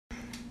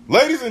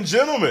Ladies and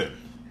gentlemen,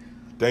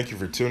 thank you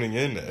for tuning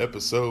in to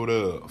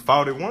episode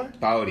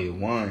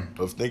 41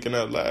 of Thinking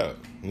Out Loud.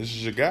 This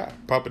is your guy,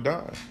 Papa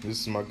Don.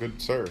 This is my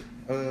good sir.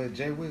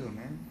 Jay Will,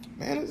 man.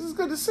 Man, this is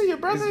good to see you,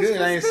 brother. It's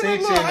good. I ain't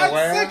seen you in a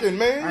while. Second,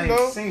 man. I You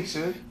know, ain't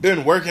seen you.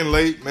 been working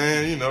late,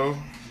 man. You know,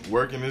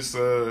 working this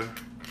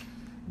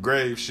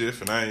grave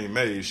shift, and I ain't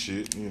made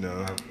shit. You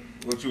know,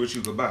 What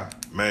you could buy?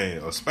 man,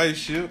 a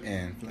spaceship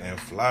And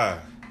fly.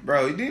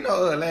 bro, do you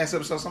know last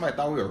episode somebody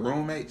thought we were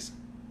roommates?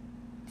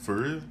 For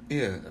real?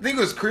 Yeah, I think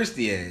it was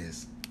Christy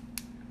ass.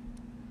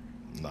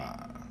 Nah,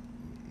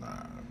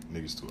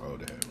 niggas too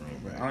old to have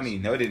room. I don't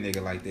even know that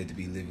nigga like that to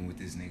be living with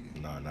this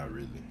nigga. Nah, not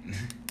really.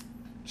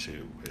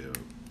 Shit, hell,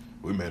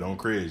 we met on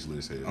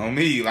Craigslist. Hell. On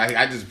me, like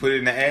I just put it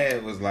in the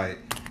ad. Was like,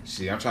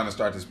 shit, I'm trying to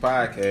start this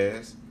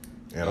podcast.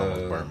 And I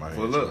almost burnt my hand.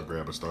 pull So I up.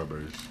 grab a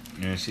Starburst.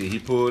 And shit, he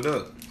pulled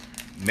up.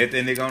 Met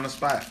that nigga on the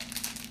spot.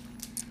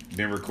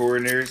 Been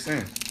recording ever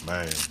since.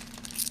 Man,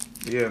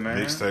 Yeah, man.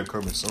 mixtape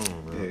coming soon,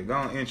 man. Yeah, go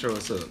on, intro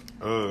us up.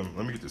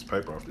 Let me get this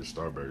paper off this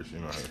Starburst. You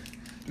know how.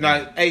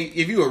 Now, hey,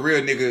 if you a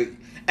real nigga,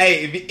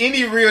 hey, if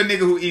any real nigga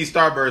who eats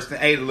Starburst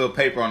and ate a little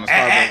paper on the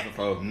Starburst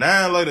before,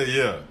 9 later,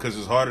 yeah, because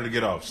it's harder to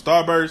get off.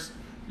 Starburst,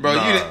 bro,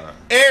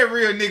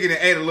 every real nigga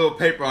that ate a little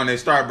paper on that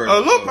Starburst. a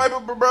little before,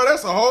 paper, bro.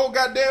 That's a whole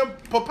goddamn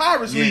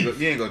papyrus You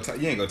leaf. ain't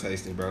gonna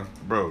taste it, bro.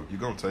 Bro, you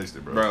gonna taste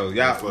it, bro. Bro,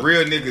 y'all Fuck.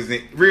 real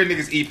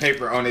niggas eat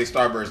paper on their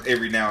Starburst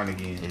every now and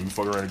again. And you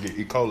fuck around and get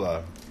E.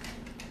 coli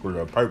with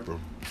a paper.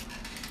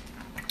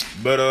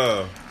 But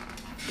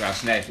Y'all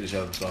snatch this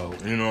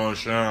episode. you know what I'm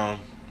saying.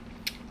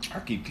 I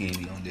keep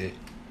candy on that.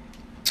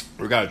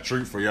 We got a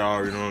treat for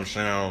y'all, you know what I'm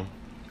saying?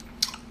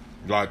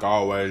 Like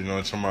always, you know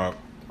what I'm talking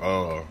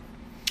about?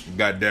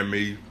 Goddamn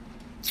me.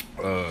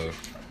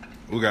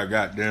 We got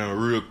goddamn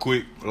real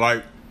quick,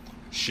 like,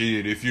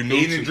 shit, if you new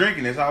Eating to and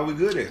drinking, that's all we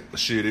good at.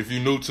 shit, if you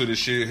new to the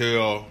shit,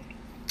 hell,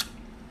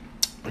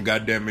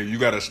 goddamn it, you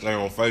gotta stay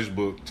on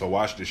Facebook to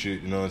watch the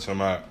shit, you know what I'm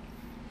talking about?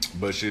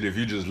 But shit, if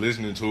you just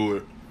listening to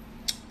it,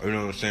 you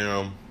know what I'm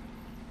saying?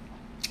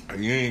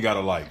 You ain't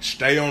gotta like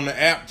stay on the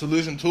app to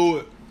listen to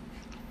it.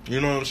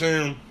 You know what I'm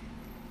saying?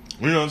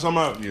 You know what I'm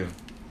talking about?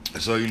 Yeah.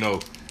 So you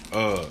know,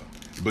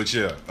 but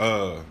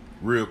yeah,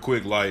 real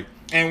quick, like,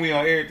 And we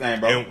on everything,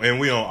 bro. and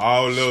we on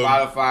all of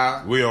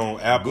Spotify, we on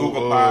Apple,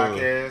 Google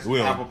Podcasts, we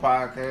on Apple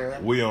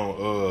Podcasts. we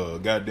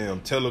on goddamn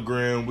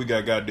Telegram. We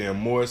got goddamn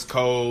Morse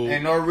code.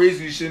 Ain't no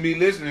reason you shouldn't be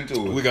listening to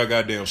it. We got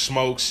goddamn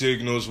smoke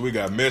signals. We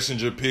got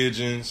messenger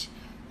pigeons.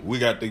 We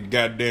got the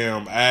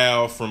goddamn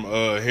owl from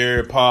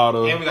Harry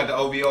Potter. And we got the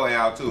OVO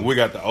owl too. We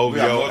got the OVO We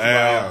got multiple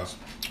owl.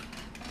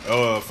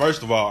 owls.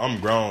 First of all, I'm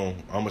grown.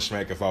 I'm a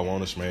smack if I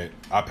want to smack.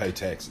 I pay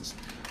taxes.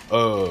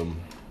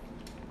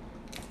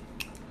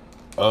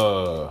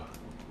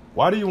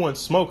 Why do you want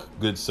smoke,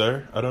 good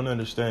sir? I don't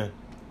understand.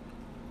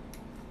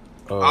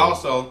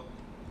 Also,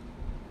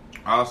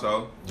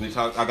 we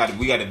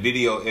got a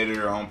video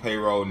editor on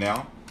payroll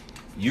now.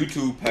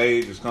 YouTube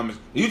page is coming.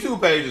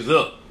 YouTube page is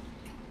up.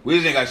 We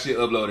just ain't got shit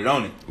uploaded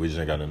on it, We just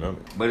ain't got a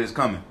number. but it's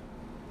coming.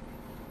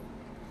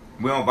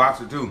 We on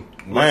Voxer too.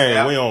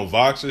 Man, we on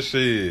Voxer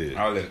shit.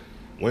 All that.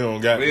 We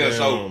on goddamn. Yeah,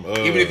 so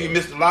even if you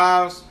missed the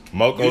lives,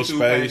 Moco YouTube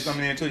page Space,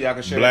 coming in too. Y'all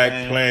can share Black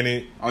everything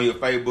Planet, on your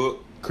Facebook.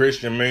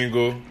 Christian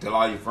Mingle, Tell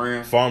all your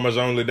friends.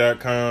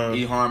 FarmersOnly.com.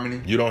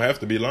 eHarmony. You don't have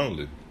to be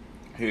lonely.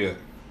 Here,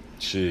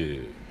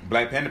 Shit.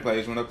 Black Panther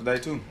page went up today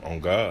too. On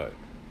God.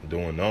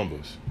 Doing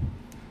numbers.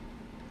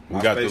 We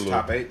My got the space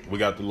little, top 8. we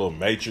got the little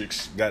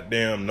Matrix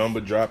goddamn number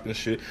dropping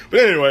shit. But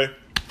anyway,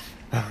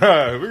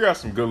 we got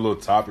some good little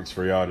topics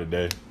for y'all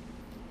today.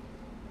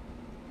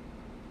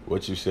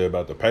 What you say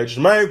about the Patriots?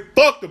 Man,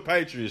 fuck the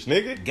Patriots,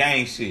 nigga.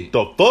 Gang shit.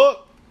 The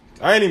fuck?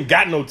 I ain't even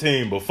got no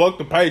team, but fuck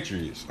the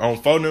Patriots. On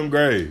phone them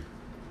grave.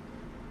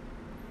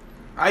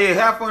 Oh yeah,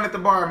 have fun at the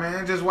bar,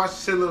 man. Just watch the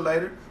shit a little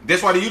later.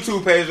 That's why the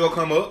YouTube page will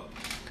come up.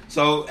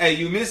 So, hey,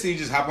 you miss it, you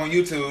just hop on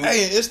YouTube.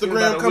 Hey, and Give it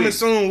about Instagram a coming week.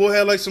 soon. We'll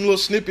have like some little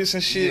snippets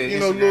and shit. Yeah, you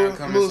know, Instagram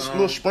coming soon.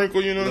 little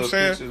sprinkle. You know what I'm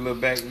saying? Pictures,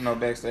 little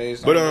backstage.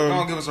 So But,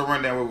 don't give us a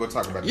rundown what we'll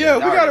talk about. Yeah,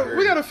 today.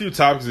 we got a few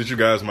topics that you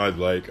guys might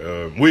like.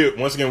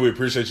 We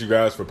appreciate you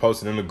guys for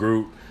posting in the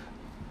group.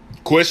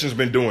 Questions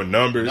been doing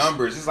numbers.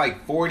 It's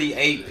like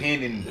 48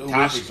 pending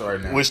topics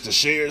right now. Wish the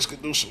shares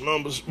could do some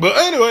numbers. But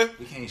anyway,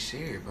 We can't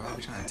share it, bro. I'm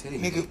trying to tell you.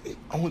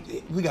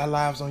 nigga, we got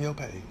lives on your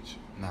page.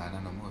 Nah,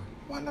 not no more.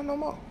 Why not no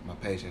more? My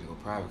page had to go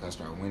private because I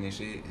started winning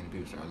shit and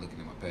people started looking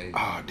at my page.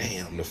 Oh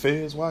damn, the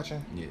feds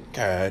watching. Yeah.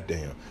 God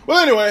damn. Well,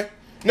 anyway,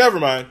 never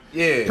mind.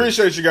 Yeah.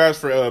 Appreciate you guys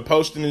for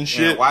posting and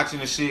shit. Yeah, watching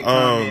the shit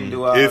come in,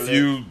 do all if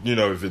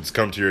that. if it's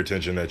come to your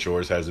attention that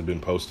yours hasn't been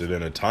posted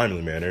in a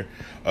timely manner,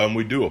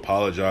 we do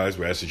apologize.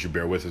 We ask that you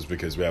bear with us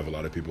because we have a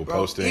lot of people Bro,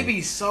 posting. it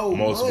be so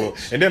multiple,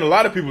 much. and then a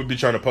lot of people be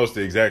trying to post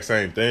the exact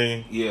same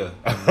thing. Yeah.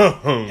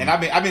 And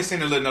I've been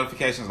sending little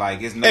notifications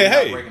like it's not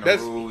breaking the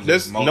rules.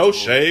 that's it's no multiple.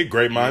 shade.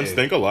 Great minds Yeah.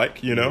 think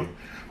alike, you know.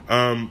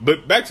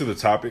 But back to the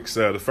topics.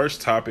 The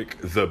first topic,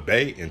 the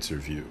Bay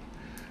interview.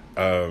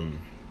 And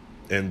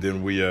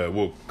then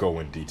we'll go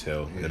in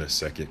detail in a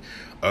second.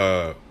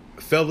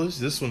 fellas,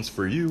 this one's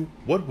for you.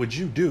 What would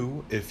you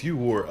do if you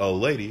were a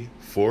lady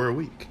for a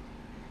week?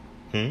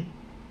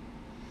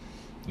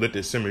 Let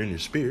that simmer in your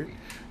spirit,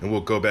 and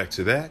we'll go back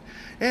to that.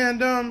 And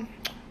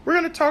we're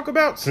gonna talk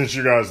about, since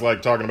you guys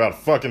like talking about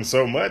fucking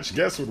so much,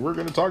 guess what we're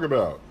gonna talk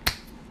about?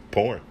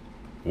 Porn.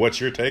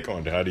 What's your take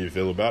on it? How do you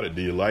feel about it?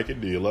 Do you like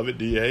it? Do you love it?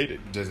 Do you hate it?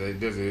 Does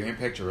it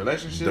impact your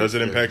relationship? Does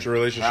it impact your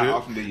relationship? How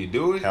often do you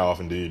do it? How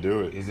often do you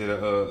do it? Is it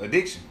a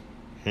addiction?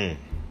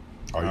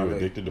 Are you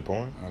addicted to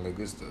porn? All that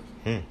good stuff.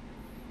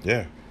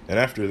 Yeah. And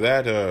after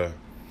that,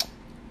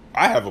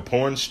 I have a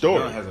porn story.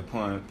 John has a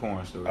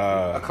porn story.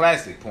 A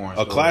classic porn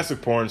story. A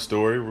classic porn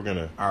story. We're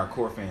gonna. Our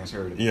core fans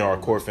heard it. Our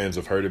core fans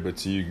have heard it, but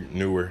to you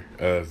newer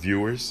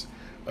viewers,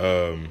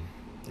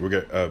 we're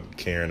gonna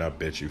Karen. I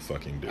bet you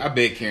fucking do. I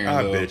bet Karen.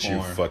 I love bet porn.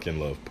 you fucking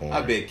love porn.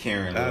 I bet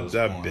Karen loves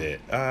porn.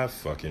 I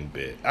fucking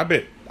bet. I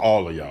bet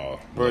all of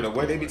y'all. Bro, the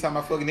way they be talking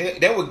about fucking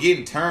they were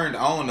getting turned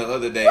on the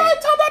other day. What?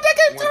 Talking about that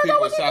getting when turned people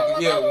on? was talking,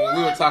 when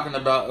we were talking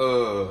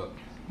about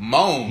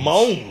moans.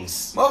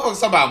 Moans. Motherfuckers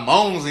talking about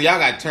moans and y'all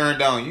got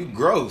turned on. You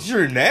gross.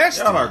 You're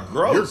nasty. Y'all are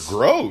gross. You're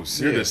gross.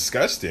 You're Yeah.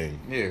 disgusting.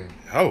 Yeah.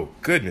 Oh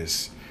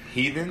goodness.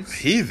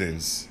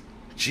 Heathens.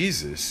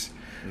 Jesus.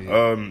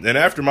 Yeah. And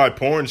after my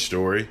porn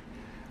story,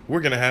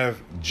 we're gonna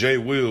have Jay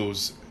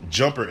Will's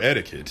jumper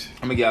etiquette.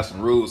 I'm gonna give y'all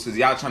some rules because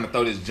y'all trying to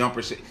throw this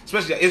jumper shit.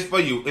 Especially, it's for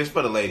you. It's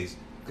for the ladies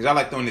because y'all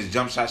like throwing this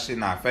jump shot shit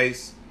in our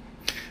face.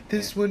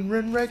 This one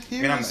run right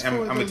here. And I'm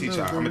gonna teach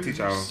y'all. I'm gonna teach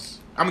y'all.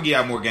 I'm gonna give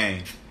y'all more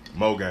game.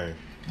 More game.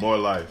 More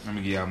life. I'm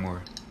gonna give y'all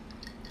more.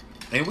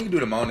 And we can do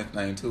the moaning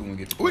thing too when we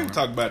get to We porn. can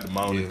talk about the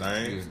moaning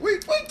thing. Yeah. We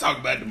can talk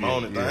about the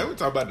moaning Yeah. thing. We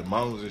talk about the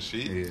moans and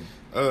shit.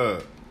 Yeah.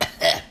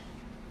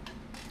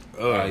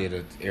 Oh yeah,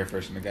 the air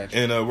freshener got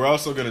you. And we're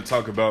also going to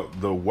talk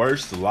about the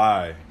worst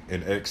lie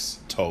an ex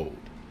told.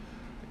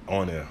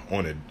 On a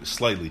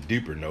slightly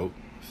deeper note,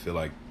 I feel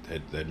like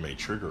that may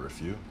trigger a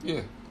few.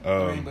 Yeah.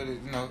 But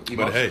emotions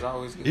but hey,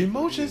 always get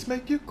emotions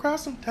make you cry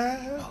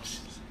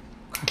sometimes.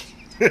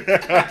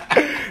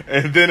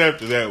 And then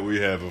after that,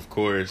 we have, of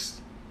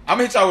course, I'm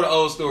gonna hit y'all with an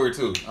old story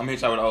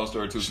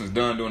too. Since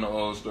done doing the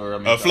old story,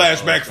 I'm a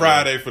flashback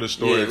Friday for the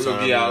story we'll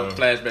time. get out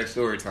flashback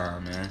story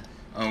time, man.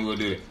 We'll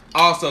do it.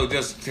 Also,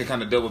 just to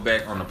kind of double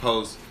back on the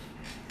post,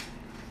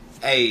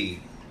 hey,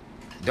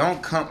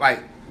 don't come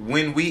like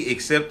when we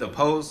accept a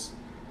post,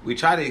 we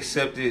try to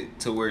accept it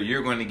to where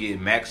you're going to get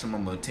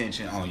maximum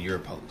attention on your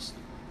post.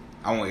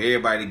 I want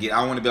everybody to get.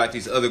 I want to be like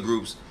these other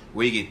groups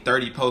where you get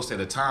 30 posts at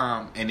a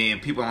time, and then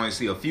people only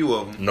see a few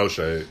of them. No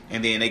shade.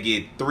 And then they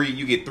get three.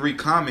 You get 3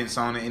 comments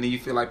on it, and then you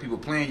feel like people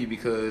playing you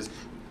because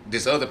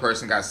this other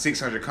person got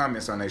 600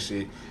 comments on that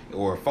shit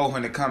or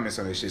 400 comments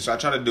on that shit. So I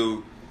try to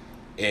do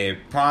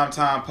at prime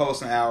time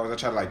posting hours. I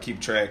try to like keep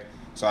track.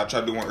 So I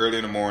try to do one early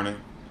in the morning,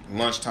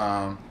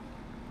 lunchtime,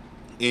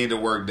 end of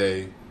work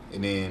day,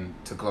 and then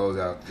to close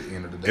out the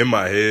end of the day. In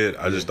my head,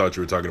 I just thought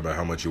you were talking about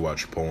how much you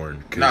watch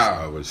porn.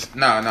 Nah. I was.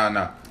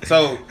 No.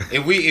 So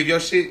if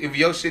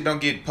your shit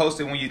don't get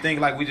posted when you think,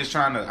 like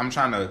I'm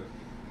trying to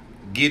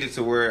get it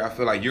to where I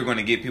feel like you're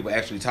gonna get people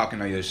actually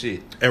talking on your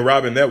shit. And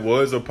Robin, that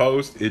was a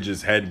post. It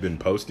just hadn't been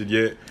posted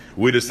yet.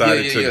 We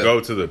decided to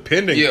go to the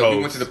pending post. Yeah, we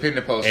went to the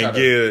pending post and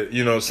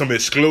get some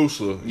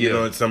exclusive.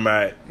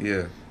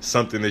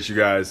 Something that you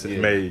guys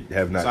may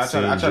have not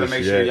seen. So I try to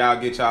make sure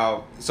y'all get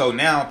y'all. So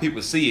now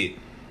people see it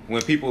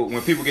when people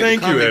get to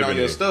comment on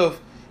your stuff.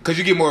 Because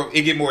it get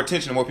more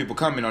attention the more people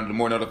comment on it, the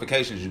more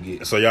notifications you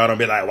get. So y'all don't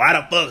be like, why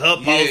the fuck her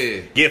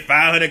post get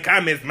 500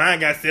 comments,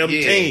 mine got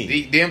 17.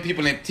 Yeah, them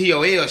people in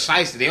TOL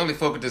shiesty, they only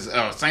fuck with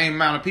the same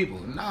amount of people.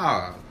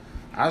 Nah.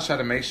 I try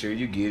to make sure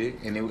you get it.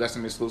 And then we got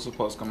some exclusive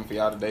posts coming for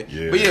y'all today.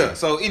 Yeah. But yeah,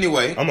 so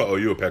anyway. I'm going to owe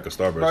you a pack of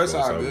Starburst. Bro, it's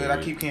all good.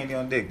 I keep candy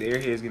on deck. The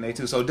airheads getting they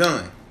too. So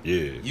done.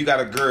 Yeah. You got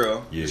a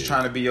girl that's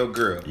trying to be your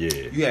girl. Yeah.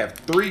 You have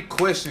 3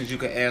 questions you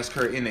can ask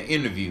her in the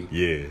interview.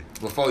 Yeah.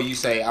 Before you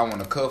say, I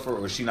want to cuff her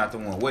or she not the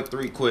one. What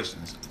 3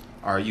 questions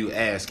are you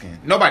asking?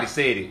 Nobody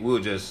said it. We'll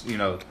just,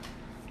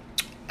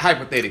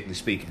 hypothetically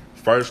speaking.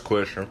 First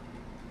question,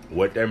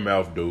 what that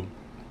mouth do?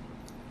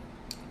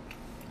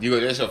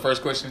 That's your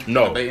first question?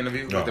 No. The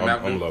interview? No,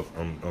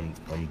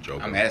 I'm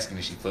joking. I'm asking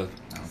if she fucking.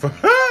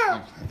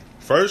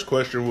 First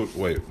question was,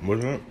 wait,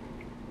 what's that?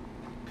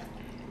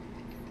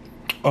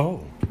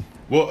 Oh.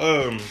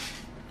 Well,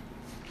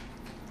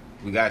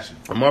 we got you.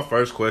 My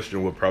first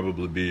question would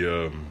probably be,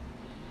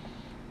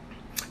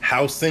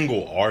 how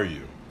single are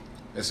you?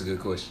 That's a good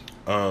question.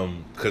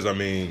 Because,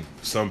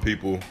 some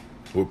people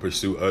will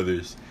pursue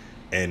others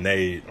and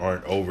they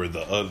aren't over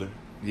the other.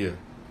 Yeah.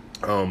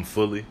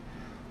 Fully.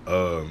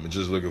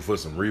 Just looking for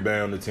some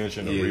rebound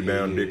attention or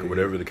rebound dick or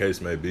whatever the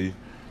case may be.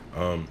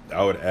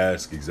 I would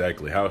ask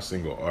exactly how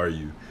single are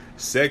you.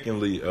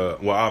 Secondly,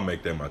 I'll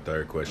make that my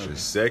third question. Okay.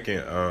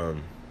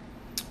 Second,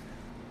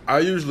 I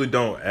usually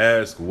don't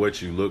ask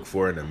what you look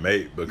for in a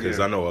mate because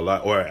I know a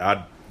lot, or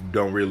I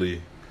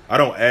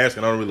don't ask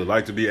and I don't really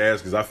like to be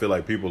asked because I feel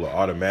like people are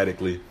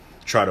automatically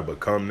try to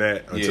become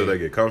that until they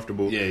get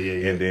comfortable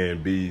and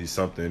then be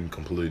something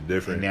completely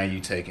different. And now you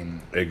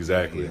taking...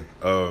 Exactly.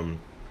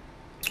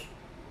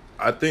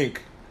 I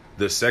think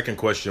the second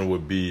question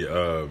would be,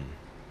 I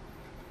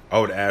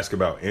would ask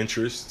about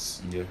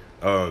interests. Yeah.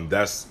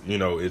 That's,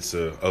 it's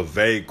a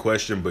vague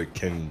question, but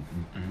can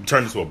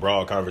turn into a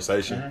broad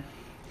conversation.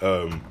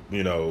 What do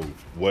you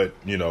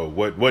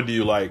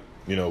like?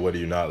 What do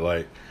you not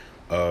like?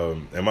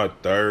 And my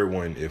third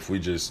one, if we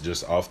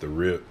just off the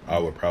rip, I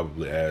would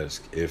probably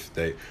ask if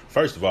they,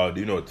 first of all,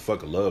 do you know what the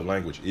fuck a love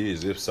language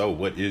is? If so,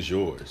 what is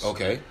yours?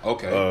 Okay.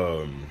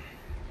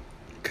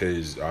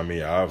 Cause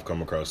I've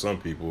come across some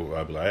people,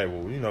 I'd be like, hey,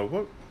 well,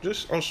 what,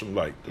 just on some,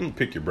 like, let me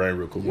pick your brain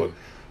real quick. Yeah.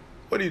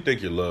 What do you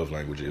think your love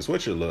language is?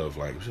 What's your love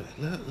language?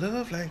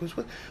 Love language?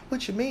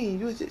 What you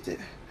mean?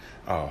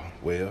 Oh,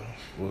 well,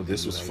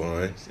 this was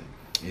fun.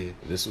 Yeah.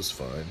 This was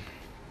fun.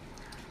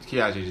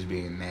 Kiaji just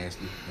being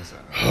nasty. That's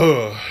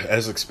all.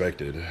 As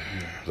expected. Yeah.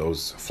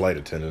 Those flight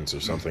attendants or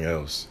something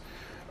else.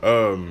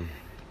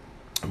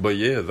 But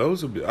yeah,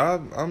 those would be.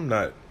 I'm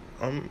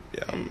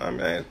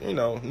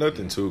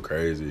nothing too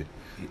crazy.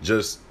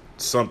 Just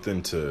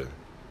something to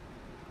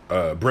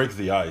break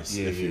the ice,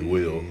 if you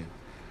will.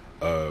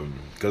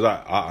 Because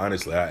I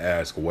honestly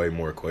ask way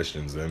more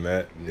questions than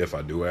that if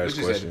I do ask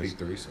questions.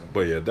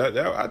 But yeah, that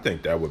I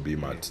think that would be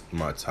my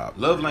top.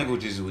 Love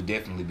languages would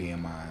definitely be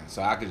in mine.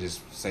 So I could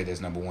just say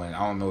that's number one. I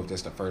don't know if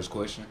that's the first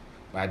question,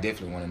 but I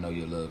definitely want to know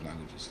your love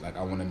languages. Like,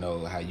 I want to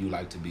know how you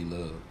like to be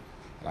loved.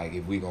 Like,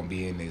 if we're gonna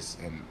be in this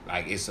and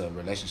like it's a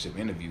relationship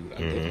interview,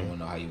 I definitely want to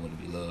know how you want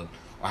to be loved,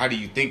 or how do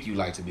you think you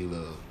like to be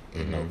loved.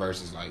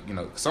 Versus like,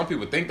 some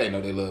people think they know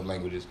their love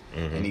languages,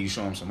 and then you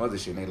show them some other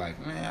shit, and they like,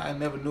 man, I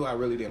never knew I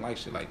really didn't like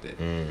shit like that.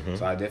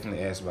 So I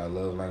definitely ask about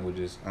love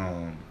languages,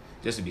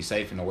 just to be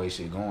safe in the way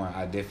shit going.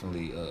 I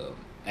definitely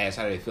ask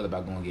how they feel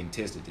about going getting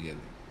tested together,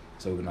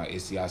 so we can know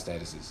STI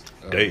statuses.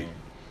 Date.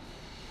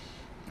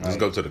 Let's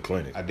go to the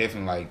clinic. I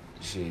definitely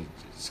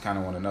just kind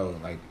of want to know.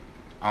 Like,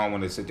 I don't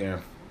want to sit there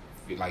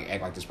and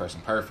act like this person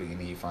perfect, and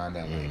then you find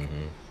out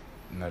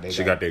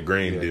they got that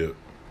green dip.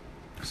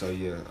 So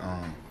yeah.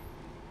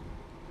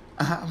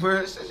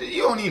 Bro,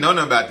 you don't even know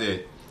nothing about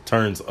that.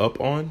 Turns up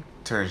on?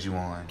 Turns you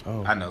on.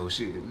 Oh. I know what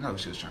she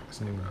was trying to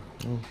say, bro.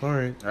 Oh, all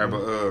right. But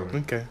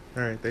okay.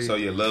 All right. So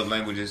your love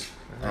languages,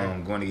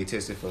 going to get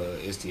tested for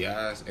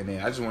STIs, and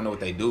then I just want to know what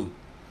they do.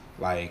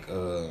 Like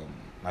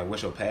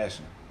what's your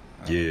passion?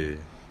 Yeah.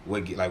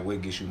 What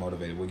gets you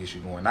motivated? What gets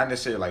you going? Not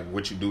necessarily like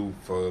what you do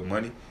for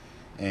money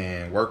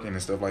and working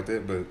and stuff like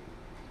that, but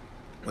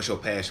what's your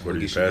passion? What are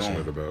you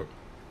passionate about?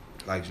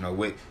 Like, when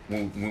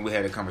we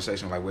had a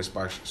conversation, like, what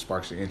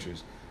sparks your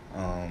interest?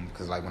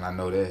 Because, like, when I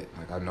know that,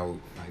 like, I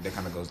know, like, that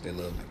kind of goes to their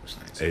love language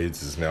thing. So,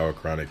 AIDS is now a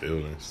chronic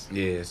illness.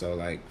 Yeah, so,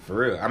 like, for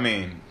real, I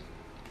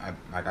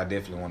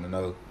definitely want to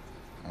know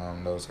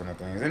those kind of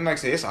things. And, like I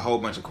said, it's a whole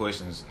bunch of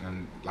questions,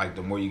 and, like,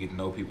 the more you get to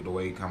know people, the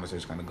way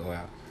conversations kind of go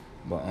out.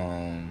 But,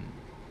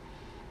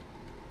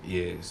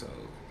 yeah, so,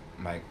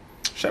 like...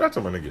 Shout out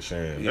to my nigga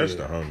Shan. That's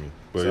the homie.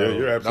 But so,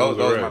 you're absolutely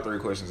those right. are my three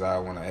questions I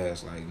want to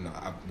ask. Like,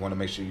 I want to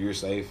make sure you're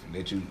safe,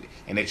 that you're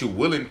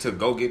willing to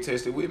go get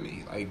tested with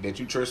me. Like, that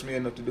you trust me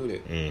enough to do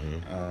that.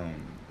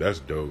 That's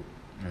dope.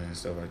 And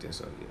stuff like that.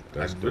 So yeah,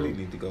 that's really dope.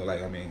 Need to go. Like,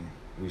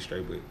 we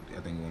straight, but I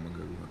think women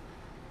good.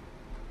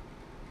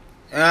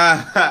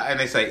 And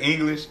they say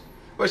English.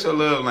 What's your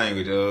love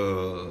language?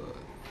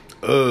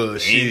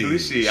 Shit.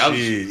 English. Shit.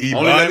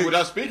 Only language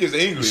I speak is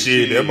English.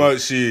 Shit. That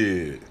much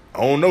shit.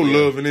 I don't know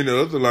love in any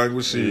other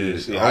language.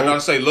 Shit. I know how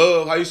to say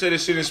love. How you say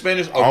this shit in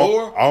Spanish?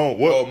 Amor?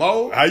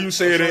 Amor? How you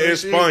say it in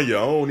Espanol? I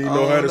don't even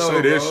know how to say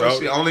that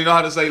shit. I only know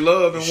how to say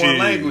love in one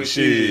language.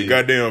 Shit.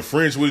 Goddamn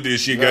French with this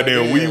shit.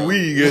 Goddamn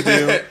wee.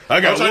 Goddamn. I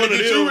got one of them. I'm trying to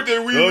get you with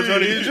that wee. Trying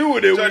to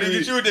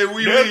get you with that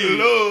wee. That's the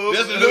love.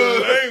 That's the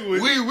love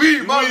language.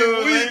 Wee. My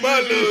love.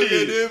 My love.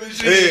 Goddamn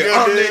shit.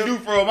 They do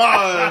from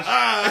ours.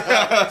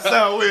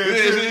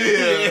 Southwest.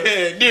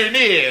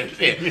 Near.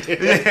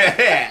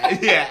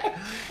 Yeah.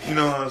 You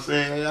know what I'm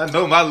saying? I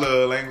know my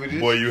love languages.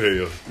 Boy, you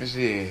hell.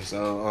 Yeah.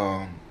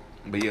 So,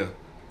 but yeah,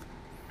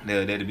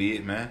 that'll be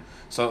it, man.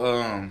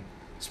 So,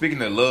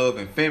 speaking of love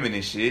and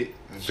feminine shit.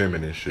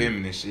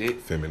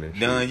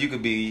 Done. You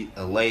could be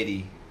a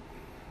lady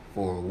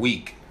for a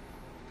week.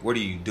 What are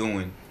you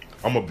doing?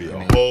 I'm gonna be a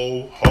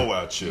whole hoe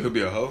out here. You could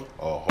be a hoe.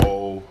 A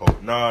whole hoe.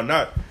 Nah,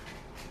 not.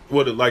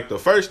 Well, like the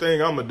first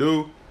thing I'm gonna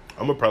do,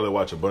 I'm gonna probably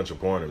watch a bunch of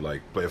porn.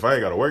 Like, if I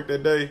ain't gotta work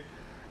that day,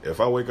 if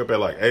I wake up at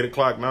like 8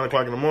 o'clock, 9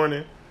 o'clock in the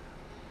morning,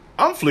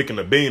 I'm flicking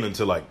the bean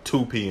until like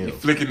 2 p.m. You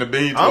flicking the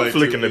bean? I'm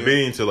flicking the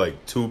bean till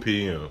like 2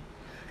 p.m.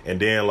 And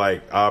then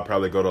like I'll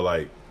probably go to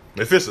like,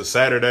 if it's a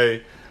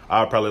Saturday,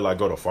 I'll probably like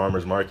go to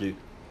farmer's market,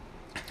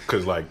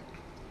 cause like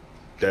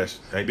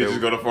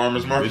bitches go to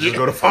farmer's market. Bitches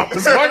go to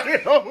farmer's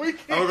market on weekend.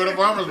 I'm gonna go to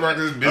farmer's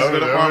market. Bitches go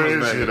to farmer's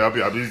market.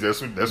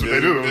 That's what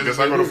they do. I guess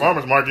I go to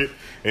farmer's market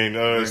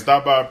and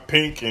stop by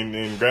Pink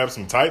and grab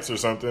some tights or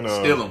something.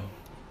 Steal them.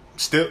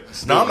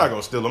 No, I'm not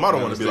gonna steal them. I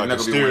don't want to be like a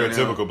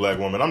stereotypical black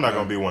woman. I'm not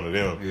gonna be one of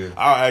them. Yeah.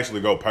 I'll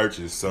actually go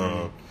purchase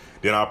some.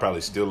 Then I'll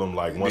probably steal them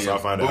like once I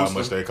find out how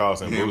much they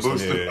cost and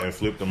boost them and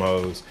flip them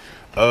hoes.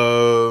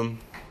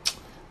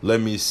 Let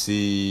me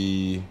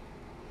see.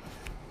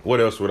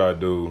 What else would I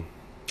do?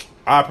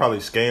 I probably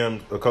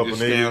scammed a couple You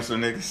niggas. scam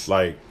some niggas.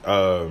 Like,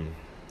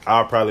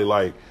 I'll probably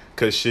like,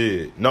 cause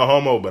shit, no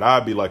homo, but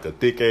I'd be like a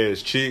thick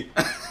ass chick.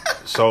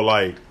 So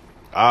like,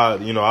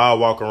 I'll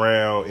walk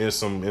around in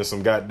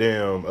some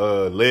goddamn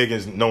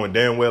leggings, knowing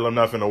damn well I'm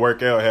not finna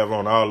work out, have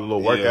on all the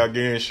little workout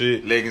gear and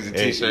shit. Leggings and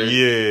t-shirts.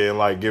 Yeah, and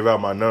like give out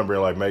my number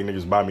and like make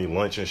niggas buy me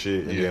lunch and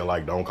shit, and then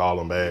like don't call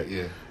them back.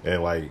 Yeah.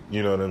 And like,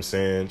 you know what I'm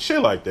saying? Shit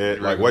like that.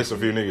 Like waste a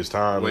few niggas'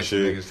 time and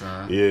shit. Niggas'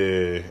 time.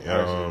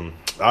 Yeah.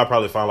 I'll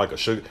probably find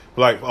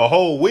like a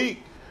whole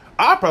week.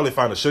 I'll probably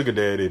find a sugar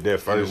daddy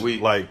that first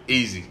week. like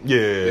Easy. Yeah,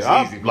 It's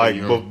easy for like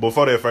you.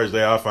 before that first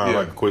day, I'll find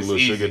like a quick little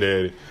easy. sugar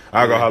daddy.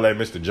 I'll go holler at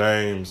Mr.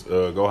 James,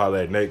 go holler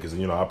at Nate, because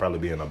I'll probably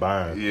be in a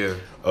bind. Yeah.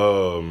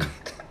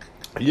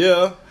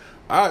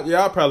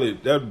 I'll probably,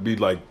 that'd be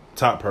like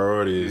top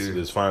priority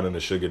is finding a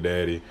sugar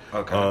daddy.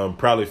 Okay.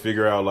 Probably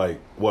figure out like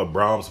what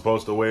bra I'm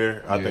supposed to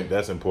wear. I think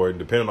that's important,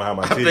 depending on how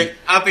my titties.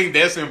 I think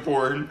that's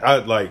important.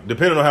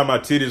 Depending on how my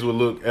titties would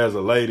look as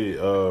a lady,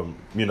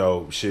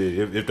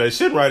 shit. If they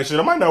shit right and shit,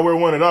 I might not wear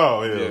one at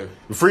all. Hell. Yeah.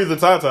 Freeze the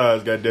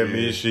tatas, goddamn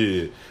me,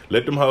 shit.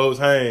 Let them hoes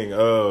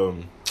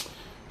hang.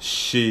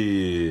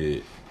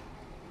 Shit.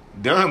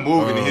 Done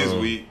moving in his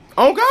week.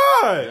 Oh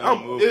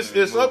God,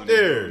 it's up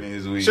there. In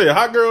his week. Shit,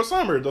 hot girl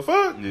summer. The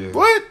fuck? Yeah.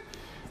 What?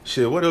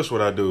 Shit, what else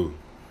would I do?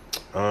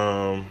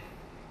 I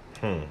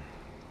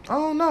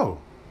don't know.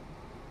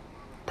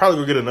 Probably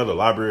go get another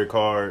library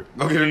card.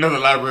 Go get another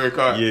library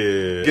card.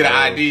 Yeah. Get an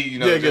ID,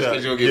 just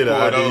because you'll get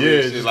pulled over.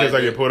 Yeah, just because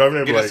I get pulled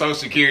over. Get a social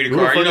security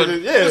card.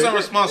 Do some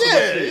responsible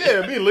shit.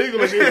 Yeah, be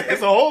legal again.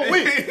 It's a whole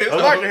week. A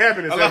lot can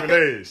happen in 7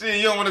 days. See,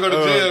 you don't want to go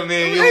to jail,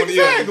 man.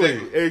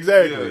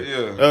 Exactly.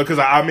 Yeah. Because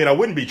I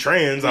wouldn't be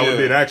trans. I would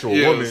be an actual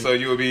woman. So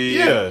you would be.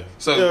 Yeah.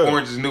 So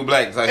orange is new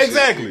black.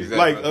 Exactly.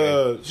 Like,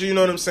 okay. so you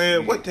know what I'm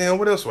saying? What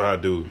else would I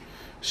do?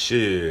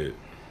 Shit.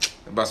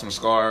 About some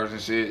scars and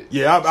shit.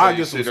 Yeah, I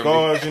get some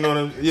scars, you know what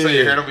I'm saying? Yeah. So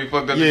your hair don't be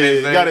fucked up the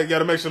next day?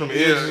 Gotta make sure them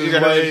edges is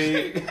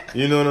laid.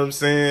 You know what I'm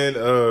saying?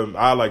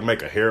 I like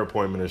make a hair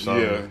appointment or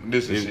something. Yeah,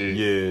 this is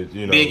shit.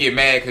 Yeah, Then get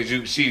mad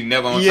because she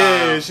never on time.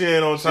 Yeah, she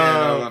ain't on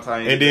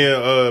time. And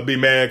then be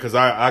mad because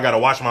I gotta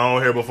wash my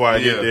own hair before I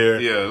get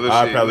there. Yeah,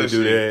 I'd probably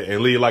do that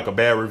and leave like a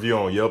bad review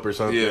on Yelp or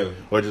something. Yeah.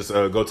 Or just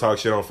go talk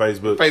shit on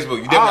Facebook.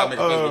 You definitely make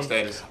a Facebook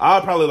status.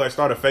 I'll probably like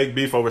start a fake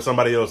beef over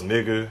somebody else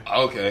nigga.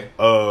 Okay.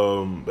 A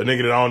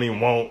nigga that I don't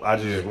even want. I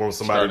just want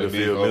somebody to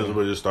feel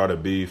miserable. Just start a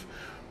beef.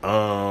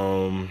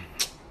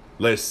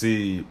 Let's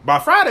see. By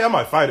Friday, I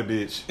might fight a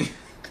bitch.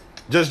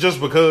 just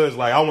because,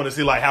 like, I want to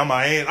see like how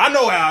my hands. I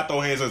know how I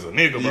throw hands as a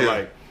nigga, but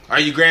like, are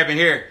you grabbing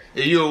hair?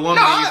 If you a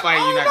woman and you fight,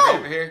 you're not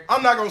grabbing hair.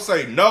 I'm not gonna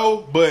say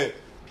no, but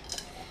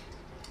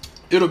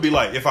it'll be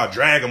like if I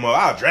drag him up,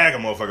 I'll drag a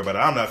motherfucker, but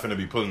I'm not finna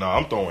be pulling out.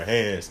 I'm throwing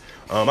hands.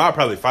 I'll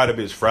probably fight a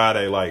bitch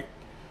Friday. Like,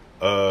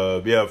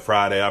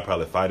 Friday. I'll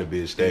probably fight a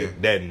bitch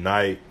that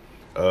night.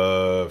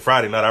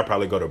 Friday night I'll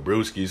probably go to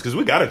Brewski's because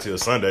we got until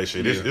Sunday.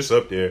 Shit, it's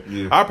up there.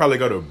 Yeah. I'll probably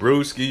go to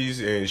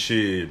Brewski's and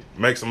shit,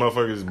 make some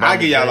motherfuckers. I'll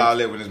give y'all all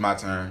that when it's my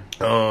turn.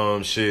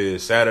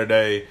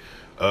 Saturday,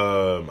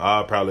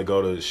 I'll probably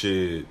go to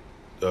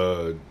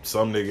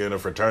some nigga in a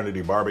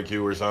fraternity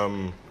barbecue or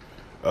something.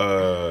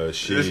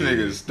 This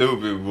nigga's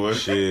stupid, boy.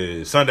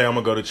 Shit, Sunday I'm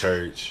gonna go to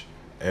church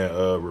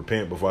and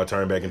repent before I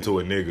turn back into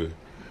a nigga.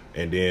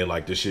 And then,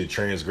 like, this shit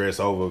transgress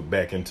over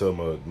back into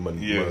my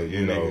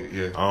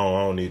I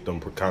don't need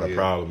them kind of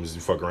problems. You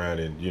fuck around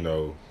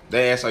and,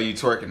 They ask, are you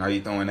twerking? Are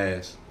you throwing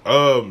ass?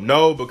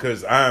 No,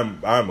 because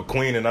I'm a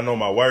queen and I know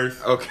my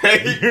worth.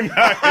 Okay.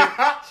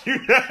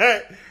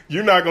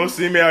 You're not gonna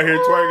see me out here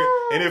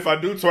twerking. And if I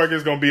do twerk,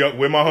 it's gonna be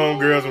with my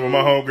homegirls and with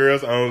my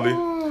homegirls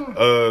only.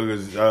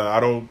 Cause I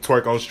don't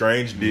twerk on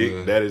strange dick.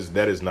 Yeah.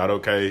 That is not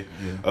okay.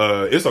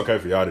 Yeah. It's okay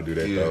for y'all to do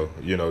that though.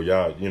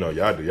 Y'all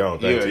do y'all own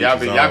thing. Yeah,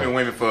 y'all been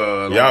women for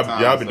a long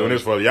time. Y'all been doing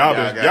this for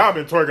y'all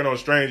been twerking on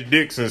strange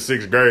dick since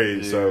 6th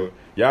grade. Yeah. So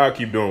y'all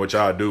keep doing what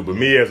y'all do. But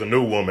me as a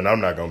new woman, I'm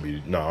not gonna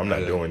be. No, I'm not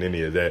doing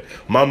any of that.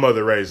 My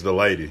mother raised a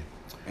lady.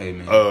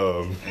 Amen.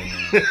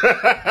 If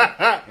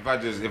I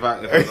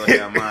go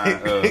down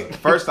mine,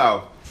 first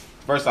off,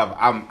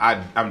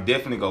 I'm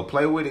definitely gonna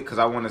play with it because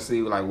I want to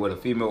see like what a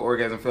female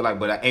orgasm feel like.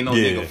 But ain't no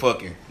nigga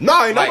fucking.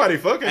 No, ain't nobody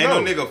fucking. Ain't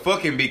no nigga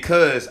fucking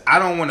because I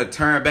don't want to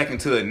turn back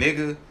into a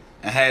nigga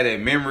and have that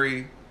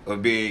memory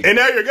of being. And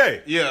now you're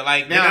gay. Yeah,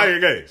 like now you're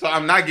gay. So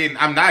I'm not.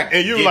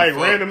 And you like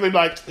fucked. Randomly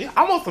like,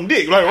 I want some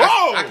dick. Like,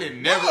 whoa. I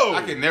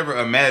can never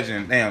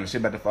imagine. Damn,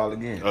 shit about to fall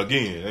again.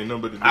 Ain't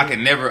nobody. I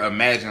can never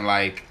imagine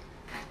like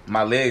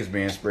my legs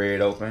being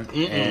spread open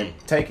and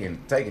taking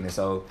it.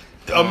 So.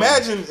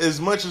 Imagine as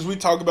much as we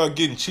talk about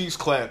getting cheeks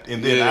clapped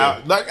and then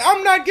I'm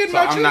not getting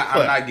my cheeks clapped.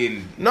 I'm not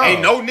getting. No.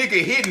 Ain't no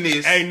nigga hitting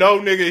this. Ain't no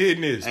nigga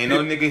hitting this.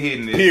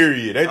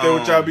 Period. Ain't that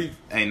what y'all be?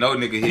 Ain't no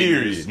nigga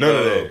hitting this. Period. None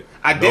of that.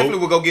 I definitely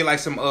would go get like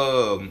some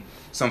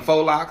faux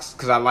locks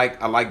because I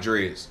like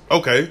dreads.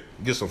 Okay.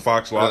 Get some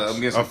fox locks. I'm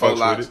getting some faux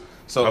locks.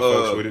 So I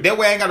fucks with it. that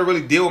way I ain't gotta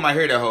really deal with my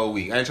hair that whole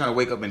week. I ain't trying to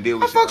wake up and deal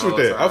with shit. I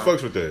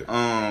fucks with that.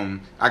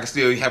 I can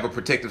still have a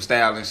protective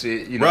style and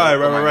shit. You know,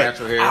 Right.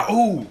 natural hair.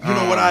 You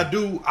know what I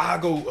do? I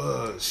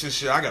go,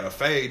 shit. I got a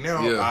fade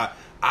now. Yeah.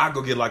 I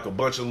go get like a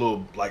bunch of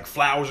little like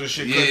flowers and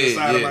shit cut the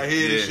side of my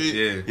head and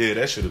shit. Yeah,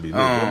 that should be lit.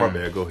 My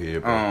bad. Go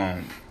ahead, bro.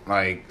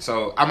 Like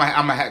so, I'm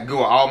gonna go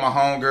with all my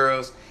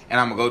homegirls and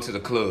I'm gonna go to the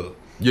club.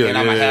 Yeah, and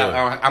I'm gonna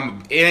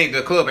have. It ain't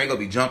the club ain't gonna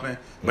be jumping,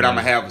 but I'm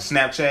gonna have a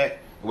Snapchat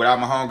with all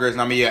my homegirls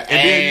and I'm gonna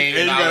then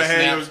you gotta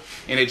have snaps,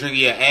 and they drink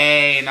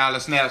and all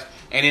the snaps,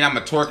 and then I'm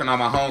gonna twerking on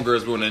my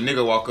homegirls. But when a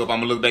nigga walk up, I'm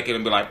gonna look back at him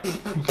and be like, I'm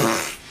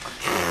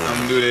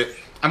gonna do that.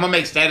 I'm gonna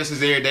make statuses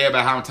every day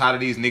about how I'm tired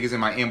of these niggas in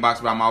my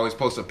inbox, but I'm always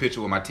post a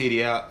picture with my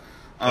titty out.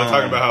 I'm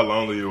talking about how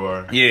lonely you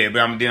are. Yeah,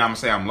 but then I'm gonna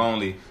say I'm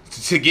lonely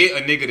to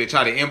get a nigga to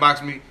try to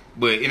inbox me,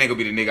 but it ain't gonna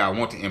be the nigga I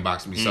want to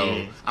inbox me.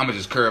 So I'm gonna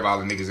just curve all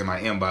the niggas in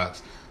my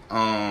inbox.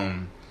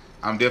 I'm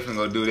definitely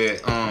gonna do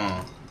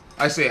that.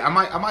 I say I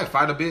might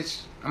fight a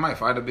bitch. And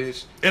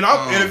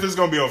if it's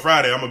gonna be on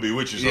Friday, I'm gonna be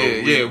with you. So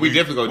we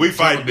definitely gonna. We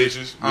fight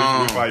bitches.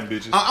 We fight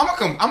bitches. I'm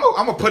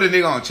gonna put a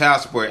nigga on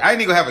child support. I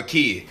ain't even gonna have a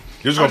kid.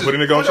 You're just gonna put a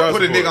nigga on child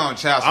support. Put a nigga on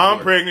child support. I'm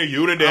pregnant.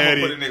 You the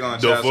daddy. I'm gonna put a nigga on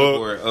child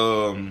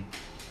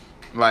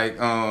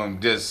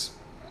support. Just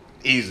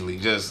easily.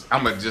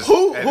 I'm gonna just.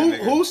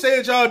 Who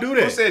said y'all do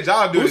that? Who said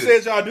y'all do that? Who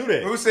said y'all do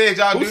that? Who said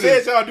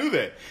y'all do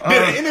that?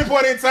 Did at any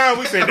point in time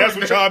we said that's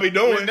what y'all be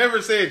doing? We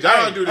never said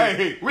y'all do that.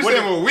 We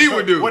said what we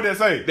would do. What they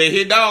say? They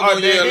hit dog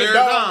on yell every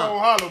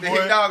time. They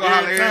hit dog on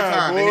holler every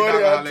time. They hit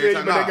dog on holler every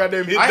time. They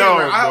goddamn hit dog,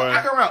 boy.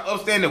 I come around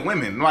upstanding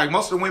women. Like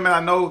most of the women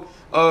I know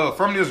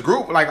from this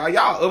group, like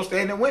y'all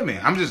upstanding women.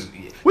 I'm just.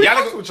 Y'all.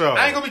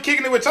 I ain't gonna be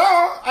kicking it with y'all.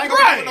 I ain't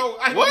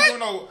gonna be doing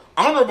no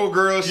honorable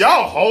girls.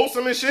 Y'all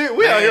wholesome and shit.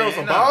 We out here on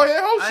some bald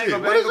head whole shit.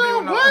 What is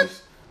y'all? What? I ain't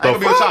gonna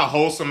be with y'all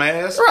wholesome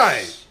ass.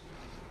 Right.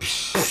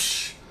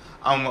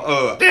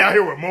 They out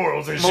here with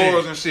morals and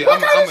shit.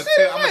 I'm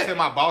gonna tell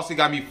my boss he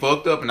got me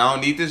fucked up and I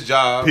don't need this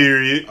job.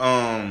 Period.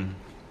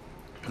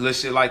 Little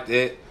shit like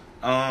that.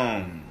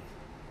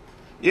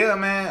 Yeah,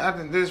 man, I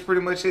think that's pretty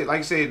much it. Like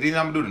you said, then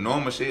I'm gonna do the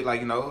normal shit. Like,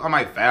 you know, I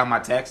might file my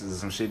taxes or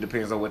some shit.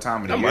 Depends on what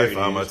time of the year. I might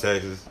file my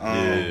taxes.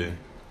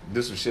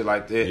 Do some shit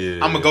like that. Yeah.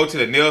 I'm gonna go to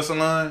the nail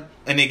salon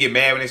and then get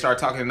mad when they start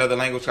talking another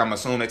language. I'm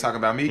assuming they talking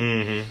about me.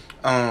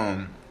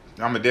 I'm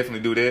gonna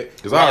definitely do that.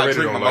 Because I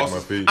already don't like my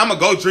feet. I'm gonna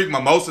go drink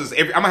mimosas.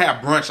 I'm gonna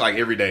have brunch like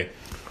every day.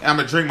 I'm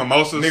gonna drink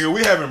mimosas. Nigga,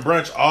 we having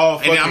brunch all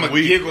fucking and I'm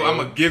week. Giggle. I'm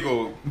gonna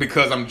giggle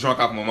because I'm drunk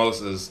off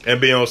mimosas.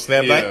 And be on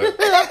Snap like,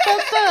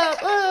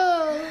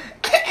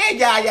 hey,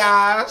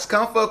 y'all,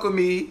 come fuck with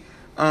me.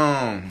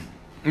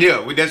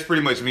 That's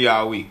pretty much me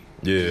all week.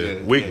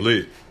 Week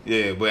lit.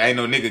 Yeah, but ain't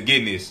no nigga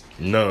getting this.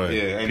 None.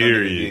 Yeah, ain't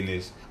period. no nigga getting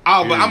this.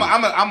 Oh, but I'm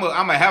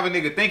gonna have a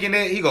nigga thinking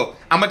that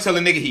I'm gonna tell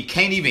a nigga he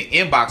can't even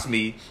inbox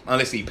me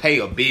unless he pay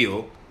a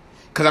bill.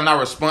 Cause I'm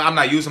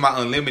not using my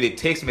unlimited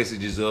text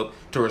messages up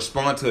to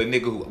respond to a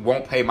nigga who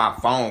won't pay my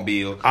phone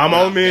bill. I'm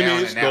on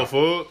minutes, go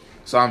fuck.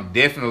 So I'm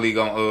definitely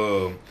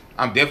gonna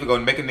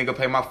make a nigga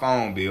pay my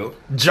phone bill.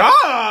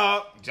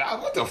 Job?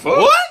 What the fuck?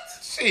 What?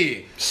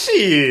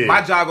 Shit.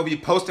 My job gonna be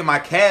posting my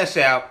cash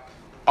out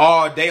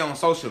all day on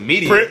social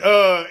media.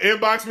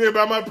 Inbox me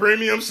about my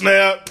premium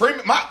Snap.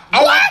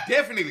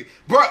 Definitely,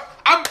 bro.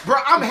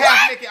 I'm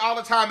half naked all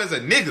the time as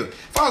a nigga.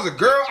 If I was a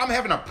girl, I'm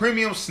having a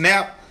premium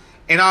Snap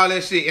and all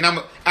that shit, and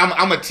I'm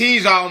gonna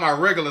tease y'all on my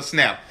regular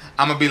Snap.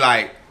 I'm gonna be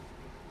like,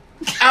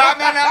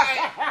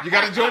 you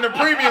gotta join the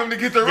premium to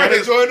get the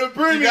rest. You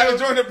gotta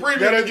join the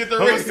premium to get the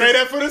rest. I'm gonna say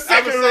that for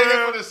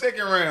the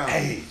second round.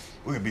 Hey,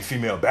 we could be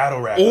female battle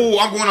rappers. Ooh,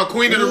 I'm going to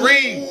Queen of the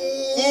Ring.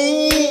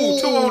 Ooh,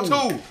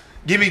 2-on-2.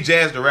 Give me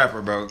Jazz the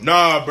Rapper, bro.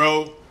 Nah,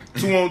 bro.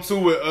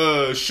 2-on-2 with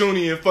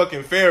Shuni and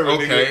fucking Farrah.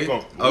 Okay.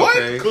 Nigga.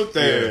 What? Cook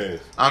that ass.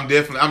 I'm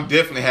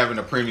definitely having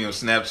a premium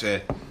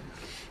Snapchat.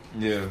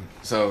 Yeah.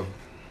 So,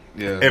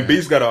 yeah. And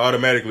Beast gotta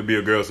automatically be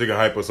a girl so he can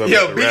hype us up.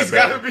 Yeah, Beast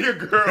gotta be a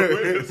girl.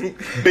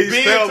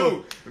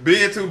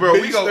 Being too, bro.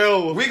 We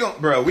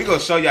gonna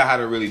show y'all how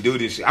to really do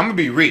this shit. I'm gonna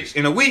be rich.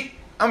 In a week,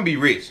 I'm gonna be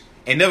rich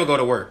and never go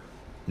to work.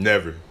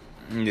 Never.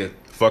 Yeah.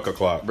 Fuck a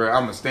clock. Bro,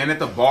 I'm gonna stand at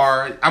the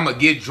bar. I'm gonna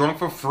get drunk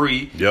for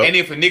free. Yep. And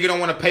if a nigga don't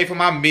want to pay for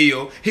my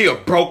meal, he a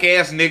broke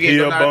ass nigga. He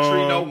don't know how to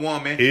treat no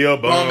woman. He a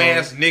bum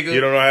ass nigga. He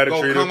don't know how to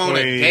treat a queen. Come on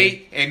a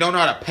date and don't know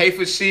how to pay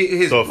for shit.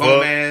 His bum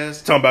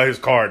ass. Talking about his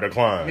card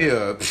decline.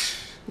 Yeah.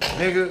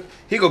 Nigga,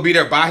 he gonna be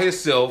there by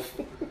himself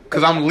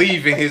because I'm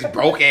leaving his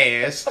broke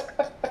ass.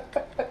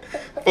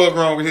 Fuck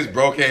wrong with his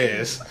broke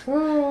ass.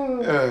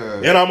 And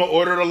I'm gonna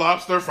order the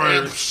lobster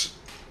first.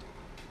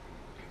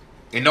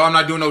 And no, I'm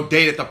not doing no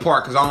date at the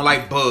park because I don't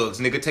like bugs.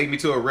 Nigga, take me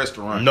to a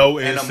restaurant. No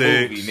insects.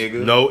 And a movie,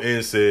 nigga. No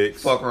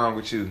insects. Fuck wrong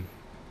with you.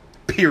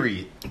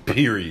 Period.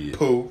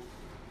 Pooh.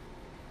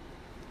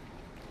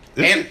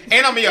 And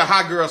I'm in a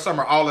hot girl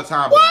summer all the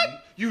time. What? Baby.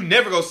 You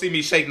never gonna see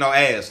me shake no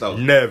ass though.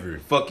 Never.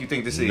 Fuck you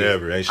think this is?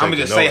 Never. Ain't I'm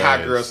gonna just say ass.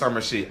 hot girl summer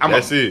shit.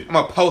 That's it. I'm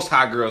gonna post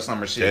hot girl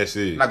summer shit. That's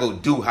it. I'm not gonna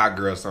do hot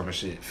girl summer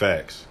shit.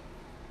 Facts.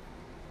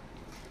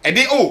 And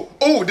then done.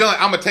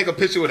 I'm gonna take a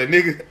picture with a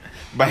nigga,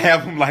 but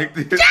have him like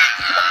this.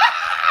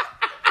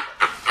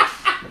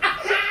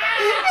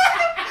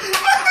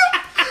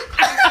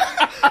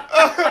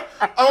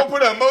 I'm gonna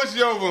put an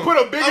emoji over him.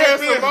 Put a big ass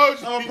emoji.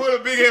 I'm gonna put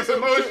a big ass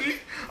emoji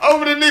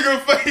over the nigga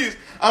face.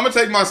 I'm gonna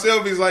take my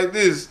selfies like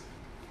this.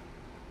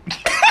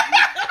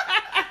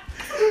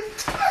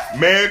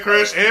 Man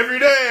crush every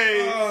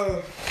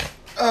day.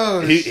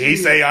 He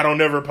say I don't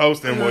never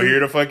post him. Well, here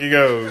the fuck he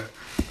goes.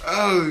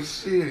 Oh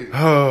shit.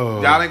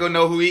 Oh. Y'all ain't gonna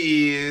know who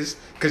he is,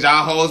 cause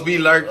y'all hoes be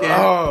lurking.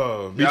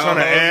 Oh, be Y'all trying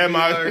to hoes add be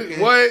my lurking.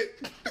 what?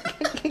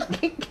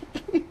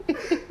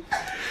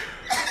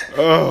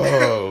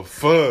 Oh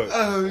fuck!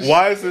 Oh, shit.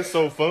 Why is this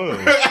so fun?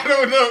 I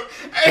don't know.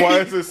 Hey, Why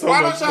is it so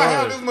why much don't y'all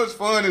have fun? this much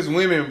fun as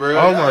women, bro?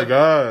 Oh my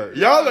god,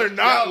 y'all are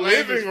not y'all lame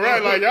living as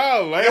right. fuck. Like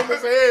y'all lame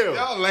as hell.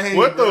 Y'all lame,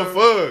 What bro. the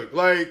fuck?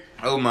 Like,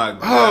 Oh my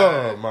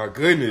god. oh my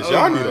goodness, Oh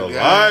y'all my need a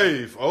God.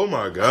 life. Oh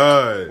my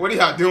god. What are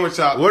y'all doing with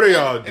y'all? What are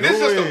y'all doing? And it's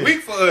just a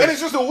week for us. And it's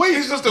just a week.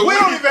 It's just a we week.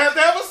 don't even have to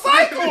have a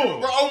cycle.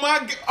 Bro, oh my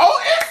god.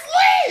 Oh,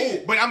 it's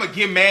lit. But I'm gonna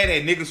get mad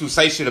at niggas who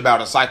say shit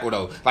about a cycle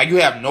though. Like you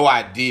have no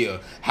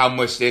idea how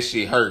much that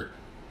shit hurt.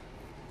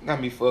 Got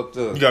me fucked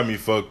up. You got me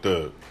fucked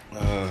up.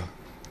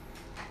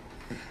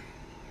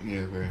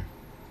 Yeah, bro.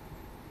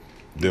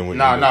 Then when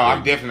No, you look I'm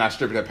like- definitely not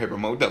stripping that paper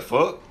mode. What the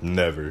fuck?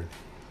 Never.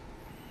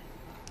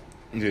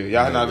 Yeah,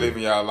 y'all not Never.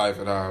 living y'all life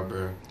at all,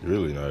 bro.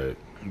 Really not.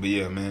 But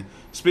yeah, man.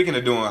 Speaking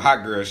of doing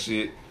hot girl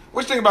shit,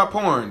 what you think about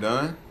porn,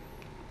 done?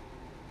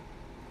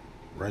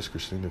 Rice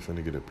Christina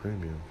finna get a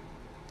premium.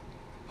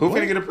 Who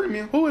What? finna get a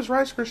premium? Who is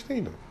Rice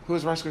Christina? Who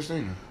is Rice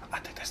Christina? I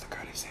think that's the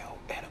girl that sell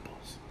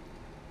edibles.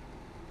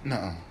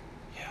 Nuh-uh.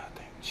 Yeah, I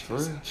think she For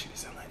real? she be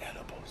selling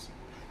edibles.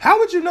 How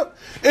would you know?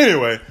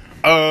 Anyway,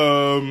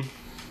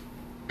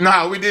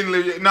 Nah, we didn't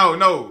live.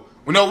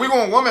 No, we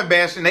going woman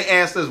bashing. They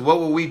asked us what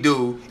would we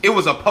do. It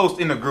was a post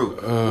in the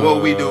group. What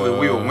would we do if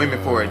we were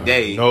women for a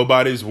day?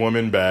 nobody's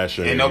woman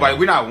bashing. And nobody.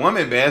 We're not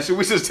woman bashing.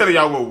 We just telling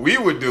y'all what we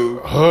would do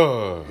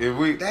if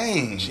we.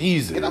 Dang,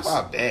 Jesus. get off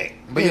our back.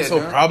 But Being so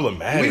done.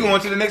 problematic. We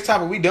going to the next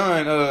topic. We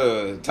done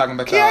talking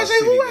about. Can y'all I say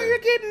city, who out man. here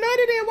getting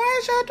nutted in? Why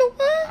is y'all doing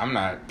what? I'm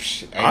not.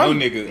 Psh, ain't no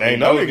nigga. Ain't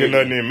no nigga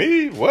nothing in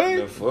me. What?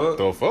 The fuck?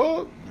 The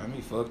fuck? I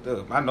mean, fucked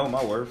up. I know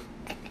my worth.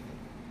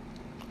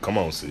 Come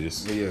on,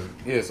 sis. But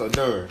yeah. So,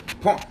 Dur,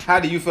 porn,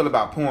 how do you feel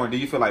about porn? Do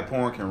you feel like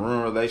porn can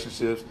ruin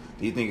relationships?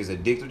 Do you think it's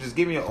addictive? Just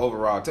give me an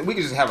overall. We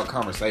can just have a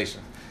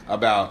conversation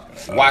about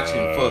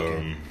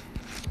watching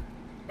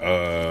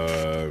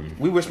fucking.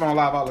 We whisper on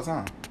live all the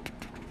time.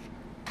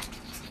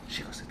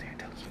 She gonna sit there and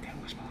tell us we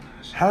can't whisper on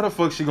live. How the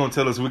fuck she gonna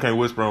tell us we can't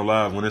whisper on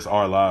live when it's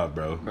our live,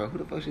 bro? Bro, who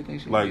the fuck she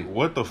think she Like, is?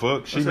 what the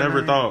fuck? She What's her never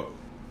name? thought.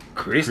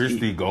 Christy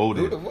Christy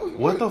Golden. Who the fuck-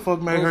 What the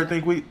fuck made her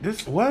think we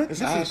this? What? It's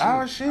This is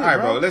our shit, All right,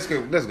 bro. bro. Let's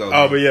go.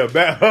 Oh, but yeah,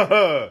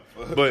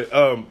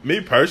 but me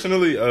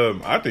personally,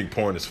 I think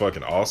porn is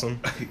fucking awesome.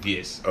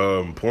 Yes.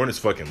 Porn is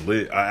fucking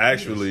lit. I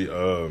actually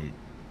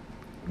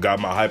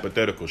got my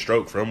hypothetical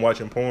stroke from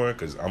watching porn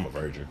because I'm a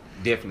virgin.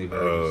 Definitely,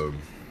 bro.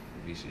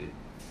 Shit.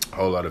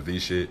 Whole lot of V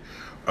shit.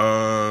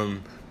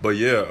 But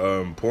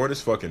yeah, porn is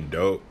fucking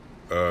dope.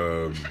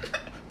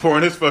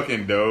 Porn is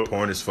fucking dope.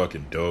 Porn is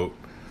fucking dope.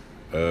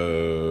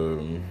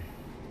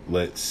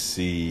 Let's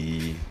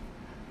see.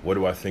 What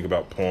do I think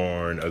about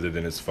porn other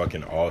than it's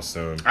fucking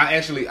awesome? I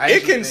actually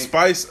It can think,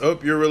 spice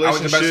up your I was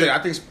relationship. just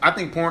about to say, I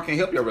think porn can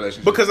help your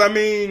relationship. Because I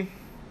mean,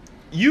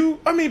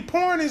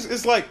 porn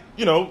is like,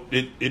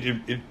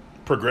 it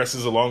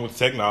progresses along with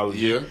technology.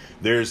 Yeah.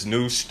 There's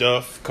new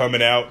stuff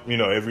coming out,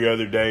 every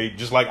other day,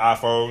 just like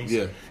iPhones.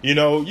 Yeah.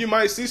 You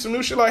might see some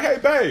new shit like, hey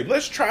babe,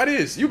 let's try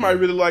this. You might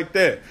really like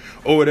that.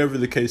 Or whatever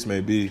the case may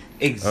be.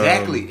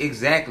 Exactly.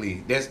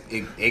 That's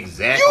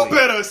exactly. You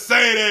better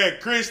say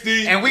that,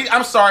 Christy. And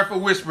I'm sorry for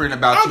whispering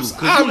about you. 'cause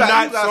I'm you got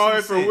not some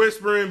sorry for sense.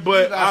 whispering,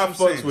 but You got I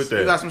some fucks sense. with that.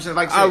 You got some sense.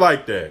 Like I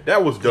like that.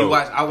 That was dope.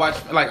 I watch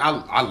like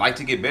I like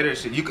to get better at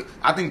shit.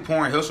 I think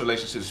porn helps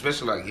relationships,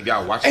 especially like if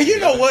y'all watch. And you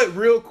know together. what?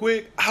 Real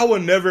quick, I will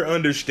never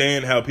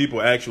understand how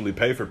people actually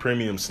pay for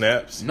premium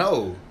snaps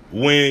No,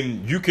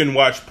 when you can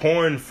watch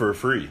porn for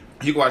free.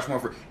 you can watch porn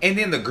for. And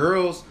then the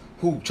girls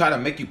who try to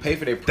make you pay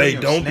for their They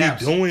premium don't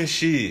snaps, be doing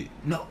shit.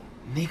 No,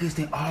 niggas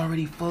that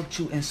already fucked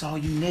you and saw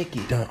you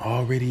naked. Done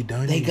already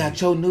done. They got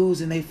your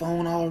news in their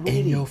phone already.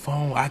 in your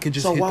phone. I could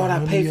just. So hit why the would I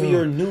honey pay for up.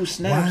 your new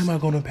snaps? Why am I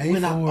gonna pay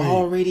when for I it?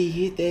 already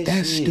hit that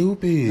That's shit?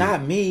 stupid.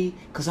 Not me,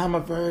 cause I'm a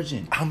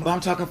virgin. But I'm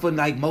talking for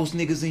like most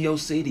niggas in your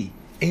city.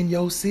 In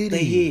your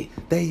city,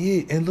 they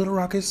hit, and Little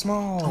Rock is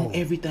small On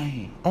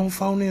everything. on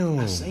phone them.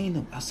 I seen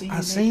them. I seen you I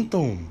naked. seen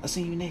them. I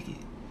seen you naked.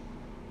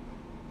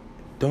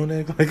 Don't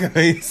act like I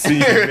ain't seen you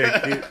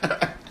naked.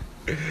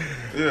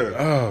 Yeah.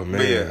 Oh man.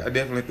 But yeah, I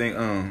definitely think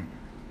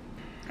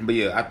but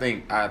yeah, I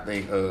think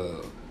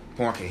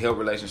porn can help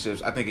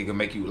relationships. I think it can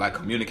make you like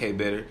communicate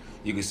better.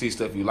 You can see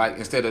stuff you like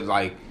instead of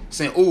like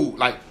saying, ooh,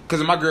 like,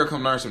 cause if my girl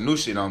come learn some new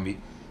shit on me,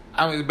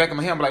 I mean, back in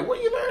my head, I'm like,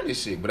 where you learn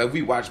this shit? But if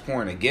we watch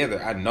porn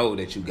together, I know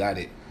that you got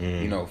it,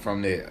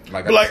 from there.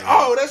 Like,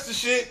 Oh, that's the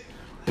shit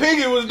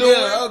Piggy was doing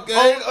on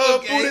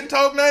Food and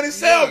Talk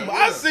 97. Yeah.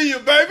 I see you,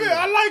 baby.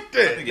 I like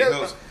that. I think it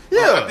helps.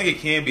 Yeah. I think it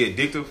can be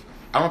addictive.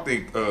 I don't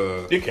think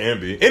It can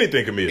be.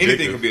 Anything can be addictive.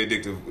 anything can be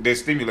addictive. They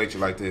stimulate you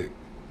like that.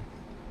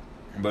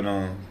 But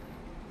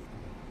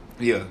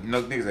yeah,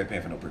 no niggas ain't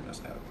paying for no premium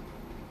stuff.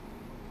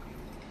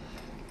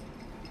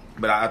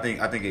 But I think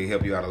it can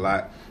help you out a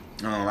lot.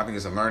 I think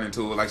it's a learning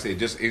tool. Like I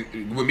said,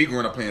 with me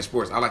growing up playing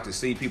sports, I like to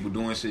see people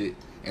doing shit,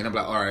 and I'm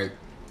like, all right,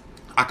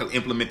 I can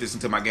implement this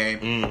into my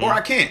game, or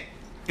I can't.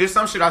 There's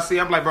some shit I see,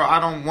 I'm like, bro, I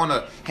don't want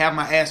to have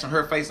my ass on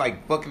her face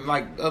like fucking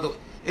like other.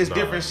 It's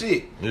different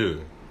shit. Yeah.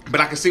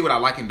 But I can see what I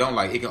like and don't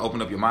like. It can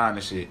open up your mind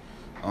and shit.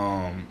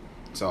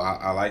 So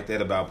I like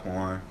that about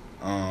porn.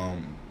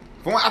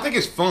 I think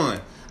it's fun.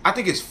 I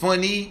think it's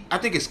funny. I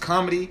think it's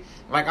comedy.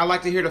 Like, I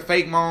like to hear the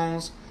fake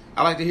moans.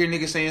 I like to hear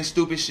niggas saying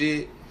stupid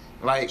shit.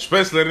 Like,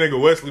 especially that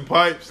nigga Wesley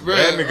Pipes. Bro,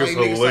 that nigga's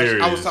like,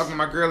 hilarious. I was talking to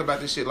my girl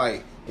about this shit.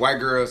 Like, white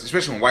girls,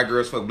 especially when white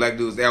girls fuck black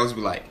dudes, they always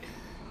be like,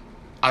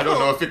 I don't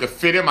know if it could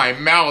fit in my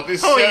mouth.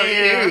 It's so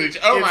huge.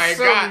 Oh it's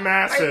my god.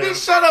 Massive. Like,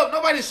 bitch, shut up.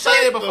 Nobody's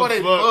saying it before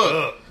they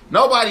fuck.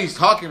 Nobody's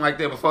talking like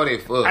that before they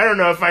fuck. I don't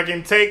know if I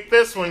can take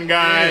this one,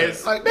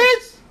 guys. Yeah. Like,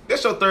 bitch,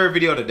 that's your third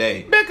video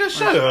today. Becca,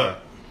 shut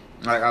up.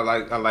 Like,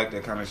 I like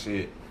that kind of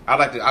shit.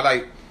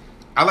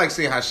 I like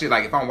seeing how shit,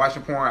 like, if I'm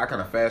watching porn, I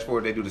kind of fast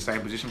forward, they do the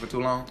same position for too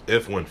long.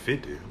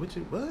 F-150.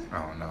 What?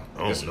 I don't know.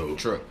 I don't know.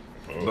 Truck.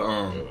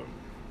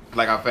 But,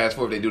 like, I fast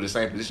forward, they do the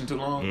same position too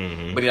long.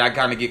 Mm-hmm. But then I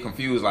kind of get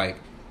confused, like,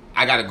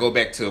 I got to go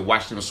back to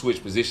watch them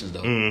switch positions,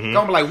 though. Mm-hmm.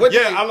 I'm like, what?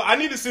 Yeah, I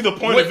need to see the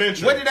point of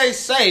entry. What did they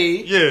say?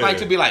 Yeah. Like,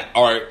 to be like,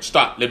 all right,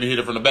 stop. Let me hit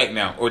it from the back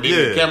now. Or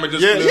did the camera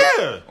just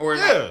flip? Or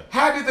like,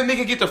 how did the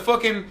nigga get the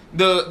fucking,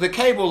 the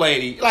cable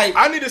lady? Like,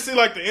 I need to see,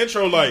 like, the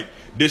intro, like,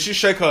 did she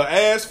shake her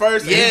ass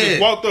first? And he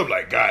just walked up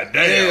like, God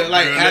damn. Yeah,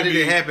 like, girl, how did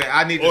it happen?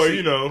 I need to see. Or,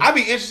 you know. I'd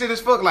be interested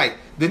as fuck. Like,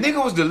 the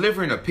nigga was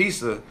delivering a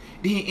pizza.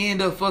 Then he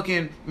ended up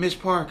fucking Miss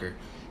Parker.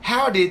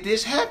 How did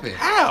this happen?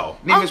 How?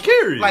 I'm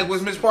curious. Like,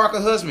 was Miss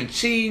Parker's husband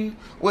cheating?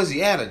 Was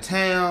he out of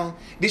town?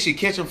 Did she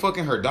catch him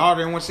fucking her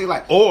daughter and want to see,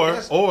 like... Or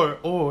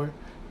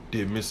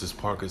did Mrs.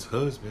 Parker's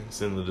husband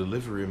send the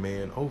delivery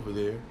man over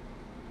there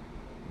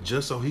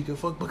just so he could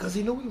fuck because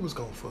he knew he was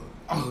gonna fuck?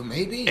 Oh,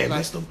 maybe. And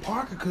like, Mr.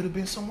 Parker could have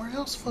been somewhere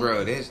else fucking.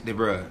 Bro, it's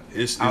deeper.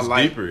 It's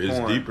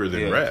deeper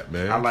than rap,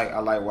 man. I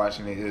like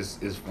watching it.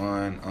 It's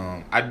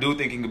fun. I do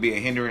think it can be a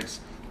hindrance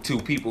to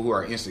people who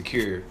are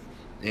insecure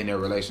in their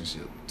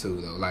relationship too,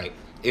 though. Like,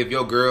 if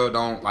your girl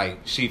don't, like,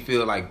 she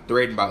feel like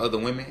threatened by other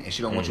women and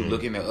she don't want you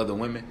looking at other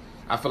women,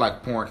 I feel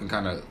like porn can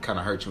kind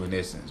of hurt you in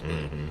that sense. But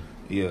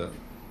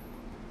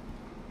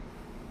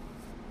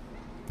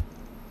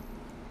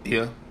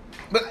yeah.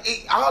 But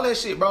all that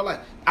shit, bro.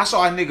 Like, I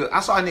saw a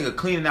nigga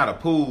cleaning out a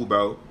pool,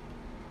 bro.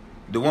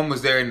 The woman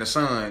was there in the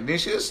sun. Then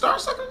she just started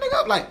sucking the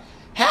nigga up. Like,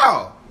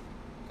 how?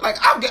 Like,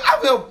 I've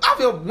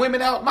helped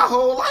women out my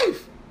whole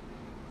life.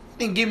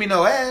 Didn't give me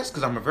no ass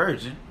because I'm a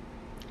virgin.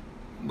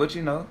 But,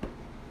 you know,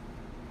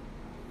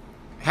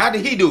 how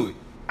did he do it?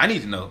 I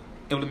need to know.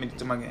 Implement it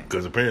to my game.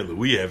 Because apparently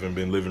we haven't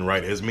been living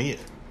right as men.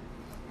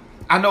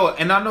 I know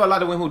a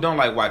lot of women who don't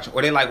like watching,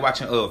 or they like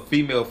watching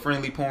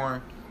female-friendly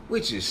porn,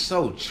 which is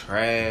so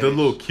trash. The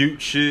little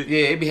cute shit.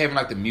 Yeah, they be having,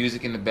 like, the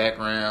music in the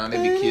background.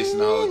 They be kissing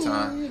all the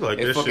time. Like,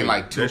 it's fucking, shit,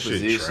 like, two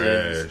positions.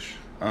 Trash.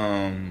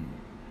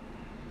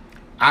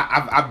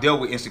 I've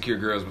dealt with insecure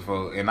girls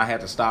before, and I had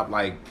to stop,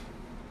 like...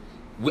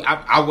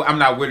 I'm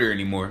not with her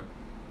anymore.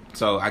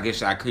 So I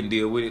guess I couldn't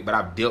deal with it, but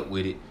I've dealt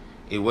with it.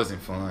 It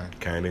wasn't fun.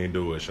 Kinda ain't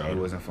do it, shawty. It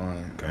wasn't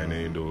fun. Kinda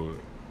ain't do it.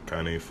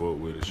 Kinda ain't fuck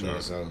with it,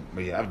 shawty.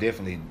 Yeah, I've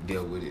definitely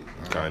dealt with it.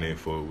 Kinda ain't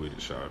fuck with it,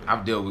 shawty.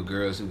 I've dealt with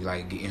girls who,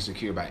 like, get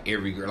insecure about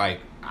every girl. Like,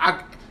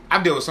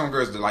 I've dealt with some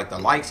girls that, like, the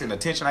likes and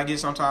attention I get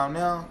sometimes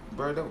now,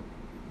 bro, they'll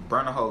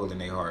burn a hole in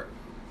their heart.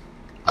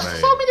 Man.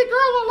 So many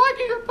girls are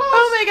liking your post.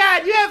 Oh my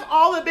god, you have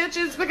all the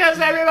bitches because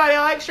everybody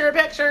likes your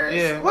pictures.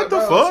 Yeah. What the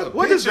fuck?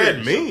 What does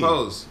that mean?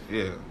 Post.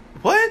 Yeah.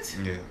 What?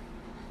 Yeah.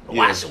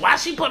 Why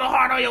she put a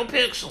heart on your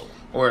pixel?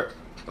 Or,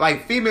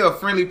 like, female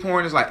friendly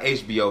porn is like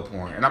HBO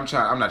porn, and I'm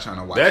not trying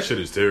to watch that shit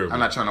is terrible. I'm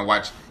not trying to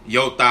watch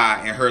your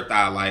thigh and her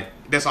thigh. Like,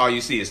 that's all you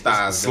see is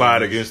thighs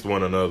slide against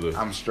one another.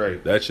 I'm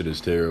straight. That shit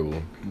is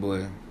terrible.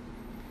 Boy,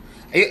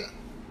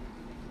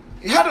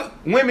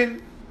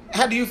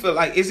 how do you feel?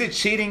 Like, is it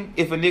cheating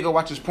if a nigga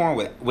watches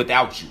porn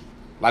without you,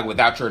 like,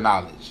 without your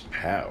knowledge?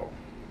 How?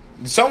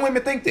 Some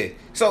women think that.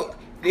 So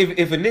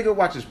if a nigga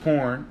watches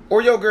porn,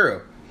 or your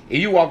girl, if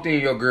you walked in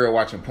your girl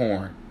watching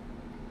porn,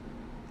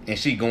 and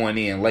she going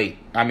in late.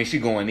 I mean, she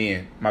going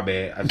in. My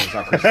bad. I just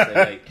saw Christian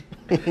say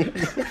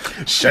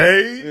late.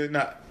 Shade?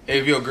 Nah,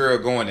 if your girl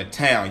going to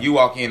town, you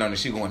walk in on her,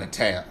 she going to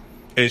town.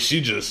 And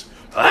she just...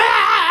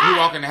 You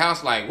walk in the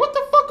house like, what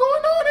the fuck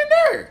going on in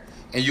there?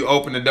 And you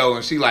open the door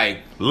and she like...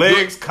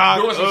 Legs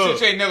cocked doing some up. shit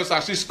she ain't never saw.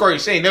 She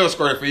squirted. She ain't never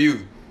squirted for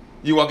you.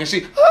 You walk in,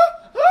 she...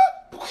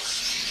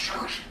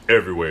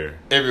 Everywhere.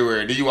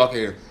 Everywhere. Then you walk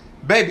in,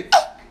 baby...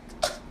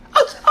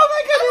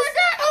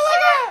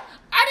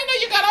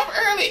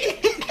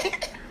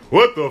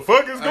 What the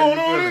fuck is going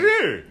on in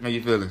here? How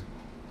you feeling?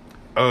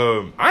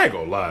 I ain't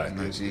gonna lie.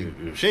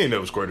 If she ain't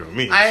never squirted for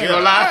me. I ain't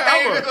gonna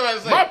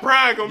lie. My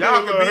pride gonna be a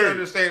Y'all little can be hurt.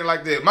 understanding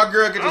like that. My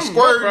girl get to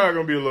squirt. My pride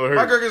gonna be a little hurt.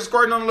 My girl get to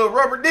squirting on a little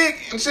rubber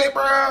dick and shit,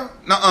 bro.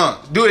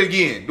 Nuh-uh. Do it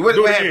again. What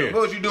happened?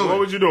 What was you doing? What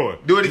was you doing?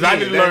 Do it again. I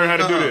need to learn how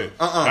to do this.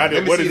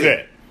 What is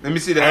that? Let me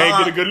see that. I ain't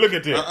get a good look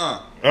at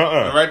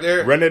that. Right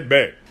there. Run it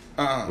back.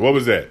 What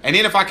was that? And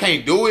then if I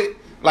can't do it,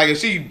 like if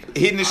she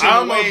hitting the shit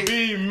I'ma away,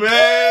 be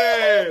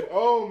mad.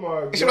 Oh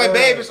my god. she like,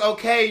 babe, it's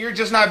okay. You're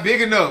just not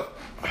big enough.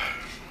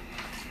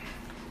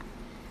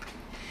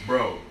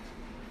 Bro,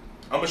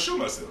 I'ma shoot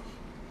myself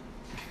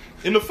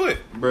in the foot.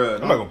 Bro,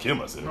 I'm not gonna kill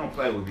myself. Don't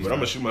play with me. But I'm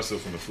gonna shoot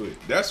myself in the foot.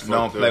 That's fucked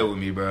Don't up. play with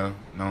me, bro.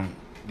 Don't.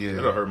 Yeah.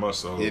 That'll hurt my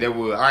soul. Yeah, that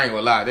would. I ain't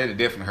gonna lie. That'll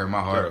definitely hurt my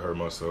That'll heart. hurt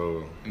my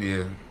soul.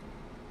 Yeah.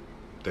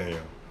 Damn.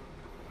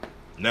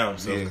 Now I'm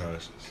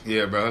self-conscious.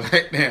 Yeah, bro.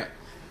 Like, damn.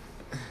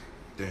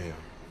 Damn.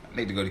 I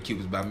need to go to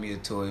Cupid's, buy me a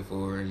toy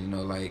for her, you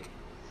know, like,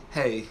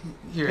 hey,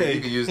 here, Hey,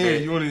 you can use here,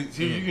 that. you want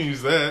to? You can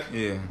use that.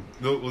 Yeah.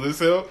 Will this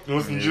help? You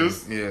want some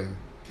juice? Yeah.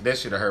 That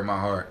should have hurt my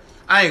heart.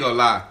 I ain't gonna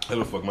lie.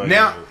 That'll fuck my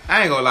Now, head up.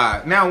 I ain't gonna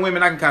lie. Now,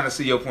 women, I can kind of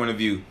see your point of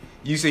view.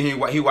 You see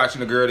he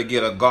watching a girl to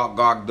get a Gawk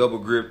double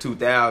grip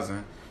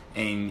 2000,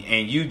 and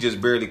you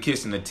just barely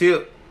kissing the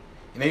tip,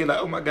 and then you're like,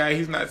 oh my god,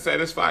 he's not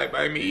satisfied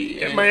by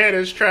me. And My head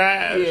is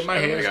trash. yeah, my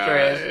head is God.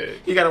 trash.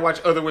 He gotta watch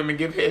other women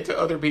give head to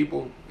other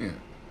people. Yeah.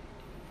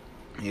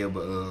 Yeah,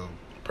 but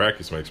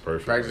Practice makes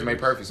perfect. practice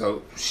make ladies. perfect.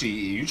 So,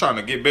 you trying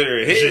to get better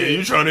at head. Shit,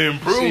 you trying to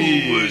improve?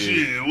 Shit.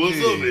 Shit, what's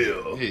up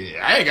here?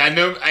 Yeah, I ain't got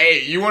no.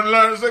 Hey, you want to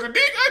learn to suck a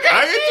dick? I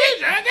got a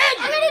dick. I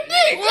got a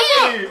dick.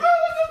 What's up?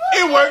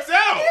 It works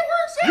out. It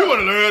works out. You want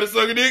to learn how to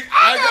suck a dick?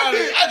 I got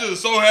it. I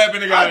just so happen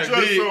to got I a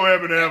just dick. so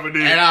happen to have a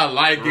dick. And I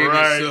like getting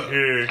right sucked.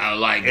 here. I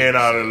like And getting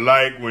I sucked.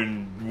 like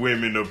when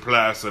women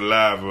apply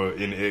saliva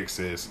in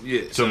excess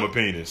Yeah, to so- my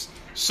penis.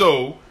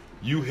 So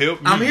you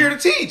help me. I'm here to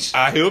teach.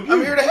 I help you.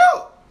 I'm here to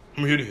help.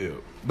 I'm here to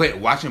help. But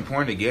watching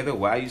porn together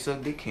while you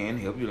suck dick can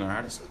help you learn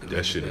how to suck a dick.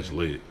 That shit is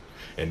lit.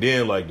 And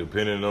then, like,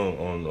 depending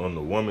on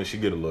the woman, she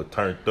get a little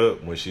turned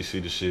up when she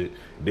see the shit.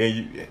 Then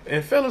you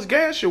and fellas,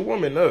 gas your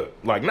woman up,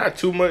 like not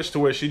too much to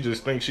where she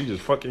just thinks she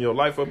just fucking your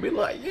life up. Be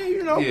like, yeah,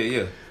 you know,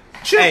 Yeah.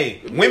 chill.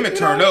 Hey, women You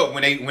turn know? up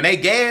when they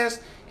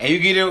gas, and you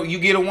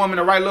get a woman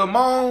the right little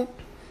moan,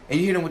 and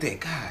you hit them with that.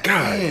 God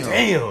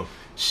damn.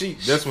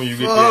 That's when you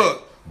get Fuck.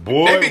 that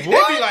boy. They be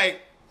what?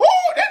 like, "Ooh,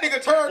 that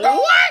nigga turned up."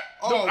 What?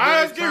 Oh, The boy,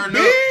 eyes they get turned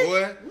big? up,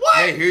 boy. What?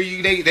 They hear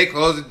you. They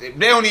close it.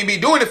 They don't even be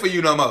doing it for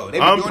you no more. They be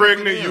I'm doing it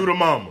pregnant. for them. You the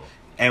mama.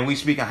 And we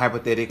speaking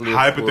hypothetically. of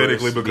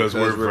Hypothetically, course, because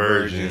we're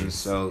virgins.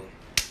 So,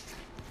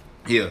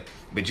 yeah.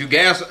 But you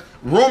gas.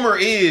 Rumor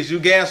is you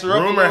gas her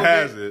up. Rumor a little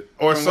has bit, it,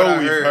 or from so what I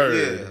we've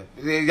heard.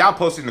 Yeah. Y'all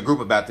posted in the group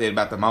about that,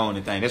 about the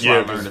moaning thing. That's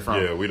where I learned it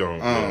from. Yeah, we don't.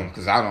 yeah.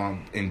 Because I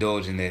don't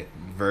indulge in that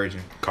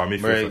virgin. Call me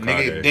Bruh, fit for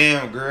nigga, Kanye.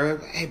 damn girl.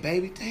 Hey,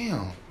 baby,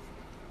 damn.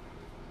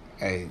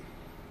 Hey.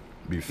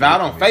 Be fit Now I for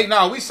don't me. fake.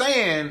 No, we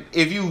saying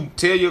if you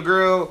tell your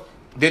girl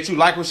that you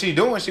like what she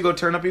doing, she gonna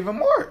turn up even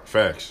more.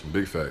 Facts,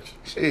 big facts.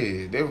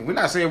 Shit, we're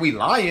not saying we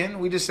lying.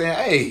 We just saying,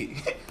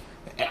 hey,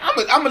 I'm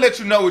gonna let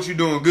you know what you're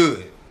doing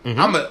good.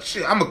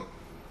 Mm-hmm.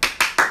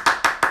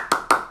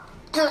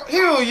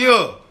 Hell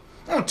yeah.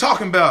 I'm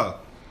talking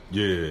about.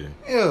 Yeah,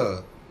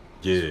 Yeah.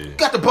 yeah, You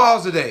got the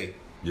balls today.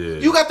 yeah.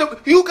 You got the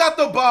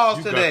balls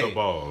You today. got the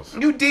balls.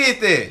 You did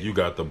that. You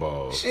got the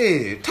balls.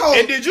 Shit. Toast.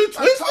 And did you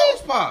twist a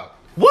toast pop.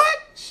 What?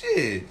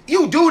 Shit.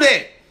 You do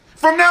that.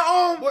 From now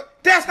on,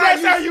 that's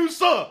how you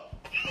suck.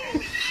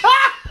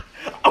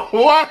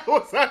 Why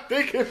was I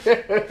thinking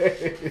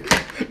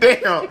that?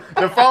 Damn,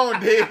 the phone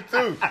did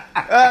too.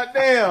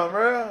 Damn,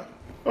 bro.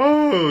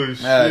 Oh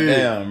shit!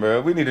 Damn,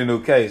 bro. We need a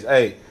new case.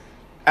 Hey,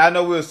 I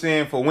know we're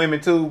saying for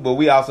women too, but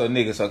we also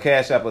niggas. So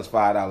cash up us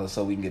 $5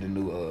 so we can get a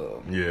new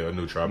Yeah, a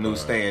new tripod. new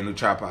stand, new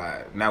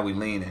tripod. Now we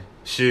leaning.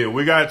 Shit,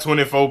 we got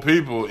 24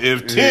 people.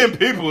 If 10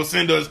 people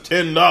send us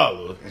 $10,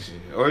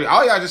 Or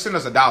all y'all just send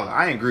us $1.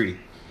 I ain't greedy.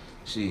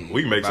 Shit,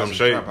 we can make buy some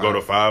shape. tripod. Go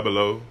to Five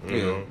Below. Yeah,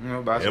 you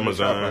know, buy some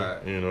Amazon.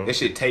 tripod. You know, That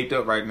shit taped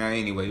up right now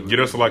anyway. get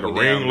us like a We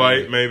ring down,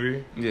 light, man.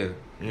 maybe. Yeah.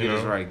 You Get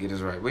us know? right, get us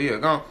right. But yeah,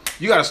 go on.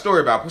 You got a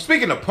story about.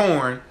 Speaking of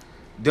porn,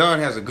 Dunn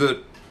has a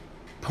good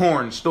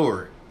porn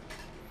story.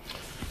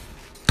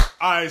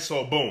 All right,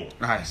 so boom.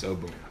 All right, so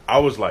boom. I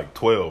was like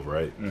 12,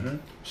 right? Mm-hmm.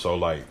 So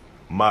like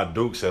my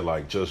Dukes had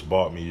like just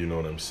bought me, you know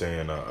what I'm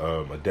saying,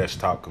 a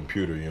desktop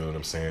computer, you know what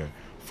I'm saying,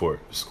 for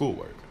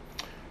schoolwork.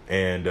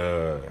 And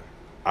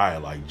I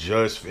like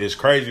just, it's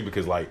crazy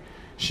because like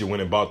she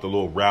went and bought the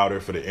little router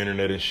for the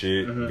internet and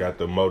shit, got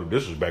the modem.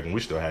 This was back when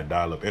we still had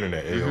dial-up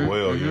internet,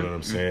 AOL, you know what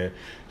I'm saying?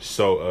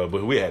 So,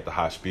 but we had the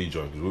high speed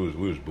joint because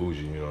we was bougie,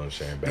 you know what I'm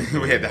saying? Back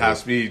then. We had the high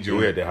speed joint.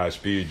 We had the high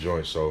speed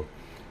joint. So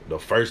the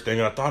first thing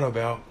I thought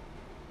about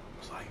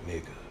was like,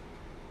 nigga,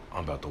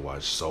 I'm about to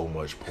watch so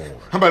much porn.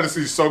 I'm about to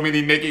see so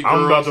many naked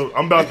I'm girls.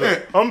 I'm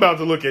about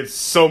to look at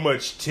so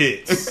much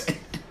tits.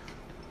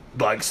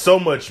 Like so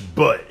much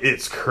butt.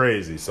 It's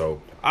crazy.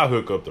 So I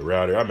hook up the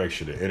router. I make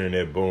sure the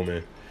internet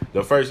booming.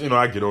 The first,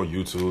 I get on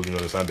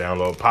YouTube, so I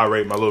download,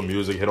 pirate my little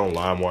music, hit on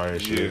LimeWire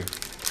and shit.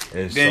 Yeah.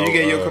 And Then so, you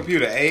get your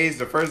computer AIDS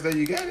the first day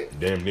you got it?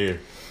 Damn near.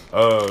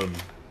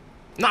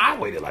 I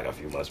waited like a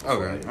few months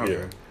before. Okay.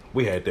 Yeah.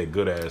 We had that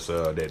good ass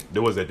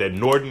there was that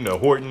Norton, the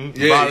Horton.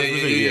 Yeah,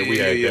 We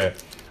had yeah.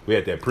 that. We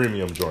had that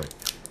premium joint.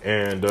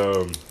 And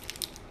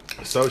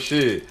so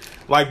shit.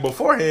 Like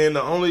beforehand,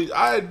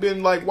 I had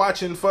been like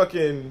watching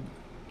fucking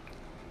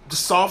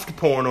soft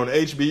porn on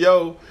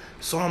HBO.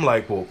 So I'm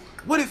like, well,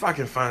 what if I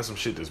can find some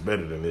shit that's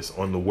better than this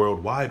on the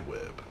World Wide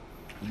Web?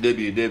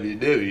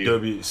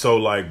 www. So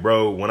like,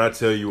 bro, when I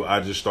tell you I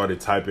just started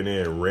typing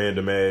in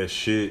random ass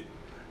shit,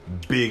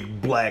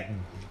 big black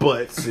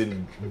butts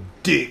and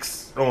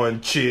dicks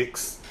on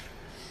chicks,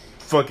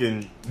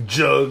 fucking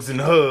jugs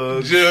and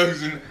hugs.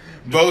 Jugs and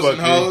boats and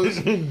hoes.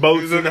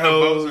 Boats and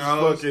hoes.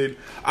 Fucking,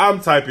 I'm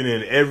typing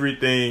in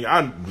everything.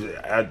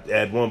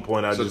 At one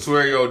point I just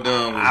Tutorial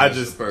done. I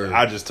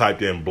just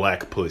typed in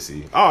black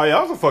pussy. Oh yeah,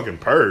 I was a fucking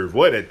perv.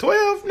 What at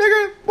 12,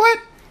 nigga? What?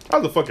 I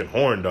was a fucking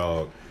horn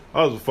dog.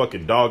 I was a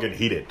fucking dog and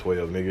heat at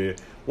 12, nigga.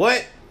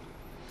 What?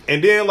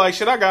 And then like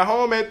shit, I got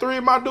home at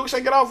 3. My dude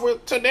should get off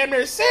with till damn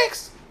near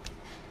 6.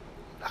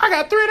 I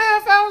got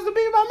 3.5 hours to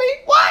be by me.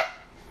 What?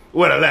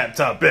 Where the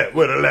laptop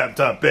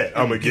at?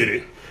 I'ma get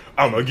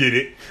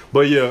it.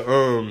 But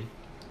yeah,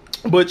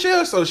 but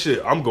yeah, so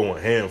shit, I'm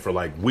going ham for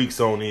like weeks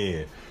on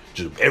end.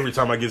 Just every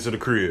time I get to the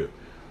crib,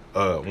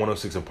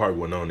 106 and Park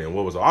went on there.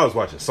 What was I was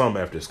watching some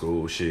after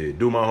school shit.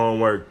 Do my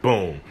homework,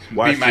 boom.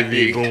 Watch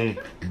TV, boom.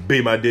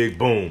 Beat my dick,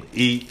 boom.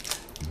 Eat,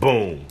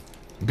 boom.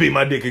 Beat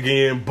my dick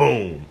again,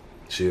 boom.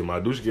 Shit, my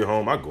douche get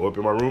home, I go up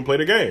in my room, play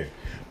the game.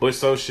 But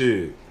so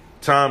shit,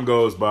 time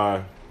goes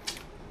by.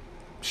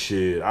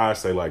 Shit, I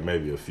say like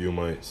maybe a few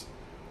months.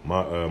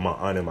 My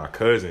aunt and my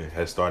cousin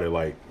had started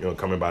like, you know,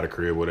 coming by the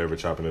crib, whatever,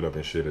 chopping it up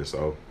and shit. And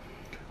so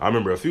I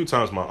remember a few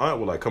times my aunt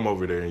would like come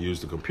over there and use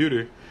the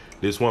computer.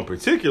 This one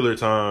particular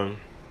time,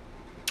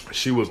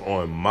 she was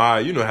on my,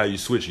 you know how you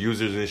switch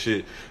users and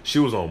shit. She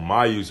was on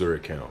my user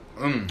account.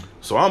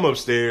 So I'm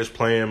upstairs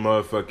playing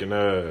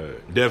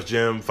motherfucking Def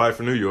Jam Fight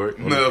for New York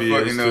on the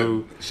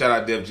PS2. Shout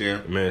out Def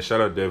Jam. Man,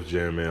 shout out Def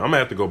Jam, man. I'm gonna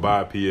have to go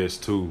buy a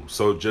PS2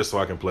 so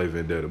I can play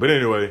Vendetta. But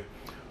anyway,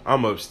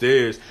 I'm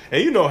upstairs,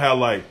 and you know how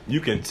like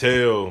you can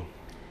tell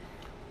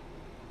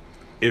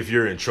if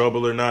you're in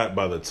trouble or not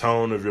by the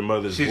tone of your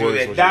mother's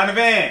voice. She's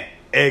Donovan.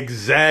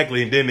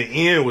 Exactly, and then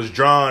the end was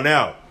drawn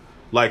out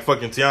like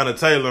fucking Tiana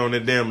Taylor on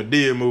that damn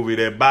Madea movie.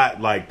 That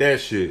bot like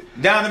that shit.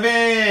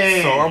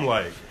 Donovan. So I'm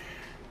like,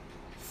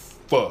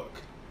 fuck.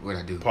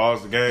 What'd I do?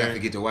 Pause the game. I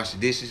forget to wash the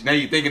dishes. Now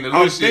you thinking the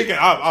little shit.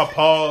 I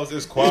paused.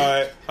 It's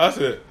quiet. I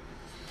said,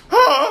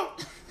 huh?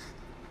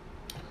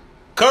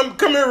 Come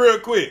here real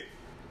quick.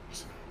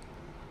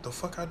 The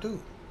fuck I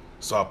do?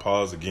 So I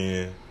pause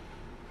again.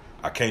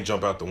 I can't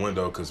jump out the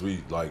window because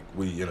we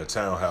in a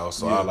townhouse,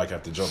 so I like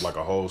have to jump like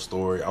a whole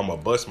story. I'm gonna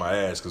bust my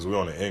ass because we're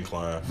on an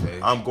incline. Okay.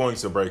 I'm going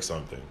to break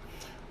something.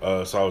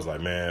 So I was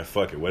like, man,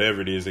 fuck it, whatever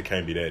it is, it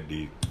can't be that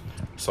deep.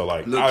 So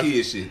like,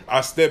 kid shit.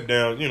 I stepped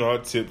down, you know, I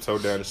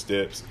tiptoed down the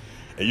steps,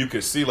 and you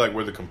could see like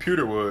where the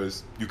computer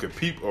was. You could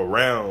peep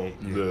around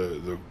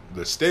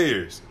the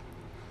stairs,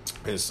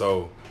 and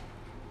so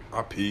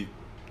I peeped.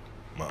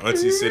 My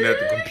auntie sitting at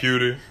the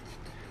computer.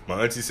 My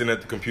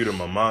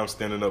mom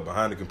standing up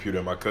behind the computer,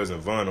 and my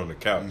cousin Vaughn on the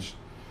couch.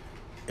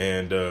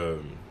 And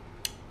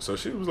so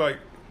she was like,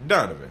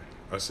 Donovan.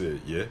 I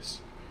said,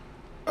 yes.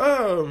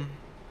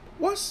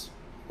 What's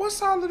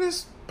all of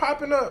this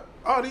popping up?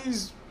 All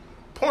these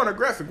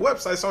pornographic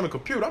websites on the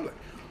computer. I'm like,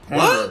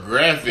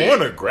 pornographic?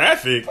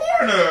 Pornographic?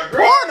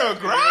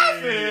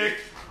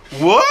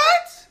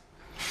 What?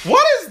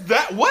 What is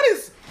that? What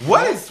is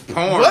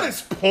porn? What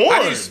is porn?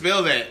 How do you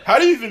spell that? How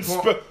do you even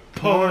spell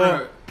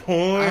porn?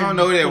 I don't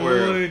know that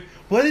word.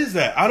 What is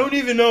that? I don't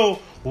even know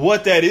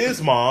what that is,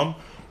 Mom.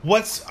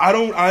 I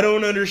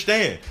don't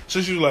understand.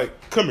 So she was like,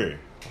 come here.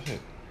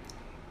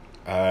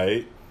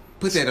 Alright.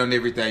 Put that on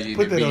everything you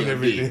Put that on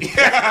everything.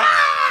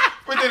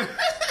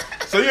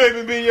 So you ain't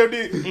been being your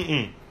dick?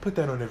 Put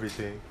that on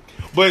everything.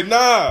 But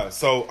nah,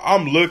 so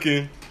I'm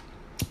looking.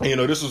 You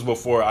know, this was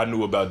before I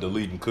knew about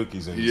deleting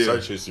cookies and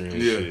search history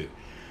and shit.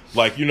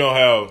 Like, you know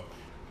how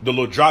the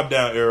little drop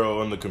down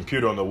arrow on the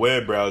computer on the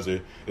web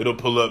browser, it'll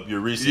pull up your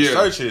recent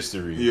search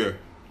history. Yeah.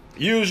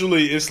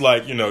 Usually it's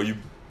like, you know, you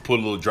put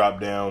a little drop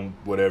down,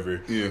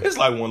 whatever. Yeah. It's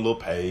like one little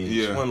page.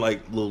 Yeah. One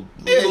like little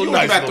you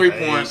nice got 3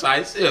 page. porn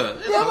sites. Yeah.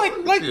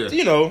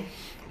 You know,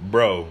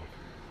 bro,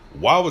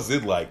 why was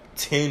it like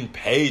 10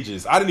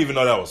 pages? I didn't even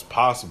know that was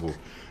possible.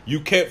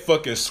 You kept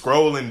fucking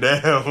scrolling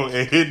down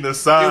and hitting the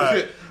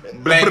side.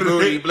 Black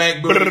booty.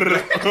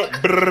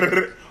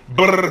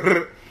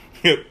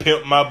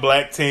 Pimp my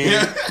black teen,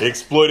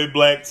 exploited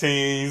black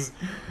teens,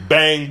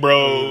 bang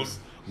bros,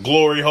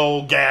 glory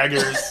hole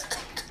gaggers,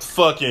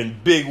 fucking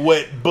big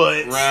wet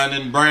butts, round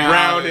and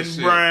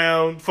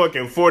brown,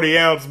 fucking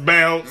 40-ounce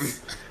bounce,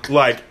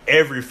 like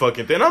every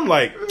fucking thing. I'm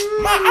like,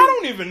 I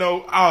don't even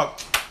know.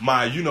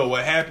 You know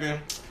what happened?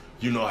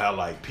 You know how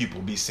like people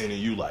be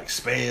sending you like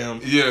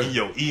spam in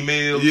your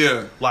emails?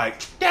 Yeah.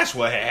 Like that's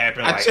what had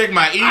happened. I checked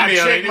my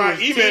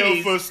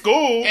email. For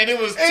school. And it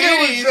was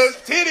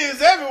just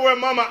titties everywhere,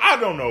 Mama. I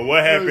don't know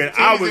what happened.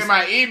 I was in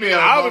my email.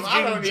 I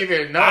don't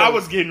even know. I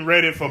was getting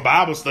ready for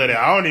Bible study.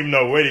 I don't even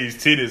know where these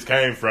titties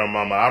came from,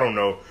 Mama. I don't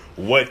know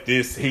what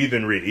this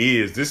heathenry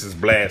is. This is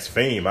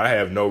blaspheme. I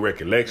have no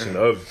recollection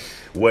of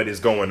what is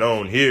going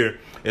on here.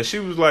 And she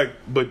was like,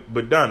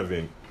 but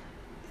Donovan,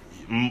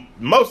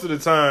 most of the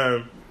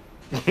time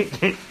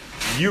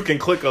you can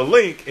click a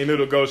link and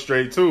it'll go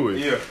straight to it.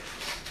 Yeah.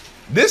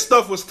 This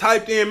stuff was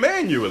typed in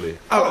manually.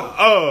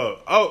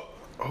 Oh.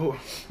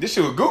 This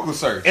shit was Google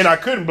search. And I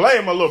couldn't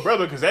blame my little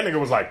brother because that nigga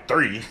was like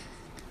 3.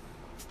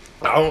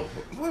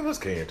 What was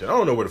Carrington? I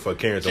don't know where the fuck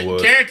Carrington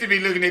was. Carrington be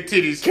looking at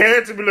titties.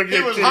 Carrington be looking He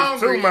at was titties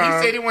hungry. too,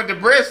 man. He said he wanted to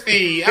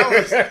breastfeed.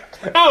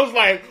 I was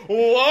like,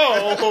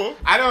 whoa.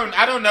 I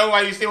don't know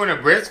why you still want to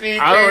breastfeed.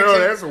 I don't know.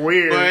 Carrington, That's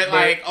weird. But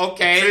like,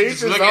 okay,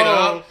 just look it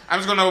up. I'm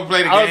just gonna play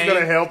the game. I was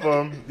gonna help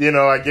him,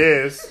 I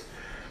guess.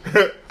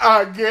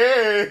 I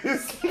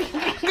guess.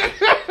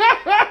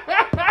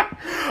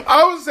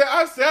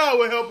 I said I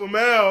would help him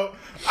out.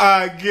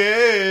 I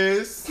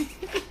guess.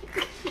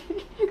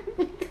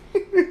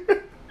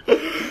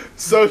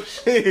 So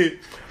shit.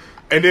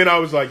 And then I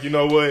was like, you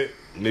know what?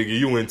 Nigga,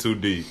 you went too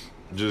deep.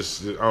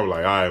 I'm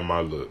like, all right,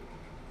 my look.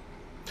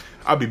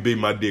 I be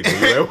beating my dick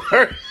when you at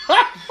work.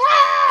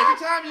 Every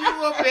time you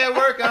up at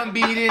work, I'm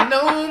beating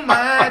on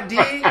my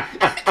dick.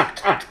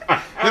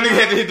 Then nigga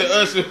had to hit the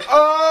usher.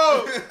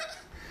 Oh!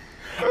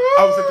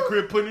 I was at the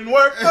crib putting in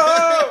work.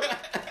 Oh!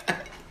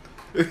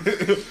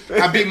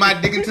 I beat my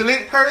dick until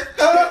it hurt.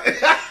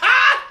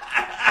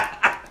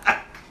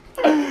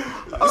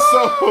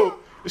 So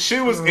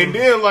she was, and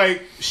then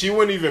like she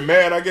wasn't even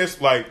mad. I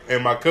guess like,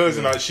 and my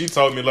cousin, she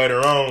told me later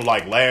on,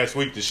 like last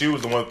week, that she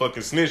was the one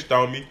fucking snitched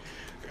on me.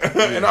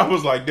 And I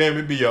was like, damn,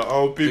 it be your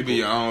own people. It be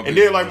your own and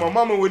people, then like my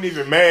mama wasn't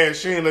even mad.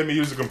 She didn't let me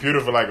use the computer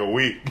for like a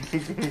week.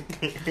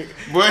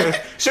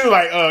 What? She was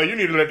like, you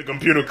need to let the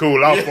computer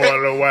cool off for a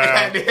little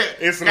while. Goddamn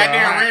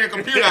ran the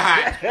computer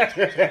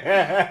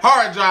hot.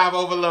 Hard drive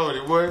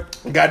overloaded, boy.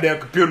 Goddamn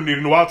computer need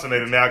a new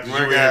alternator now because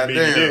you ain't beat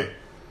it.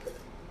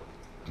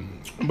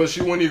 But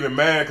she wasn't even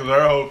mad because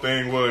her whole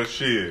thing was,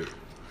 shit,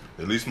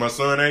 at least my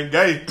son ain't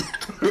gay.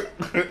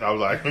 I was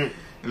like,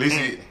 At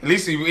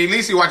least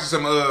he watching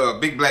some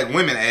big black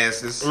women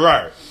asses.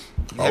 right.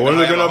 I wasn't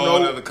looking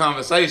up the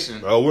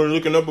conversation. I wasn't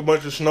looking up a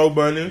bunch of snow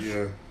bunnies.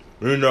 Yeah.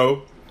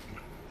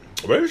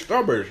 Where's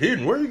strawberries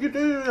hidden? Where you get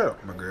these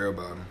at? My girl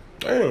bought them.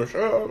 Damn,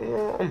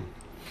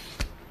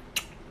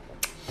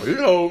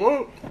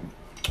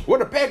 what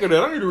the pack of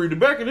that? I need to read the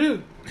back of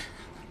this.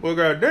 Well,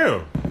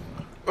 goddamn.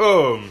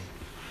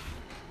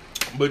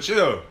 But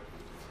yeah,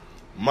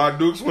 my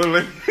Dukes wouldn't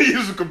let me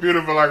use the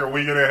computer for like a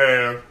week and a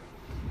half.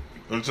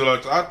 Until I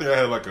think I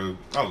had like I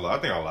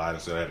think I lied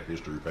and said I had a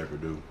history paper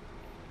due.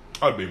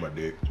 I'd beat my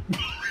dick.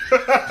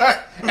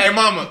 Hey,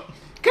 mama,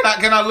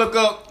 can I look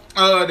up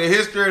the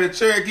history of the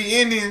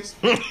Cherokee Indians?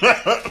 Boy,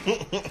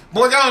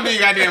 y'all don't do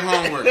your goddamn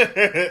homework.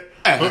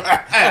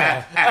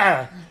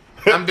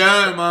 I'm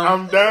done, mom.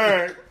 I'm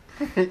done.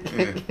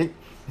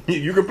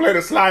 You can play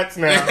the slots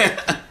now.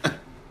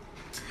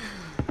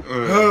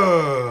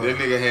 That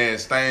nigga had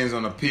stains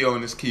on the P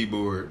on his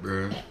keyboard,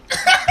 bro.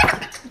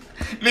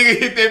 Nigga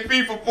hit that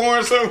P for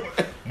pouring something.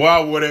 Boy,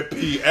 I wore that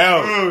P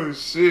out. Oh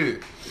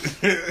shit.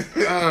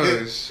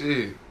 Oh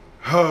shit.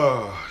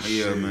 Oh Yeah,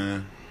 shit.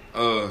 man.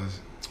 Well,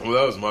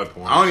 that was my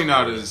point. I don't even know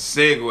how to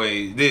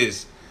segue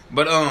this,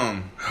 but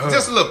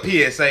just a little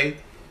PSA,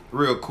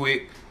 real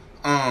quick.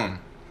 I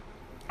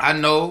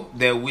know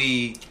that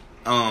we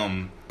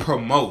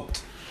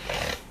promote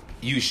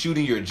you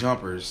shooting your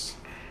jumpers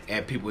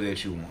at people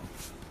that you want.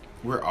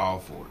 We're all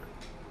for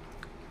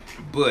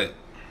it, but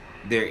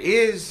there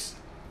is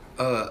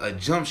a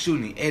jump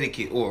shooting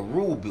etiquette or a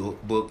rule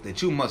book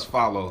that you must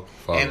follow.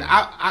 And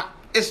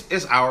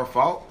it's our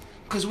fault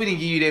because we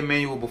didn't give you that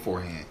manual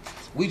beforehand.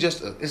 We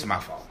just it's my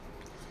fault.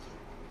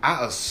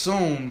 I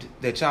assumed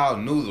that y'all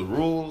knew the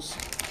rules.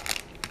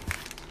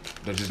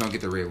 But just don't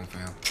get the red one,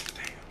 fam.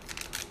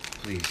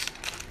 Damn.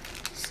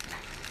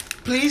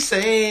 Please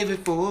save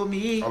it for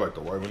me. I like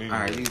the white one.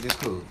 Alright, that's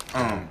cool.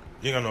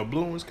 You got no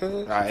blue ones,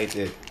 cuz? I hate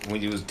that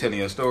when you was telling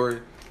your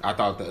story, I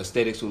thought the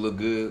aesthetics would look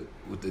good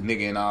with the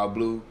nigga in all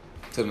blue.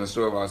 Telling the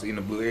story while I was eating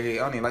the blue airhead. I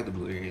don't even like the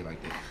blue airhead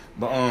like that.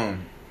 But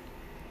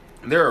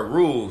there are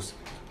rules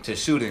to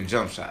shooting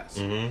jump shots.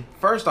 Mm-hmm.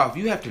 First off,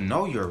 you have to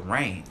know your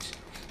range.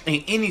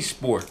 In any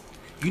sport,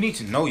 you need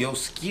to know your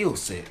skill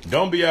set.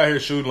 Don't be out here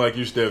shooting like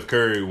you Steph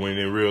Curry when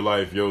in real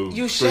life your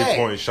You Shaq.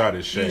 3-point shot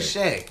is Shaq. You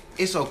Shaq.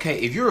 It's okay.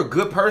 If you're a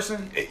good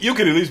person, You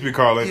could at least be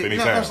Carl Anthony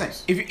no, I'm saying,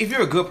 Towns. if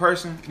you're a good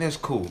person, that's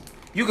cool.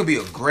 You could be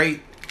a great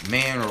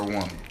man or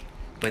woman,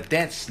 but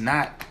that's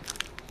not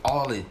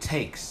all it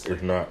takes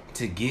If not,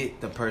 to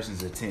get the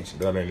person's attention.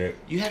 that ain't it.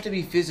 You have to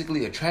be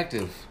physically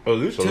attractive At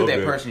least a to little that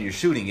bit. person you're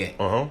shooting at.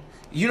 Uh-huh.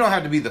 You don't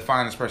have to be the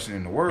finest person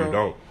in the world. You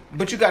don't.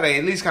 But you gotta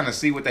at least kind of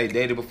see what they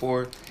dated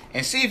before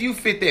and see if you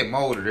fit that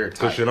mold or their Cause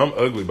type. shit, I'm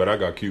ugly, but I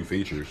got cute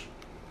features.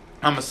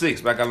 I'm a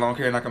 6, but I got long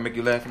hair and I can make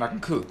you laugh and I can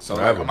cook. So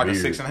I have I'm a like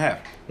a beard. 6.5.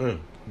 Mm.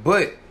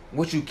 But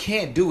what you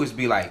can't do is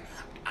be like,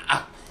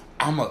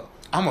 I'm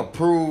a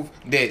prove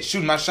that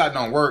shooting my shot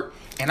don't work,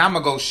 and I'm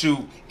gonna go shoot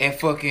and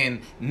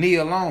fucking knee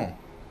alone.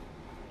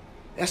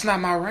 That's not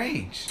my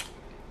range.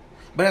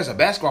 But as a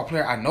basketball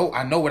player, I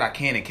know what I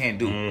can and can't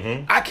do.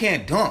 Mm-hmm. I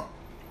can't dunk.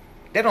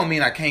 That don't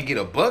mean I can't get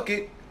a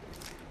bucket.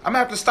 I'm gonna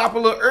have to stop a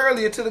little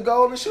earlier to the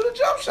goal and shoot a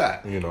jump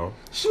shot. You know.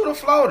 Shoot a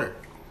floater.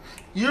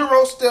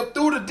 Euro step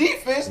through the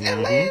defense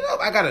and lay it up.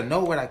 I gotta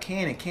know what I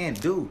can and can't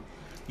do.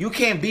 You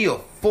can't be a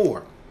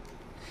 4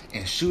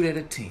 and shoot at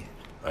a 10.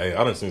 Hey,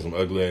 I done seen some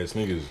ugly ass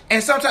niggas.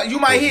 And sometimes you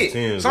might Those are hit.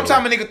 10s,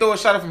 Sometimes a nigga throw a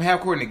shot up from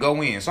half court and it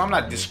go in. So I'm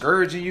not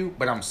discouraging you,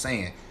 but I'm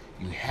saying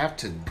you have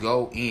to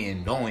go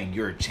in knowing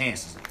your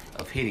chances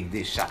of hitting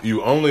this shot.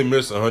 You only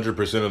miss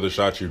 100% of the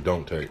shots you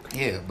don't take.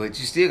 Yeah, but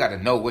you still got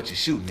to know what you're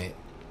shooting at.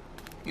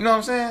 You know what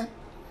I'm saying?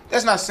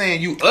 That's not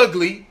saying you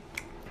ugly,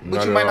 but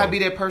Not you at might all. not be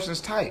that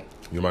person's type.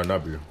 You might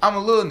not be. I'm a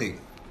little nigga,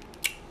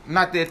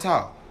 not that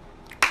tall.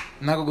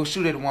 I'm not gonna go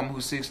shoot at a woman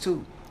who's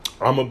 6'2".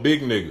 I'm a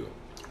big nigga.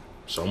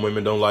 Some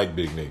women don't like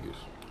big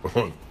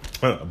niggas.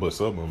 But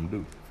some of them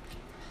do.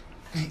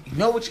 You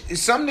know what?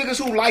 Some niggas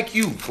who like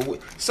you,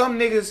 some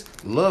niggas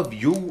love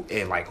you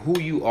and like who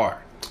you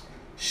are.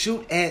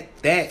 Shoot at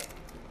that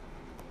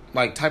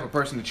like type of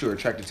person that you're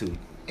attracted to,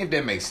 if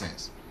that makes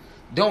sense.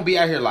 Don't be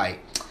out here like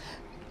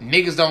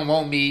niggas don't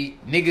want me,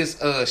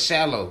 niggas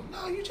shallow.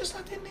 No, you just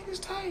not that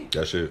niggas type.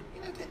 That's it.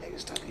 You not that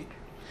niggas type.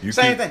 You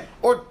Same keep- thing.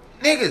 Or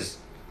niggas,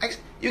 like,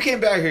 you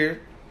can't be out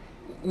here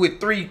with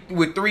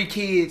three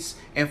kids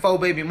and 4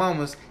 baby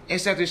mamas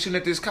instead of shooting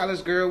at this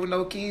college girl with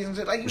no kids and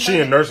shit. Like, you She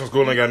not- in nursing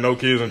school and ain't got no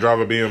kids and drive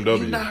a BMW.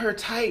 You not her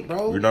type,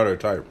 bro. You're not her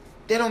type.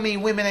 That don't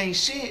mean women ain't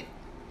shit.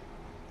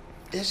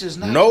 That's just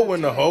not. Know your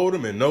when to type. hold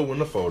them and know when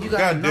to fold You them.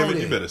 gotta God damn know it,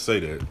 you that. better say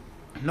that.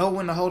 Know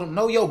when to hold them.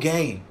 Know your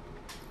game.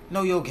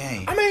 Know your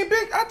game. I mean,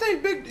 I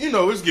think big, you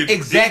know, it's getting,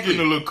 Exactly. it's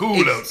getting a little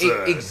cool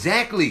outside.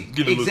 Exactly.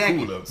 Getting a little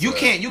Exactly. cool outside.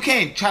 You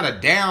can't try to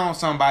down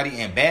somebody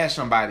and bash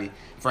somebody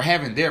for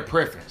having their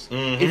preference.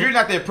 Mhm. If you're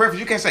not their preference,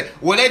 you can't say,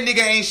 "Well, that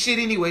nigga ain't shit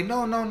anyway."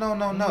 No. No.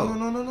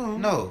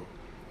 No.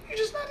 You're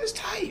just not his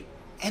type,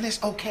 and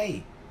it's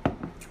okay.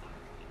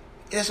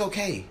 It's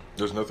okay.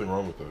 There's nothing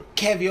wrong with that.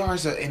 Caviar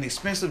is an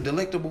expensive,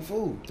 delectable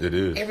food. It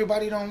is.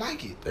 Everybody don't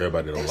like it.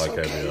 Everybody don't That's like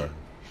okay. caviar.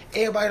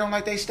 Everybody don't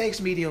like their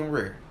steaks medium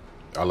rare.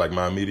 I like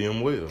mine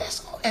medium well.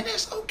 That's okay.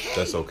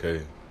 That's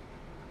okay.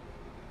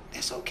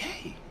 That's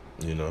okay.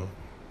 You know,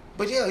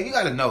 But yeah, you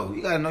gotta know.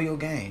 You gotta know your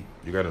game.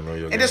 you got to know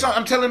your And game. that's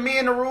I'm telling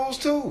men the rules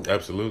too.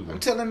 Absolutely. I'm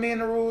telling men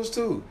the rules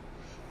too.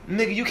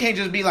 Nigga, you can't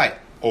just be like,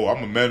 "Oh,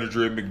 I'm a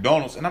manager at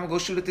McDonald's and I'm gonna go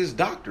shoot at this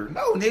doctor."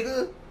 No,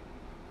 nigga.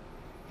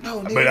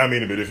 No, nigga. But I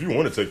mean, but if you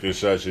want to take this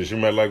shot, shit, you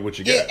might like what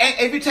you yeah, got. and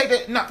if you take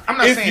that, no, I'm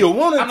not If saying. you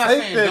want I'm to not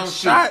take saying that don't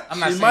shot, shoot. I'm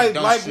not you saying might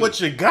don't like shoot. what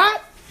you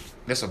got.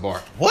 That's a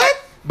bar. What?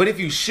 But if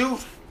you shoot,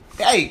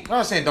 hey, I'm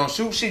not saying don't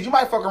shoot. Shit, you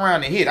might fuck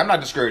around and hit. I'm not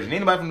discouraging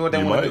anybody from doing what they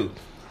You want to might.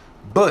 do.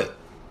 But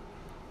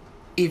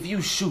if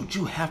you shoot,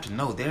 you have to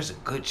know there's a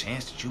good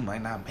chance that you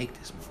might not make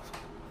this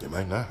motherfucker. You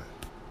might not.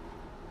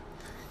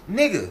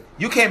 Nigga,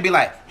 you can't be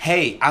like,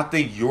 "Hey, I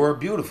think you're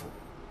beautiful,"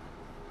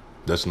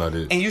 That's not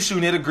it. and you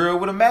shooting at a girl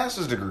with a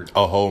master's degree.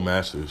 A whole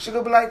master's. She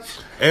gonna be like,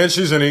 And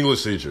she's an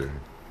English teacher.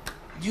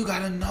 "You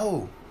gotta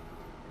know.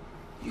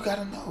 You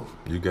gotta know."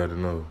 You got to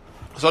know.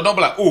 So don't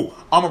be like, "Oh,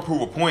 I'm gonna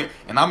prove a point,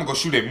 and I'm gonna go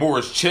shoot at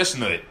Morris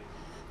Chestnut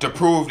to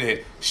prove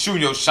that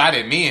shooting your shot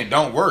at men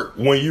don't work."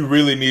 When you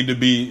really need to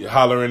be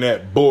hollering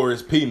at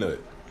Boris Peanut.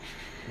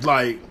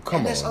 Like, come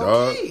And on, that's dog.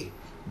 okay.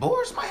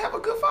 Boris might have a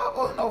good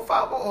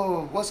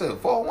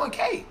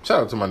 401k.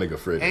 Shout out to my nigga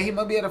Freddie. And he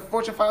might be at a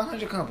Fortune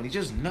 500 company.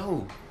 Just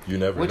know You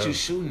never what know. you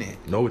shooting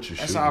at. Know what you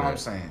That's shooting all at. I'm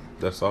saying.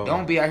 That's all.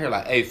 Don't be out here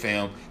like, "Hey,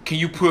 fam, can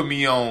you put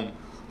me on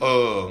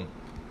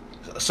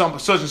some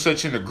such and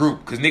such in the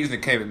group?" Because niggas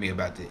done came at me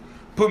about that.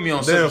 Put me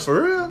on Damn, such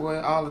for real? boy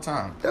all the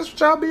time. That's what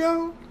y'all be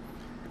on?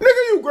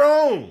 Nigga, you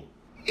grown.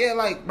 Yeah,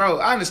 like, bro,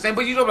 I understand,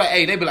 but you know, like,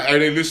 hey, they be like, "Hey,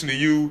 they listen to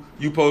you.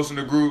 You post in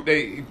the group.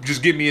 They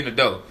just get me in the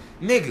door,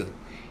 nigga."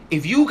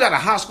 If you got a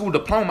high school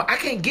diploma, I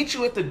can't get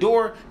you at the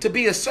door to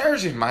be a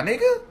surgeon, my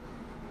nigga.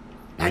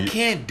 I When you-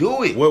 can't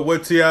do it.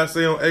 What T.I.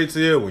 say on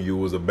ATL? When you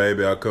was a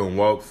baby, I couldn't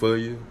walk for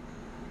you.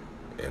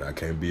 And I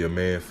can't be a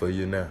man for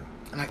you now.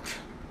 Like,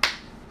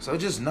 so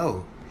just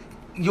know,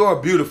 you're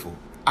beautiful.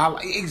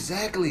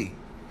 Exactly.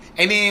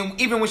 And then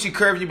even when she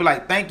curves, you be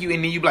like, "Thank you,"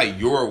 and then you be like,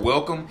 "You're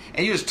welcome,"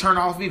 and you just turn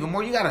off even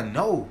more. You gotta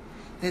know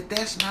that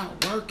that's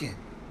not working.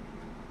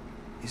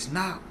 It's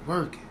not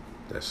working.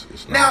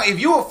 It's Now, not. if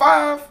you a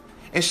 5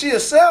 and she a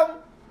 7,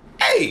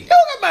 hey, you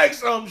can make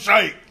something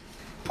shake.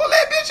 pull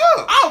that bitch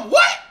up. I'm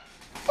what?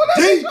 Pull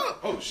that D. bitch up.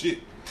 Oh, shit.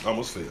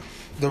 Almost fell.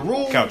 The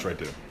rule, Couch right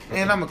there.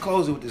 and I'm gonna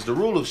close it with this. The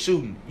rule of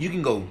shooting, you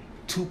can go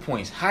 2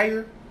 points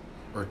higher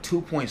or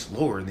 2 points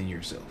lower than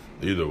yourself.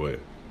 Either way.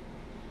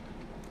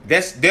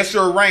 That's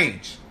your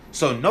range.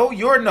 So know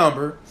your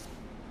number,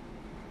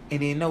 and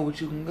then know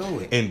what you can go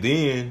with. And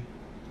then,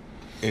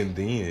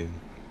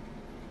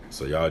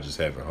 so y'all just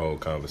having whole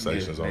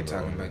conversations Yeah, on they the.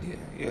 talking about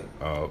yeah.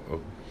 Oh,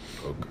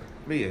 okay.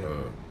 But yeah,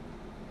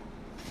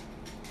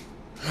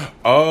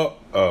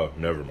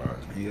 Never mind.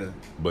 yeah.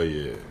 But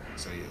yeah.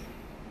 So yeah,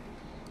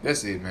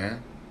 that's it,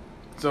 man.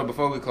 So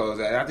before we close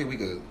out, I think we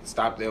could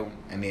stop there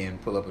and then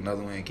pull up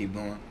another one and keep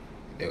going.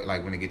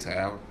 Like when it gets to an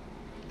hour.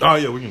 Oh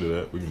yeah, we can do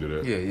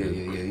that.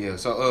 Yeah.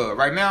 So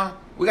right now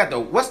we got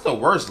what's the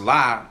worst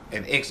lie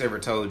an ex ever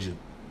told you?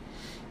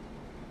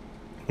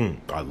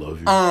 I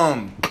love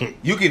you.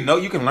 You can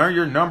learn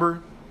your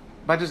number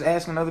by just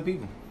asking other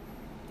people.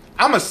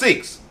 I'm a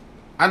 6.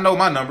 I know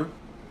my number.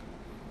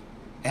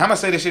 And I'm gonna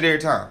say this shit every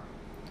time.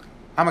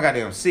 I'm a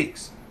goddamn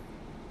 6.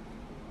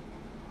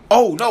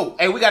 Oh no!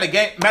 Hey, we got a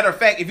game. Matter of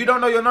fact, if you don't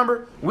know your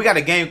number, we got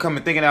a game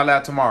coming. Thinking Out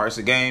Loud tomorrow. It's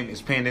a game.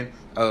 It's pending.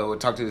 We'll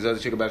talk to this other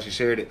chick about it. She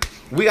shared it.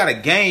 We got a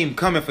game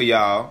coming for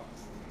y'all,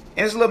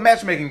 and it's a little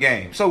matchmaking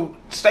game. So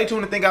stay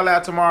tuned to Think Out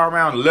Loud tomorrow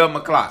around 11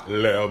 o'clock.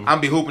 11. I'm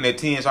be hooping at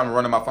 10, so I'm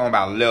running my phone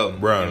about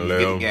 11. Around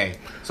 11. Get the game.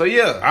 So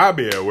yeah, I'll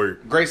be at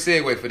work. great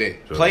segue for that.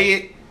 Sure. Play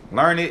it,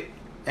 learn it,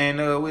 and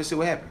we'll see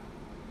what happens.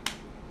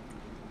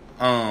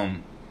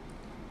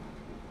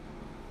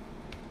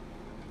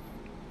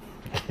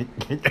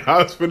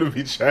 I was finna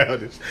be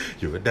childish.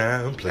 You a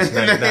dime plus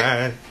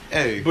 99.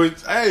 Hey. But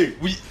hey,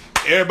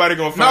 everybody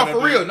gonna find No, out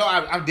for real. No,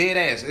 I'm dead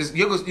ass.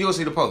 You'll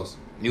see the post.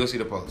 You'll see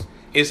the post.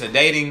 It's a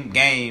dating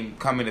game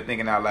coming to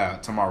Thinking Out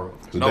Loud tomorrow.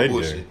 No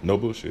bullshit. No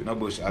bullshit. No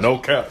bullshit. No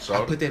cap, I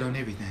so put that on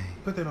everything.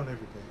 put that on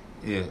everything.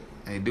 Yeah.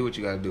 Hey, do what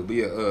you gotta do. But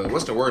yeah,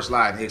 what's the worst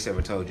lie an ex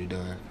ever told you,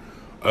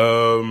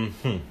 Don?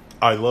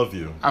 I love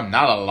you. I'm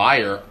not a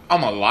liar.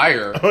 I'm a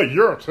liar. Oh,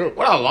 you're too.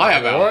 What I lie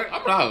about? What?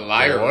 I'm not a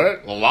liar.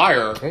 What? A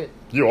liar.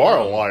 You are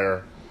a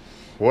liar.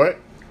 What?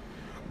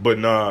 But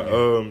nah,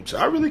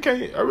 I really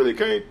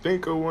can't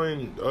think of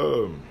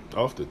one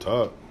off the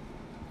top.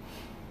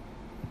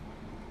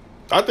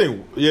 I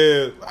think,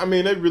 yeah, I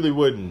mean, it really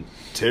wasn't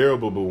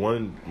terrible, but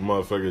one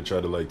motherfucker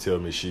tried to like tell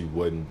me she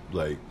wasn't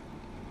like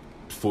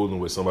fooling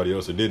with somebody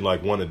else or didn't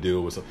like want to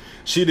deal with some.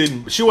 She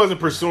wasn't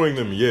pursuing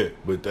them yet,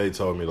 but they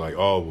told me like,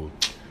 oh well,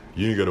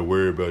 you ain't gotta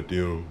worry about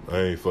them. I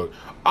ain't fuck.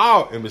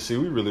 Oh, and but see,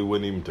 we really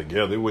wasn't even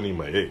together. It wasn't even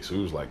my ex. We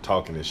was like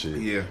talking and shit.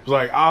 Yeah. It was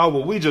like, oh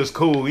well, we just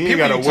cool. You ain't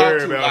People gotta you talk worry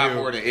to about lie him.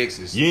 more than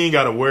exes. You ain't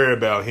gotta worry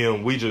about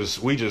him. We just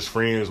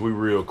friends. We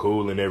real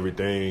cool and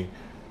everything.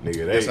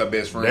 Nigga, That's her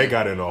best friend. They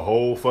got in a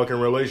whole fucking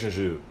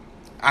relationship.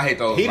 I hate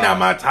those. He lies. not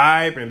my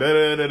type and da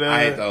da da da. I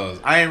hate those.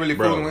 I ain't really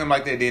Bro. fooling with him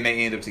like that. Then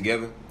they end up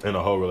together. In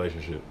a whole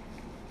relationship.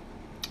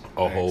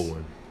 A Facts. whole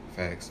one.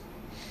 Facts.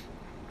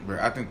 Bro,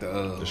 I think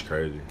It's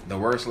crazy. the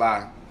worst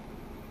lie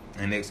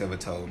an ex ever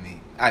told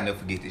me. I never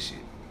forget this shit.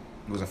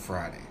 It was a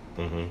Friday.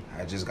 Mm-hmm.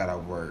 I just got out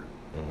of work.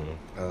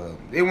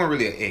 Mm-hmm. It wasn't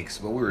really an ex,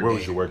 but we were. Where was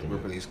dating. you working We were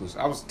at? really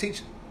exclusive. I was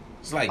teaching.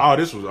 It's like Oh,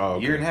 this was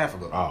a year and a half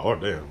ago. Oh,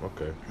 damn.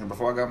 Okay. And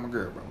before I got my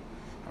girl, bro,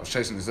 I was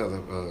chasing this other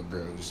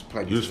girl. Just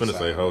played. You was finna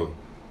say hoe.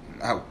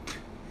 Oh.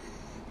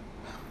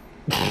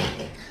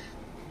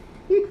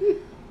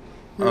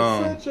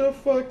 Such a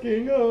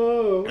fucking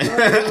hoe. I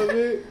love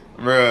it.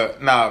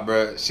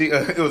 Bruh. She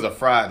it was a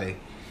Friday.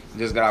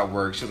 Just got out of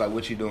work. She was like,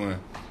 "What you doing?"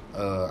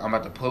 I'm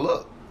about to pull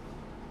up.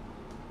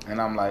 And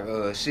I'm like,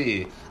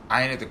 shit,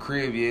 I ain't at the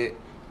crib yet.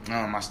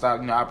 I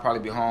stopped, I'll probably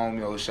be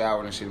home,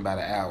 showered and shit in about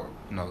an hour.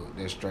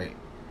 That's straight.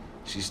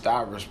 She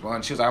stopped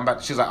responding. She was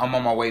like, I'm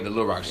on my way to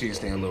Little Rock. She didn't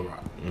stay in Little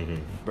Rock. Mm-hmm.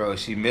 Bro,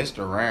 she messed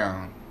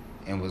around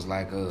and was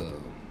like,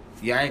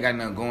 yeah, I ain't got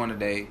nothing going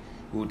today.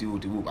 Whoop,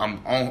 whoop, whoop. I'm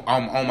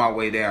on my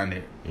way down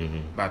there. Mm-hmm.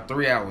 About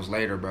 3 hours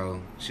later,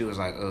 bro, she was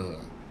like,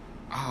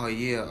 oh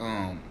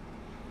yeah,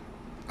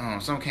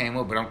 something came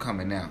up, but I'm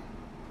coming now.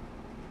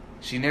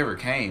 She never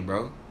came,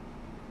 bro.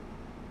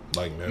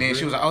 Like never. Then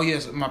she was like, oh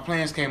yes, my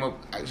plans came up.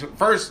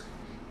 First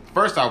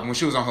off, when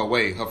she was on her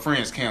way, her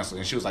friends canceled,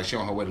 and she was like, she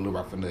on her way to Little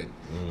Rock for nothing.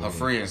 Mm-hmm. Her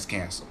friends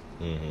canceled.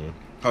 Mm-hmm.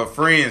 Her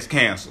friends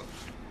canceled.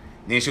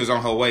 Then she was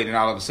on her way, then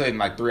all of a sudden,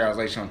 like 3 hours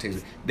later, she on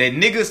text. That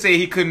nigga said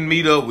he couldn't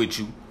meet up with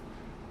you.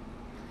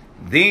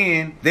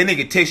 Then that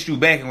nigga text you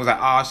back and was like,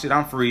 oh shit,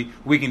 I'm free.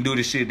 We can do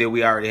the shit that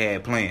we already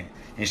had planned.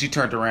 And she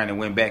turned around and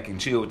went back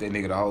and chilled with that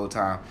nigga the whole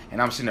time.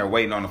 And I'm sitting there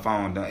waiting on the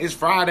phone. It's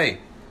Friday.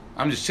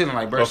 I'm just chilling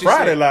like, bro. But She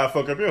Friday said, live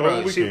fuck up your whole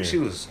bro, weekend. she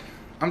was.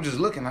 I'm just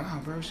looking like, oh,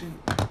 bro, she.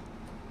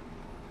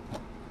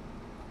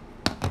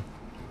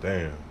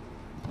 Damn.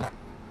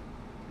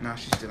 Nah,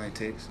 she still ain't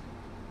text.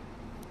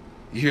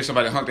 You hear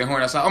somebody honk their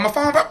horn outside? On my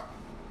phone, bro.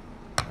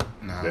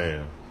 Nah.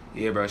 Damn.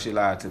 Yeah, bro, she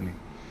lied to me.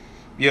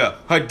 Yeah,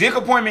 her dick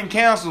appointment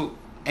canceled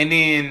and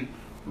then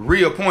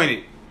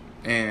reappointed,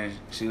 and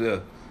she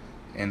left.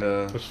 And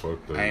That's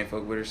fucked up. I ain't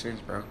fucked with her since,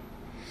 bro.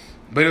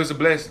 But it was a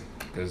blessing,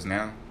 cause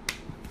now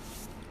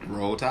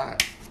roll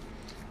tide.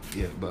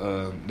 Yeah,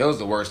 but that was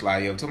the worst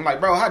lie ever. I'm like,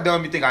 bro, how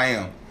dumb you think I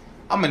am?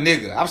 I'm a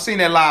nigga. I've seen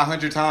that lie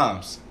 100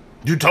 times.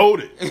 You told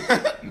it.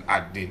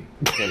 I didn't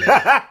tell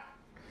her.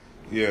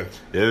 Yeah.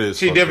 It is.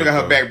 She fucked definitely got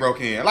up, her though. back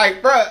broken in.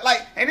 Like, bruh,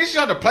 and then she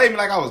tried to play me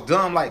like I was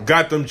dumb. Like,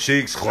 Got them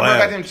cheeks bro, got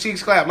clapped. them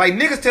cheeks clapped. Like,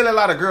 niggas tell a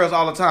lot of girls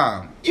all the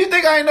time. You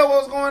think I ain't know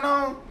what was going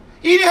on?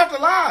 You didn't have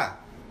to lie.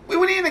 We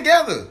went in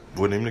together.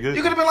 Wouldn't even get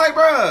You could have been like,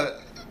 bruh,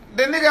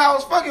 the nigga I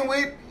was fucking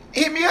with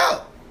hit me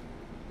up.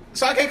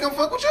 So I can't come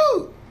fuck with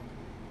you.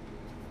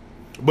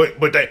 But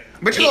they.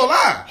 But you gonna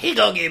lie. He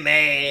gonna get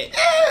mad.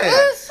 Yeah.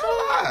 You gonna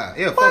lie.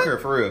 Yeah, fuck her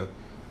for real.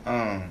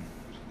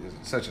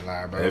 Such a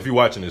lie, bro. If you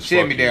watching this, She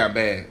had fuck me you. down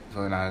bad.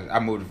 So when I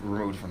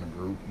removed from the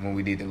group when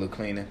we did the little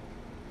cleaning.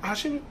 Ah,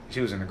 she She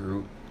was in the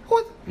group.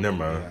 what? Never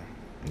mind.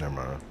 Yeah. Never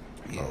mind.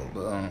 Yeah, Oh,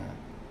 but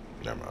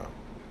never mind.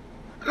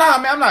 nah,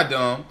 man, I'm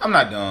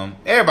not dumb.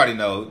 Everybody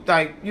knows.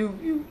 Like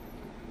you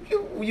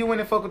went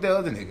and fuck with that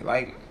other nigga.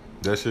 Like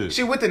That's it.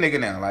 she with the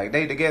nigga now. Like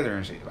they together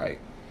and shit. Like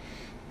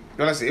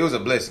Like I said, it was a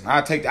blessing.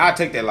 I take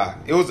that lie.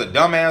 It was a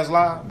dumbass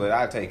lie, but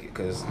I take it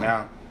because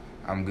now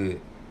I'm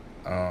good.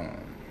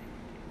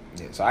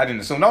 Yeah, so I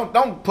didn't assume.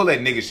 Don't pull that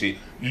nigga shit.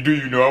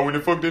 You know I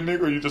wouldn't fuck that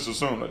nigga, or you just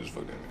assume I just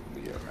fuck that nigga?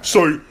 But yeah, man.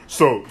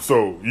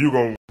 So you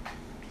gon'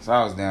 So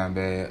I was down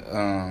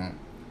bad.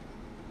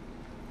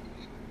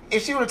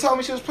 If she would have told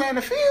me she was playing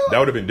the field, that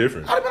would have been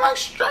different. I'd have been like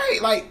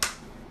straight. Like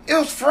it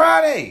was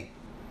Friday.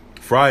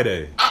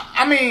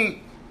 I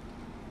mean,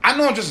 I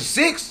know I'm just a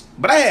 6,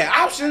 but I had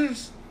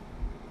options.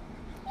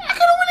 I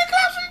could have went and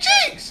got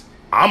some chicks.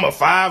 I'm a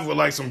 5 with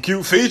like some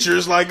cute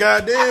features. Like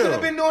goddamn, I could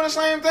have been doing the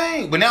same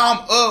thing, but now I'm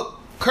up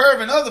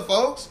curving other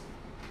folks,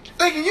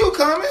 thinking you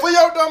coming. for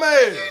your dumb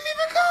ass. You didn't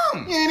even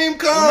come. You ain't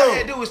even All you had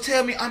come. to do was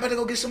tell me I'm about to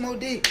go get some more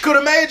dick. Could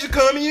have made you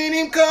come and you ain't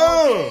even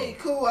come. Okay,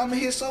 cool. I'm gonna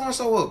hit so and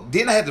so up.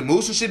 Then I had to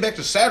move some shit back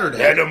to Saturday.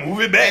 Had to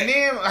move it back And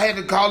then I had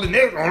to call the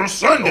next on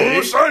Sunday.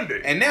 on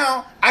Sunday. And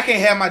now I can't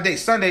have my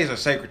dates. Sundays are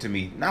sacred to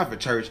me, not for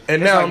church.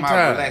 And It's now like I'm my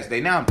tired. relaxed day.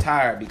 Now I'm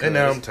tired because And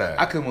now I'm tired.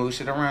 I couldn't move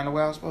shit around the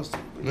way I was supposed to.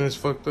 And it's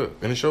fucked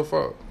up, and it's your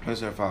fault.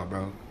 That's her fault,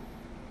 bro.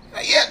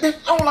 Yeah,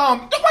 don't lie.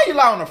 Why you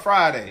lie on a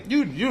Friday?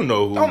 You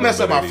know who. Don't mess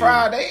up my that is.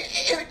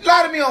 Friday.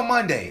 Lie to me on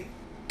Monday,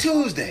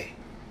 Tuesday.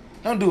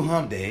 Don't do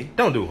hump day.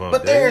 Don't do hump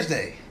But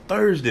day.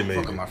 Thursday, maybe.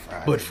 Fucking my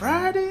Friday, But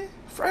man.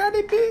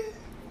 Friday, bitch.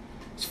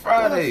 It's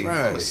Friday.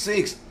 Friday. I'm a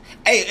 6.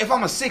 Hey, if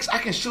I'm a 6, I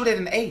can shoot at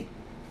an 8.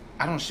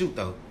 I don't shoot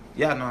though.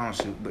 Y'all know I don't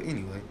shoot. But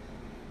anyway,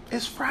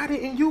 It's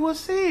Friday and you a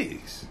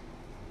 6.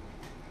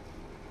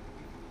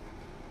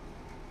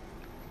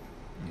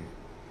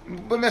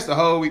 but missed the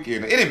whole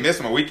weekend. It didn't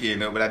miss my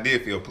weekend though, but I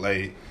did feel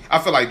played. I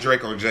feel like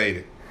Drake on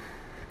Jaded.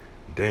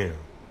 Damn.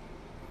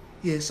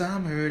 Yes,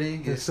 I'm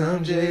hurting. Yes,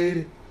 I'm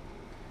jaded.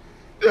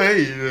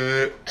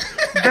 Jaded.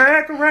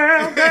 Back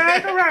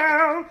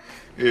around.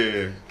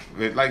 Yeah,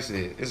 but like I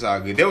said, it's all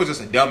good. That was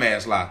just a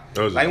dumbass lie.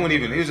 That was Like a it wasn't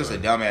even. It was dumbass just a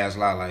lie. dumbass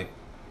lie. Like,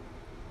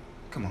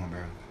 come on, bro.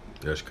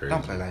 That's crazy.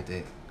 Don't play like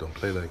that. Don't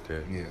play like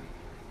that. Yeah.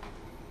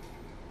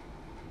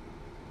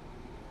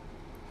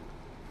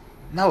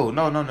 No.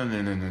 No.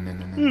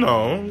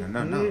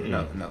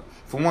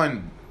 For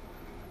one,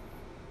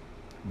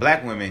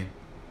 black women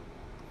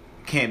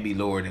can't be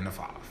lower than a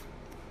 5.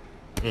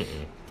 All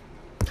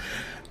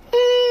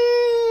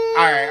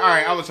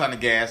right. I was trying to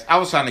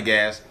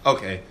gas.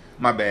 Okay,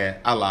 my bad.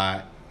 I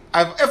lied.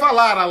 If I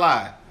lied, I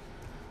lied.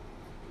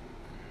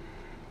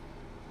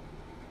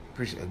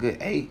 Appreciate a good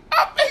 8.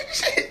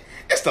 Shit.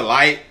 It's the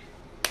light.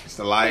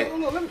 The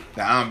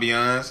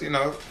ambiance. You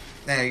know.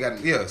 Damn, you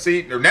got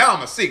see, now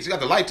I'm a 6. You got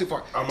the light too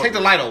far. Take the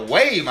light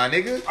away, my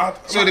nigga.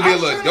 So it'll be a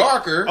little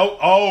darker.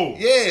 Oh.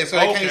 Yeah, so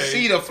they Okay. can't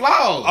see the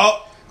flaws.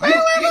 Oh. You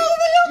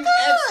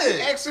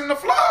Xing the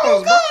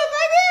flaws, bro.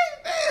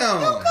 Damn.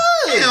 You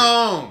good.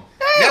 Damn.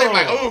 Now they're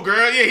like, oh,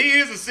 girl, yeah, he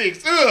is a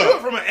 6. You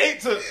went from an 8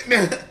 to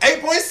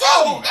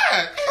 8.7.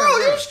 God. Bro,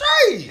 you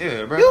straight.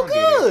 Yeah, bro. You don't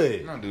good. Do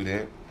that. Don't do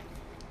that.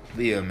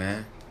 But yeah,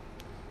 man.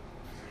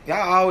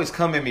 Y'all always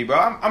come at me, bro.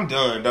 I'm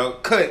done, though.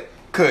 Cut.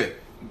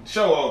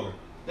 Show over.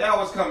 Y'all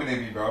always coming at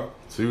me, bro.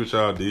 See what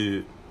y'all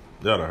did?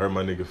 Y'all done hurt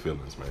my nigga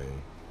feelings,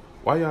 man.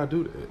 Why y'all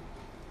do that?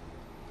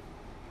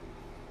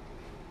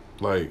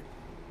 Like,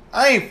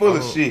 I ain't full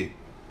of shit.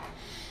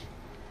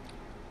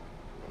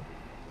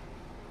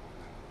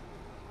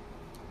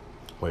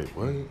 wait,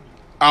 what?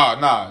 Oh,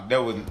 nah.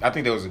 I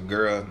think that was a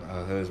girl,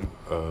 her husband.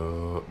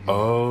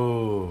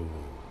 Oh.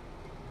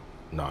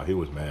 Nah, he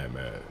was mad.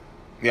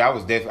 Yeah, I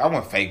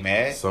wasn't fake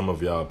mad. Some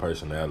of y'all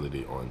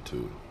personality on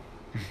too.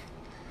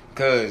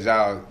 Cause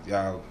y'all,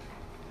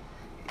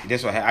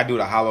 that's what I do.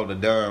 The hollow the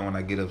dun when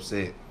I get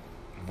upset.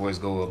 Voice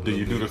go up. Do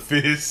you do the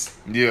fist?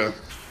 Yeah.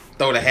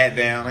 Throw the hat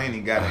down. I ain't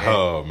even got a hat.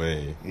 Oh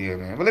man. Yeah,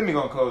 man. But let me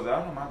go and close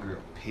out. I know my girl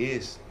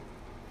pissed.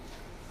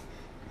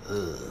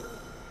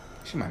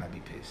 She might not be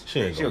pissed.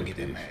 She'll She'll be get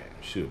that pissed. mad.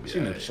 She'll be. She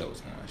knew the alright. show was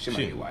going. She might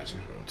be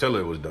watching. Tell her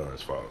it was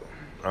Don's fault.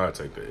 I'll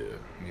take that.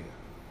 Yeah.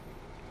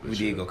 We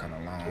did go kind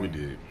of long. We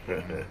did.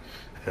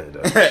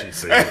 That's what she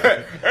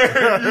said.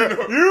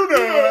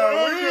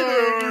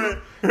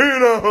 you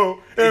know,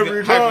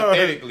 every time.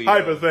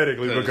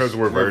 Hypothetically, because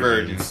we're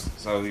virgins.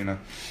 So, you know.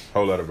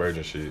 Whole lot of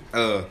virgin shit.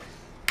 But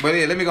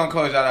yeah, let me go and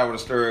close y'all out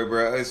with a story,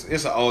 bro.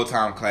 It's an old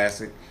time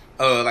classic.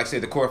 Like I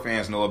said, the core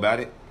fans know about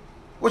it.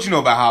 What you know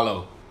about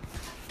Hollow?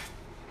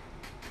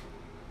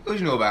 What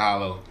you know about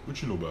Hollow? What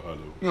you know about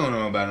Hollow? You don't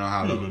know about no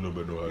Hollow. You don't know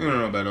about no Hollow. You don't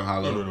know about no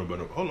Hollow. You don't know about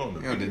no. Hold on.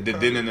 You know the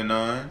din and the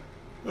nun.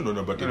 You don't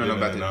know about the You don't know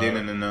about the din din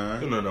and the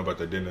nun. You don't know about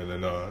the din and the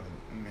nun.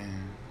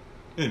 Man.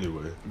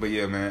 Anyway. But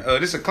yeah, man.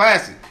 This is a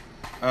classic.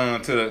 To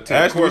the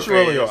Ask core what you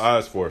rolling your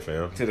fans. eyes for,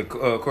 fam. To the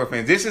core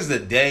fans. This is the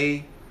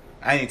day.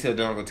 I ain't tell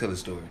Don go tell the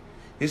story.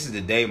 This is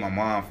the day my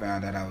mom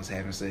found out I was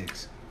having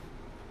sex.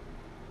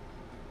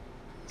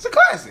 It's a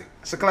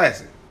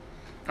classic.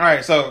 All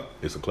right, so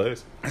It's a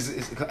class.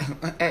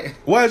 hey,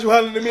 Why is you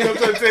hollering at me? I'm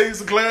trying to tell you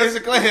it's a class. it's a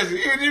classic.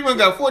 You even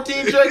got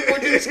 14 tracks,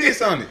 14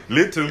 skits on it.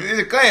 Lit to. It's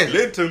a classic.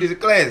 Lit to. It's a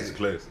classic. It's a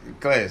class.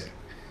 Classic.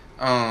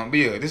 But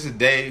yeah, this is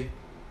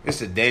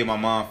the day my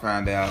mom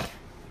found out.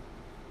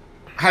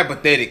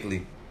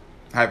 Hypothetically,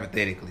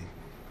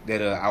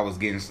 that I was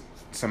getting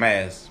some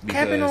ass.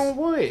 Capping on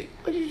what?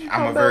 What did you I'm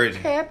talking a about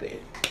virgin. capping?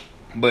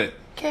 But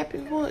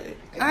Capping what?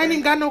 I ain't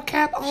even got no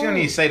cap on. she don't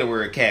even say the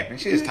word capping.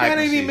 She just That typing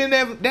ain't shit. even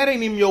that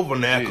ain't even your She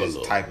vernacular.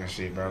 just typing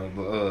shit, bro.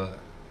 But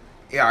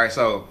yeah, all right.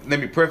 So let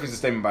me preface the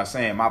statement by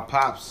saying my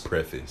pops.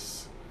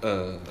 Preface.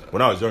 Uh,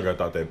 When I was younger, I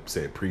thought that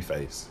said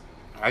preface.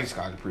 I just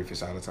call it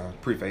preface all the time.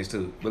 Preface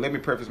too. But let me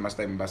preface my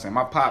statement by saying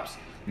my pops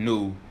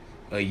knew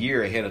a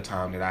year ahead of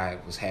time that I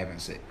was having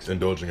sex.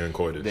 Indulging in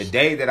coitus. The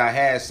day that I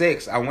had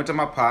sex, I went to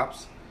my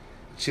pops,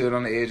 chilled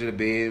on the edge of the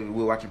bed.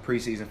 We were watching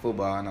preseason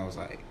football, and I was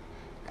like,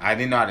 I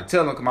didn't know how to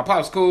tell him because my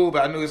pops cool,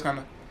 but I knew it's kind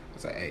of. I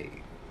was like, hey,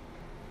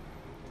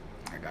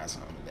 I got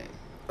something today.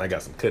 I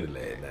got some cutty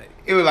last night.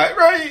 It was like,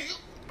 right,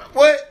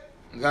 what?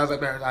 I was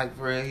like,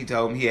 for real. He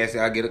told me, he asked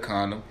me, I get a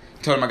condom.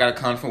 Told him I got a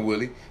condom from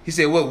Willie. He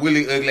said, what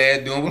Willie ugly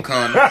ass doing with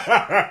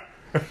condoms?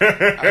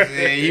 I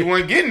said, he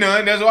wasn't getting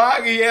none. That's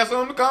why he asked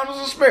on the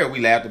condoms to spare. We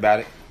laughed about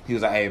it. He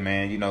was like, hey,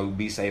 man, you know,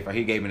 be safer.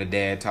 He gave me the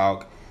dad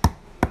talk.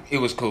 It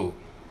was cool.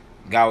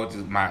 Guy was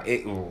just my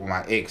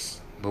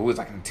ex, but we was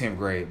like in the 10th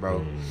grade,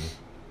 bro.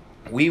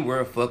 We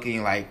were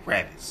fucking like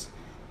rabbits.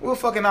 We were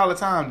fucking all the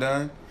time,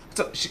 done.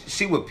 So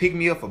she would pick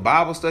me up for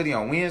Bible study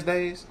on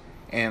Wednesdays,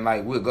 and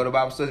like we'll go to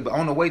Bible study, but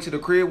on the way to the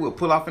crib, we'll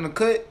pull off in the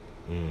cut.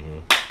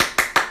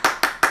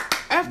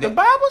 After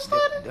Bible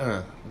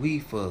study? We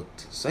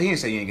fucked. So he didn't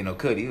say you ain't get no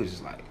cut. He was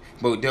just like,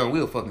 but done.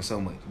 We were fucking so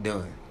much.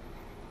 Done.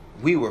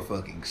 We were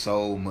fucking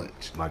so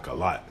much. Like a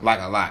lot. Like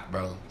a lot,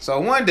 bro. So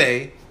one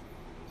day,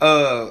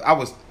 I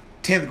was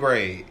 10th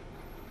grade.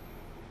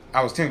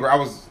 I was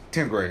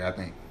 10th grade, I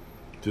think.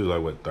 She was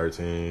like, what,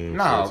 13?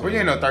 No, 14, but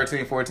you know,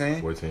 13,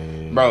 14.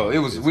 14. Bro, it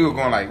was 15.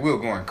 we were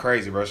going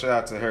crazy, bro. Shout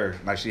out to her.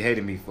 Like she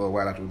hated me for a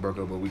while after we broke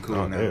up, but we cool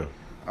Oh, now.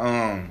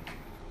 damn.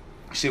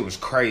 Shit was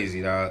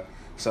crazy, dog.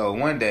 So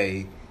one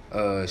day,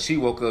 she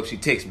woke up, she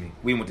texted me.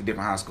 We went to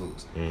different high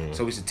schools.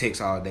 So we used to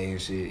text all day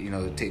and shit, you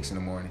know, text in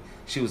the morning.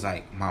 She was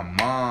like, my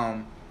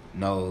mom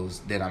knows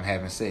that I'm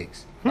having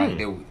sex.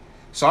 Like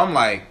so I'm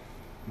like,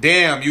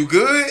 damn, you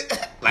good?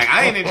 Like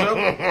I ain't in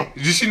trouble.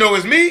 Did she know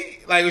it's me?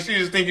 Like she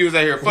just think you was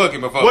out here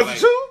fucking before. Was like,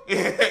 it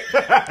you?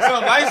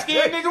 Some light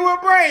skinned nigga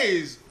with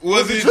braids.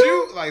 Was it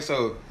you? Like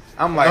so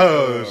I'm like,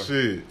 Oh,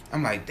 shit.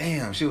 I'm like,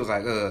 damn. She was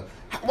like,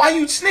 why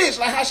you snitch?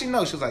 Like, how she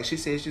know? She was like, she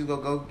said she's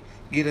gonna go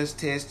get us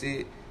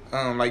tested.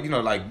 Like, you know,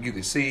 like you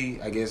could see,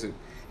 I guess.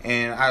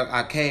 And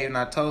I came and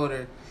I told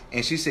her,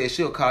 and she said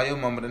she'll call your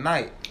mama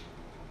tonight.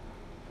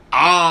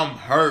 I'm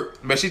hurt,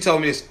 but she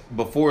told me this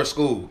before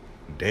school.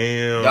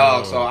 Damn.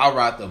 Dog, so I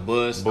ride the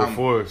bus.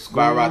 Before school?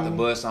 I ride the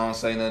bus. I don't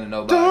say nothing to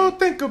nobody. Don't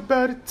think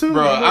about it too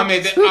Bro, much. I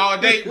mean, all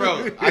day,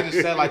 bro. I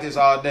just sat like this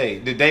all day.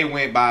 The day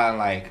went by in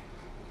like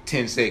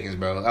 10 seconds,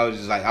 bro. I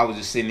was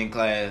just sitting in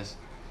class,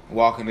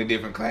 walking to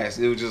different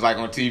classes. It was just like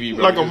on TV,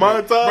 bro. Like a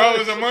montage? Bro, it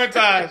was a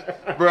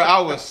montage. Bro,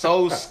 I was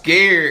so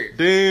scared.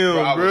 Damn,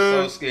 I bro.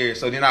 was so scared.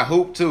 So then I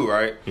hooped too,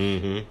 right?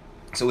 Mm-hmm.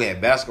 So we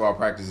had basketball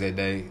practice that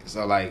day.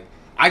 So like,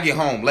 I get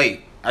home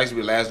late. I used to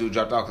be the last dude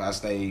dropped off because I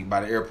stayed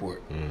by the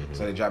airport.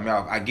 So they dropped me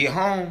off. I get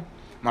home,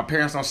 my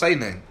parents don't say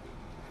nothing.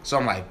 So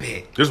I'm like,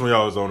 bet. This when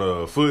y'all was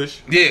on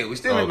Fush? Yeah, we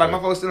still Okay. like my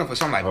folks still in for.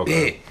 So I'm like,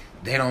 Okay. bet.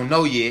 They don't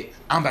know yet.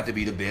 I'm about to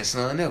be the best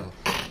son ever.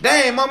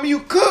 Dang, mama,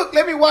 you cook.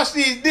 Let me wash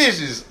these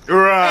dishes.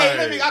 Right.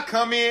 Hey, I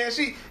come in.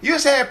 You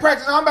just had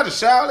practice. I'm about to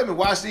shower. Let me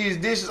wash these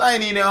dishes. I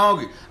ain't even that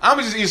hungry. I'm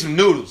gonna just eat some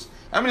noodles.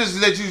 I'm gonna just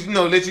let you And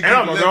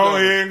I'm gonna go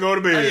ahead and go to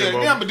bed. Then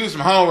I'm gonna do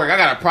some homework. I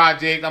got a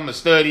project. I'm gonna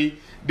study.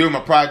 Do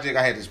my project.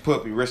 I had this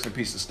puppy. Rest in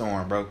peace to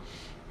Storm, bro.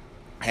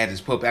 I had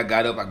this puppy. I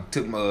got up. I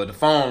took the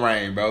phone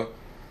rang, bro.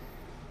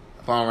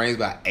 The phone rang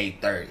about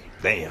 8:30.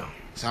 Damn.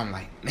 So I'm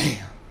like,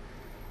 damn.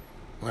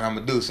 What I'm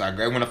gonna do? So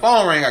when the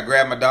phone rang, I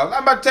grabbed my dog.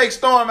 I'm about to take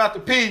Storm out to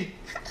pee.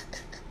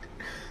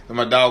 And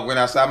my dog went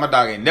outside. My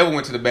dog ain't never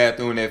went to the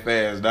bathroom that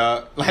fast,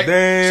 dog. Like,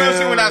 Damn. soon as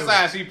she went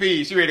outside, she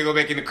peed. She ready to go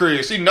back in the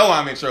crib. She know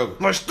I'm in trouble.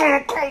 My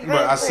Storm comes.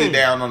 But I sit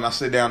down under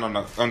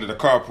the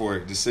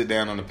carport. Just sit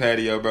down on the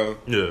patio, bro.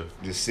 Yeah.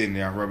 Just sitting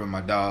there, I'm rubbing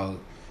my dog,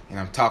 and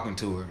I'm talking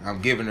to her.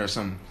 I'm giving her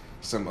some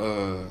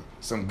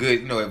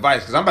good,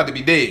 advice because I'm about to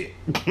be dead.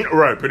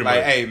 Right, pretty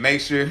Like, much. hey,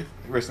 make sure,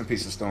 rest in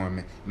peace of Storm,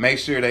 man. Make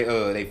sure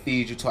they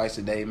feed you twice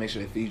a day. Make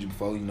sure they feed you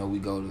before we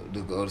go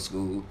to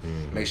school.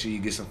 Make sure you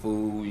get some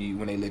food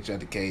when they let you out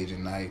the cage at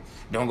night.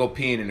 Don't go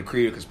peeing in the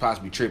crib because Pops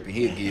be tripping.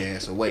 He'll get your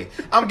ass away.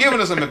 I'm giving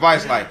her some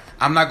advice like,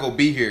 I'm not gonna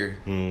be here,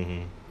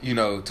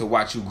 to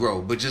watch you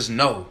grow, but just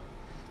know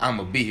I'm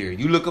gonna be here.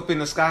 You look up in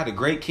the sky, the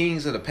great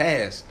kings of the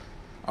past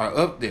are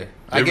up there.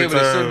 I gave her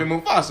a Simba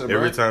Mufasa, bro.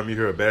 Every time you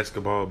hear a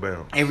basketball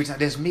bounce. Every time,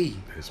 that's me.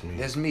 That's me.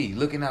 That's me.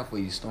 Looking out for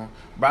you, Storm.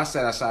 Bro, I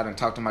sat outside and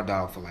talked to my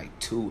dog for like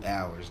 2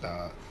 hours,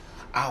 dog.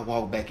 I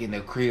walked back in the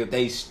crib.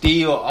 They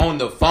still on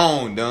the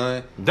phone,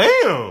 done.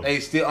 Damn. They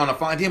still on the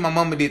phone. Then my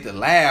mama did the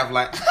laugh,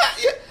 like,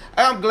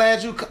 I'm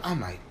glad you.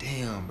 I'm like,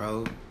 damn,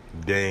 bro.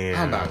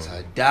 Damn. I'm about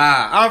to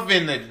die. I'm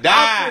finna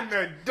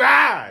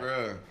die,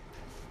 bro.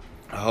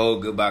 A whole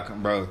goodbye,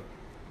 bro.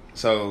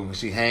 So when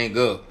she hang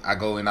up, I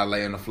go and I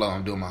lay on the floor.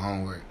 I'm doing my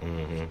homework.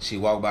 She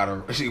walked by the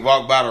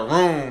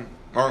room.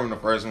 My room, the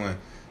first one.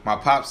 My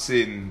pop's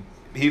sitting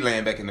he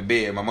laying back in the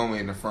bed. My mama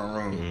in the front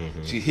room.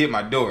 She hit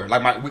my door.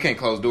 Like we can't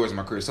close doors in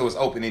my crib, so it's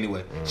open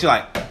anyway. She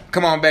like,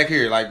 come on back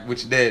here, like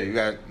with your daddy. You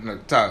got to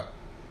talk.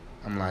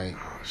 I'm like,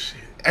 Oh shit.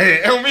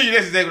 hey, on me.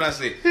 That's exactly what I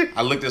said.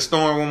 I looked at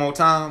Storm one more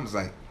time. I was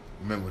like,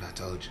 remember what I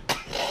told you.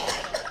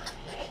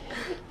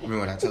 Remember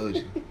what I told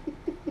you.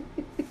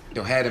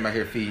 Don't have them out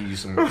here feeding you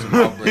some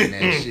outbreak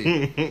ass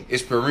shit.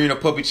 It's Purina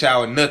puppy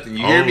chow and nothing.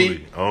 You hear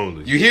me?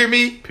 Only. You hear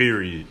me?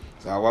 Period.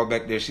 So I walk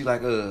back there. She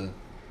like, tell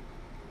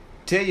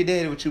your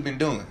daddy what you been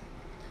doing.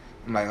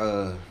 I'm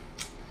like,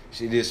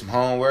 she did some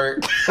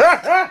homework.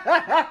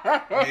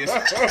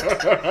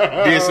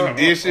 did some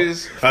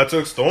dishes. I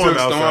took Storm Took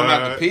outside. Storm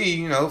out to pee,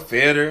 you know,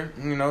 fed her,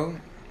 you know,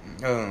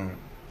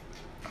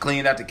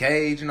 cleaned out the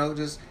cage, you know,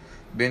 just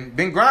been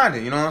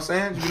grinding, you know what I'm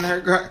saying? Just been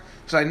her grind.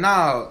 She's like,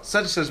 nah,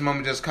 such and such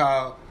mama just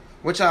called.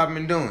 What y'all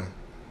been doing?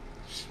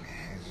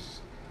 Man, just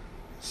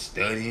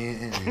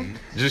studying and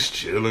Just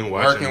chilling,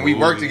 watching working. We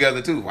work movies.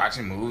 together too,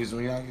 watching movies.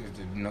 You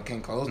know,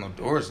 can't close no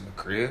doors in the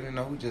crib. You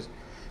know, we just.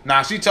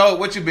 Nah, she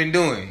told what you been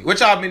doing. What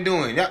y'all been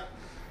doing? Yep.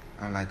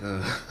 I'm like,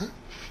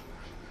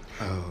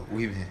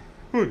 we've been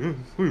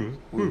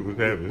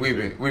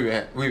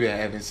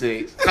having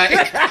sex.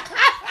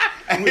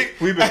 Like,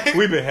 we've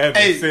been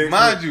having hey, sex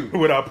mind you,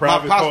 with our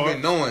private my pops parts.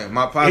 been knowing.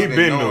 My pops He been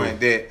been knowing knowing.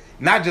 that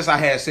not just I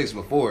had sex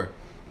before.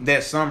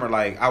 That summer,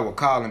 like I would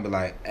call and be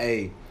like,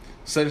 "Hey,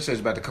 such and such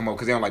about to come over,"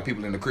 because they don't like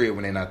people in the crib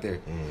when they're not there.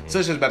 Such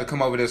and such about to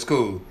come over to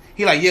school.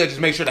 He like, "Yeah, just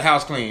make sure the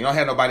house clean. You don't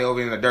have nobody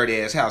over in a dirty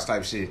ass house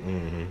type shit."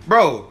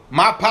 Bro,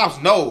 my pops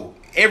know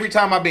every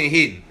time I've been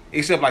hidden,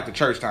 except like the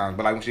church times.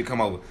 But like when she come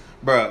over,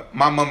 bro,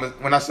 my mama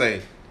when I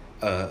say,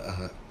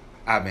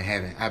 I've been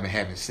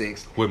having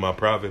sex. With my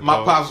private My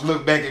parts. pops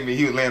looked back at me.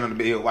 He was laying on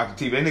the bed watching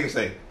TV. That nigga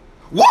say,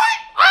 "What?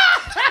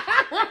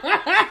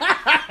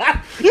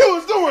 You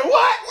was doing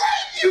what?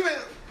 What you been?"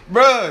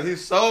 Bruh, he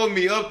sold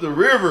me up the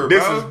river, bro.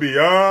 This is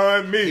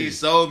beyond me. He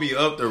sold me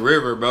up the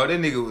river, bro.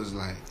 That nigga was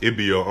like, It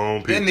be your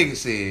own people. that nigga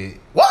said,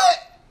 "What?"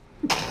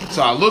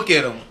 So I look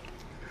at him.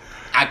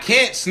 I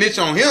can't snitch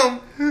on him.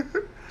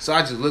 So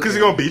I just look at Because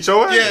him. he gonna beat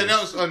your ass. Yeah,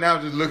 no, so now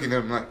I'm just looking at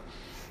him like,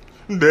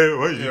 Damn,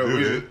 why you yo,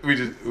 do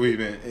that?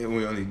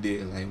 we only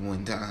did like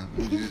one time.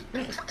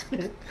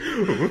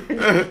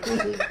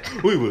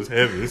 We was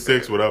having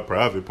sex with our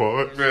private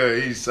parts.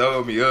 Bruh, he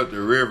sold me up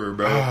the river,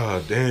 bro.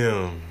 Ah,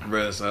 damn.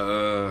 Bruh,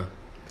 so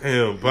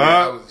Damn, yeah,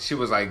 Bob. she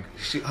was like,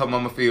 her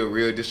mama feel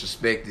real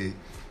disrespected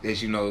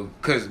that, you know,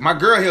 because my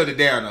girl held it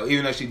down though.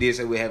 Even though she did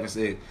say we having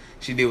sex,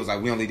 she did was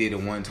like, we only did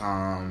it one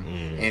time,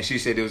 and she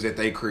said it was at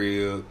their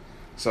crib.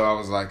 So I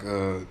was like,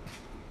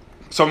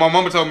 so my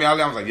mama told me, I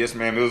was like, yes,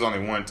 ma'am, it was only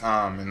one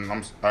time, and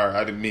I'm sorry,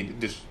 I didn't mean to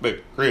disrespect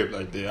the crib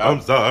like that.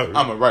 I'm sorry. I'm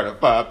gonna write a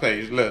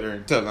 5-page letter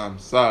and tell her I'm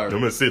sorry. I'm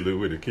gonna sit there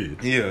with the kid.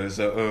 Yeah,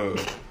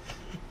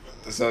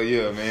 so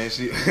yeah, man,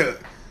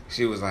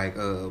 she was like,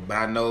 but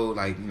I know,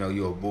 like, you know,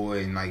 you're a boy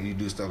and like you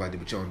do stuff like that,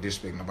 but you don't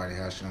disrespect nobody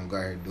else. You don't go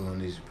out here doing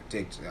this, you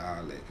protect you,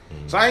 all that.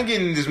 So I ain't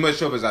getting as much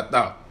trouble as I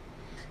thought,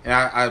 and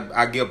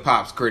I give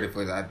Pops credit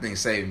for that. I think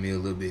saving me a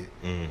little bit.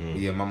 But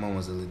yeah, my mom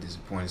was a little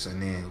disappointed. So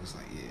then it was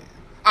like, yeah,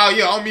 oh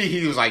yeah, on me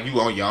he was like, you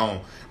on your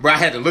own, bro. I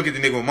had to look at the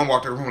nigga when mom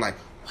walked in the room like,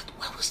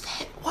 what was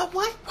that? What the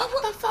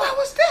fuck? What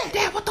was that?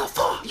 Dad, what the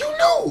fuck? You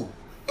knew.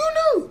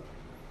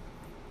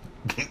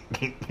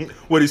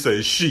 What'd he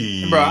say?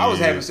 She. Bro, I was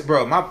having,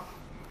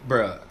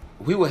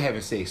 we were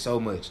having sex so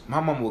much. My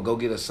mama would go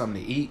get us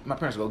something to eat. My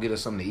parents would go get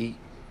us something to eat,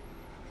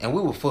 and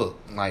we would fuck.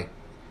 Like,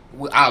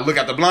 I'll look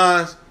out the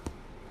blinds.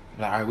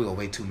 Like, all right, we gonna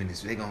wait 2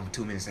 minutes. They gonna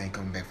 2 minutes, they ain't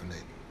coming back for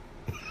nothing.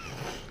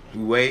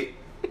 We wait.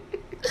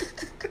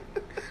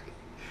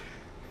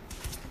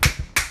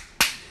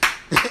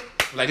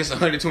 Like it's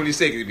 120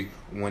 seconds. It'd be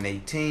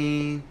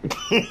 118,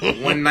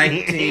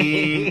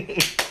 119.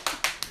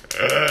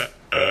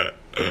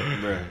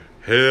 Bruh.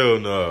 Hell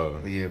no.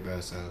 But yeah, bro.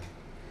 So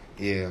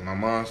yeah, my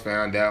mom's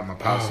found out. My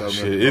pops Oh, told me.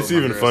 shit. It's my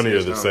even girl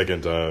funnier said the something.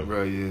 second time.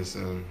 Bro, yeah.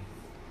 So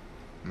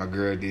my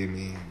girl did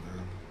me,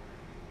 bro.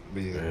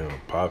 But yeah. Damn,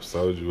 Pop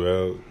sold you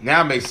out. Now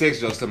I make sex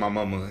jokes to my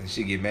mama and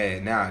she get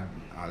mad. Now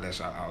I let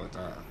her all the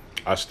time.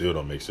 I still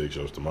don't make sex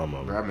jokes to my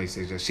mama. Bro, I make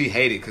sex jokes. She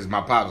hate it because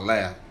my pops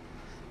laugh.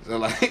 So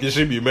like, You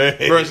should be mad.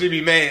 bro, she be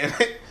mad.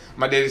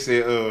 My daddy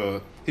said,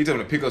 he told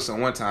me to pick up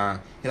some one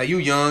time. He like, you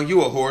young,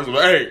 you a horse. I'm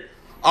like, hey,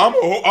 I'm a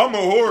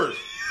horse.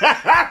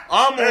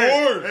 I'm a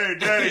horse. Hey,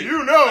 daddy,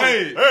 you know.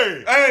 Hey,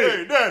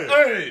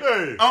 daddy.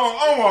 Hey,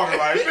 I'm walking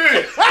like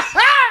this.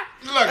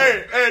 Like,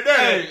 Hey,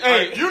 daddy.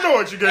 Hey, you know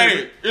what you gave me.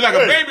 hey, you're like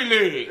a baby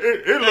leg.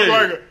 It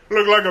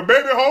look like a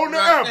baby holding the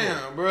apple.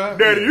 Damn, bro.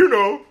 Daddy, you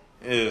know.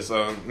 Yeah,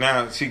 so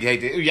now she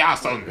hate it. Y'all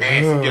so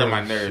nasty. Get on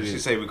my nerves. She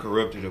say we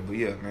corrupted her, but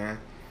yeah, man.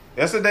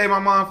 That's the day my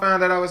mom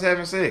found out I was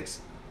having sex.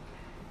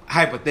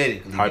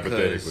 Hypothetically,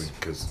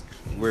 because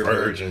we're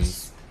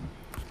virgins.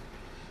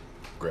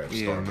 Grab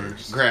Yeah, man.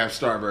 Starburst. Grab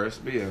Starburst.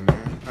 But yeah,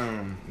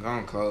 man.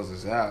 Gonna close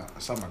this out. I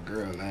saw my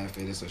girl laugh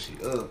at it, so she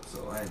up.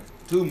 So I ain't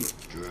too much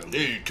trouble.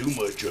 Ain't too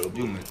much trouble.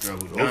 Too much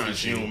trouble. Hopefully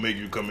she don't make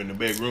you come in the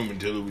back room and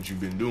tell her what you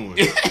been doing.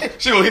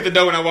 She gonna hit the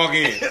door when I walk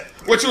in.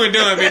 What you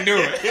been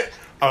doing?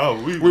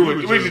 Oh, We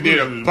just did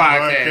a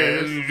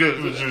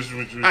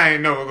podcast. I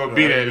ain't know we're gonna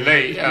be that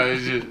late.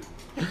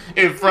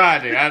 It's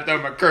Friday. I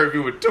thought my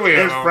curfew was 12.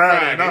 It's on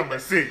Friday and I'm a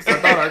 6. I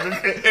thought I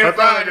just. It's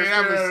Friday and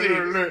I'm a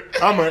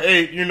 6. I'm an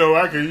 8. You know,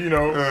 I could. You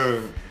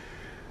know.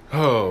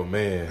 Oh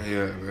man.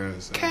 Yeah, man.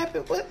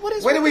 Capping.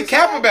 What did we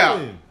cap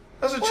about?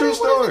 That's a true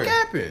story. What is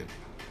capping?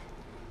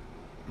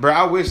 Bro,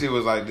 I wish it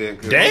was like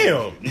that.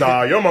 Damn.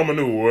 Nah, your mama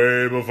knew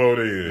way before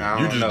then. Nah,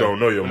 you just don't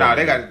know your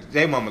mama. Nah,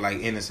 they mama like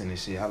innocent and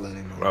shit. I love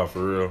them mama. Oh,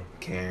 for real.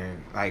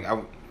 Karen, like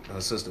her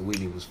sister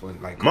Whitney was funny.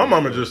 Like My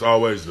mama just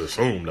always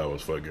assumed I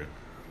was fucking.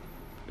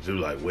 She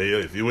was like, well,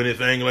 if you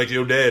anything like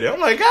your daddy, I'm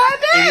like, God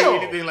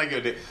damn. Anything like your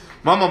dad.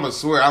 My mama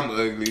swear I'm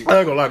ugly. I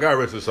ain't gonna lie, God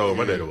rest his soul.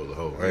 My daddy was a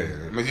hoe.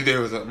 My dad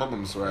was my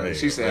mama swear. Man,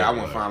 She said man, I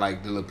want to man. find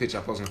like the little picture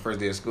I posted on the first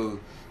day of school.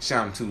 She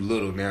I'm too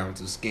little now. I'm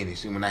too skinny.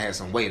 She when I had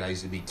some weight, I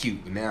used to be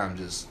cute, but now I'm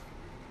just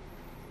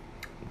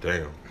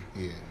Damn.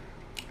 yeah.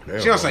 Damn.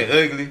 She don't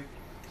say ugly,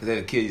 cause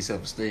that'll kill your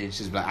self esteem.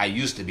 She's like I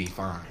used to be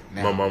fine.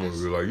 Now My I'm mama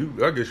just- was like,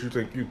 "You, I guess you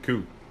think you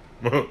cute."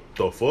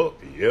 The fuck?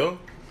 Yeah.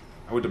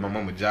 I went to my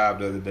mama's job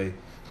the other day.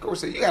 Coach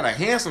said, "You got a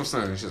handsome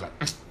son." She's like,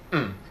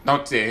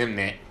 "Don't tell him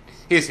that.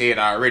 His head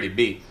already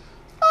big."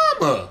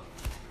 Mama,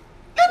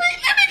 let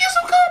me get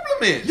some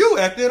compliments. You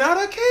acting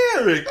out of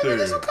Let me get some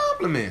character.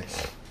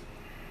 compliments.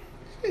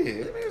 Shit,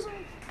 let me get some.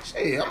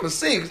 Shit, I'm a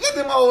 6. Let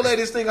them old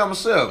ladies think I'm a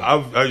 7.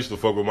 I used to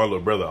fuck with my little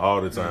brother all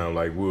the time.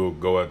 Like we'll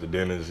go out to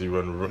dinner and she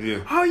run the room. Yeah.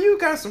 Oh, you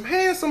got some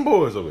handsome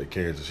boys over at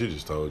Kansas. She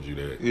just told you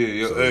that. Yeah,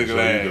 you're so, ugly so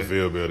ass. you can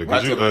feel better I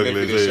because you tell my nephew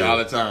ugly this as shit all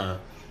hell. the time.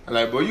 I'm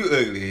like, boy, you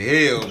ugly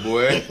as hell,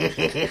 boy.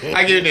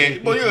 I get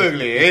that. Boy, you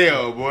ugly as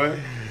hell, boy.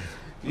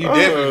 You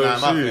definitely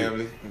not my shit.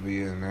 family. But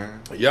yeah,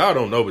 man. Y'all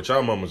don't know, but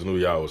y'all mamas knew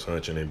y'all was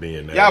hunching and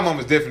being nasty. Y'all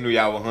mamas definitely knew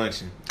y'all were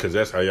hunching. Because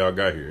that's how y'all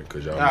got here.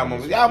 Because y'all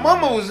Y'all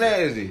mama was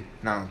nasty.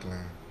 Nah, I'm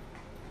playing.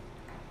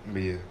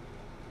 But yeah.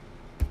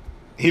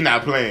 He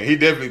not playing. He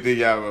definitely think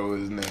y'all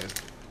was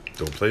nasty.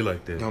 Don't play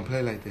like that. Don't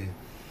play like that.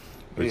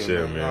 But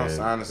yeah, man. I'll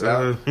sign us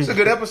out. It's a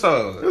good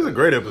episode. It was a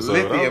great episode.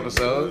 Lengthy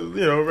episode.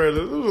 You know, it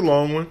was a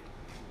long one.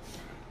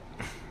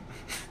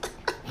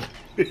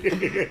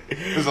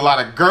 There's a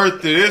lot of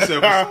girth to this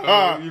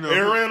episode. You know, It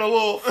ran a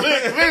little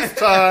thick this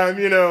time,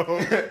 you know.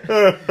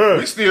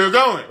 we still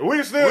going.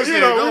 we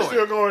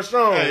still going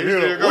strong. Hey, we you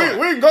know. still going.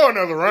 We can go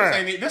another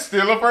round. This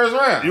still the first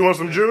round. You want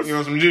some juice? You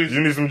want some juice?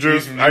 You need some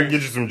juice? I can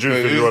get you some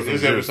juice if you want some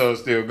This juice.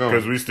 episode's still going.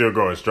 Because we still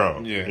going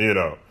strong. Yeah. You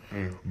know.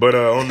 But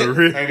on the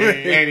real,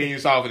 ain't even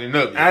softening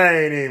up. Yet.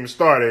 I ain't even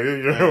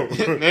started. You know.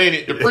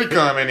 The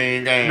pre-com ain't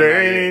even game.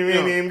 They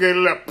ain't even get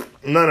it up.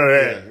 None of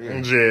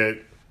that.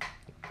 Jed.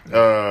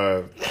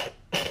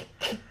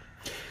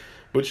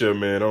 But yeah,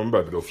 man, I'm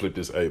about to go flip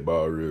this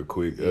 8-ball real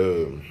quick.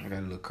 I got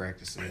a little crack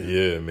to say.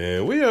 Yeah,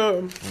 man, we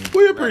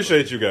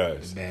appreciate you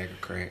guys. A bag of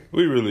crack.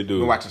 We really do.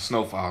 We're watching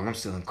Snowfall. I'm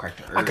still in crack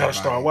the I gotta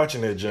start watching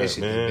that That jump, shit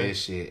man. the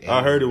best shit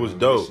I heard it was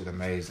dope. That shit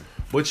amazing.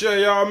 But yeah,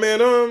 y'all,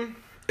 man,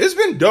 it's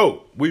been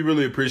dope. We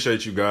really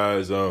appreciate you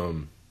guys.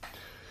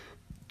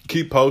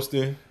 Keep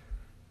posting.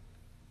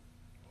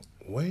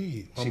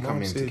 Wait, my She mom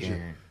come into said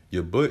Karen.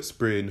 your butt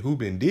spreading. Who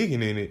been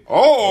digging in it?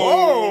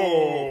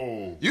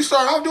 Oh! You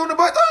started off doing the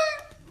butt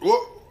thing?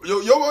 What?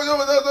 Your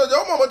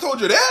mama told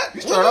you that?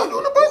 You started off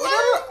doing the butt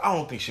thing? I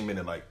don't think she meant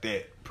it like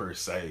that per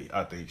se.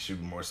 I think she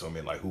more so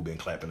meant like who been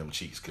clapping them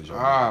cheeks. Cause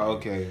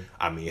Okay.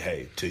 I mean,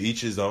 hey, to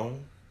each his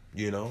own,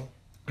 you know.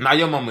 Now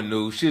your mama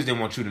knew. She just didn't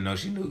want you to know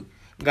she knew.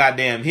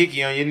 Goddamn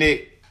hickey on your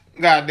neck.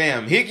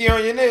 Goddamn hickey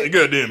on your neck.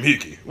 Goddamn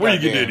hickey. Where you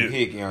get Goddamn that?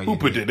 hickey on Who your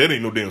put neck. that? That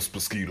ain't no damn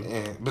mosquito.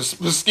 Yeah.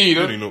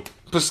 Mosquito. That ain't no,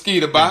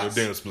 Mosquito ain't no box.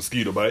 damn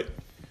mosquito bite.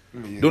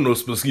 Yeah. Don't no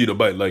mosquito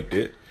bite like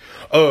that.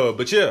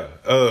 But yeah,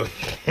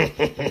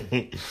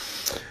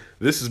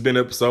 this has been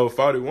episode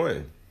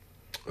 41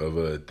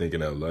 of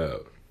Thinking Out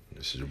Loud.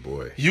 This is your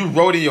boy. You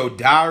wrote in your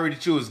diary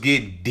that you was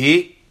getting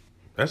dick.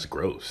 That's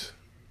gross.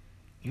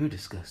 You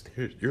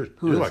disgusting. You're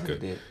Who like else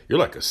did that? you're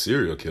like a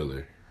serial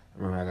killer.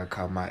 Remember, I got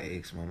caught my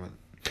ex mama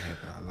happened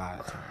a lot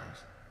of times.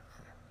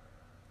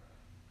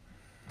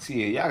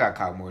 See, y'all got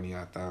caught more than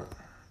y'all thought.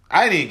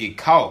 I didn't get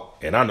caught.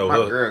 And I know My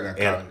her. girl got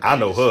And caught. I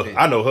know her. Shit.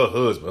 I know her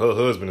husband. Her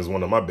husband is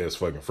one of my best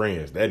fucking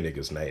friends. That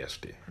nigga's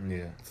nasty.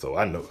 Yeah. So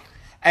I know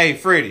Hey,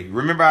 Freddie,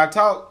 remember I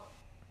talked?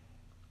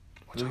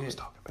 what y'all was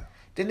talking about.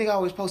 That nigga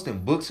always posting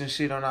books and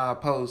shit on our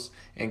posts,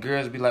 and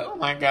girls be like, "Oh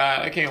my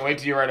god, I can't wait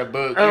till you write a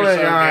book." Oh You're my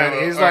so god,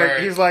 good." he's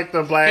Or, like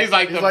the black. He's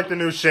like he's the- like the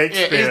new yeah,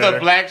 Shakespeare. he's the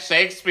black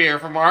Shakespeare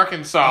from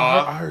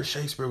Arkansas. I heard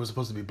Shakespeare was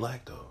supposed to be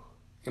black though.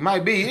 It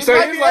might be. It So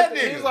might he's be like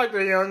that nigga. he's like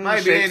the young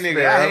Might be that Shakespeare.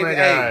 nigga. I Oh hate my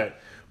that. god,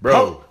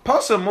 Bro,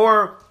 Post some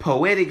more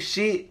poetic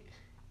shit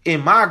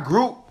in my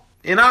group,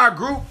 in our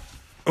group,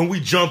 and we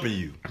jumping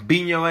you.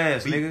 beating your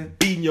ass, nigga.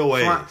 Beating your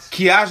ass.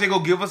 Kiaja go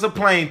give us a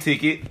plane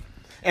ticket,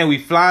 and we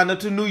flying up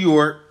to New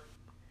York.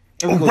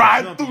 And we gonna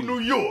Ride jump through you. New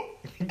York.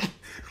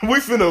 We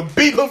finna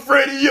beat her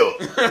Freddie up.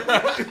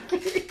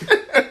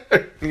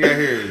 Yeah,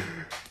 here.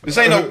 This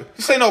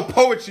ain't no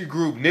poetry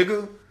group,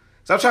 nigga.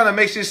 Stop trying to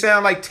make shit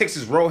sound like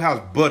Texas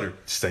Roadhouse butter,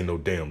 This ain't no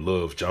damn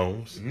Love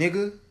Jones.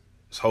 nigga.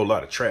 It's a whole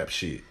lot of trap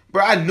shit.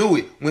 Bro, I knew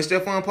it when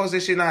Stephon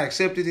posted that shit and I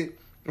accepted it.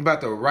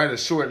 about to write a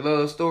short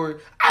love story,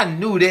 I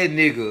knew that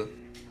nigga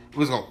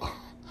was gonna.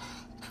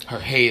 Her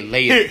head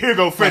layeth. Here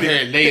go Freddie. Her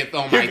head layeth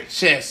on my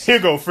chest. Here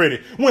go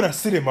Freddie. When I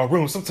sit in my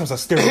room, sometimes I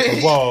stare at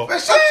the wall. Man,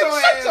 shut your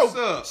ass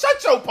up.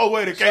 Shut your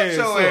poetic ass,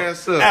 your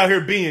ass up. Out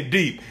here being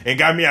deep and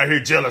got me out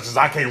here jealous because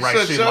I can't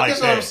write shit like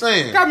that's that. what I'm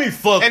saying. Got me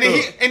fucked and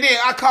up. then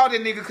I called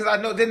that nigga because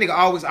I know that nigga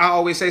I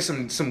always say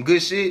some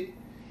good shit.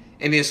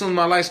 And then as soon as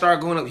my lights start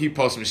going up, he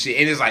posts some shit.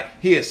 And it's like,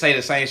 he'll say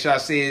the same shit I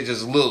said,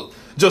 just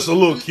a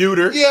little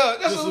cuter. Yeah,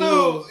 just a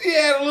little. He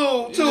had a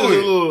little to Just it. a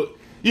little,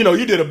 you know,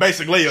 you did a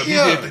basic layup.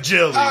 Yeah. You did the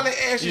jelly. All that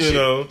extra you shit.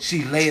 know.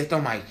 She layeth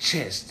on my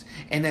chest,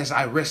 and as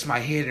I rest my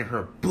head in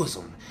her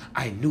bosom,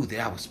 I knew that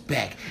I was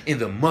back in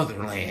the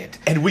motherland.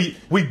 And we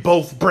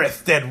both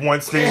breathed at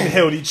once and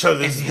held each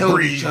other's And held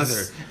breaths. each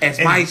other as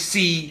And- my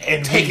seed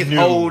and we taketh knew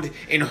hold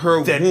in her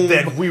womb.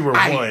 that we were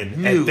I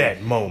one knew at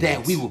that moment.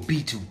 that we would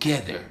be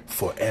together.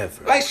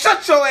 Forever. Like,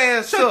 shut your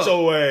ass up. Shut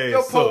your ass Your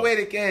up.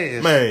 poetic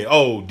ass.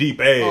 Man, deep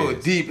ass. Oh,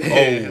 deep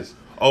ass.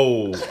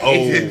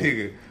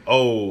 That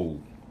nigga.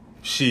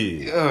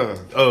 Shit.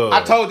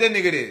 I told that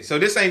nigga this. So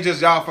this ain't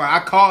just y'all fun. I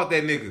called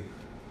that nigga.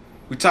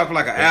 We talked for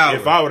like an hour.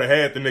 If I would have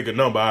had the nigga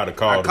number, I'd have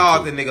called I him.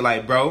 called the nigga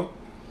like, bro,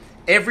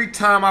 every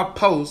time I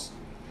post,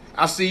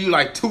 I see you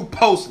like 2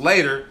 posts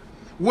later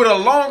with a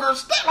longer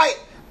like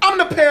I'm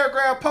the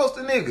paragraph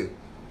posting nigga.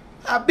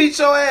 I beat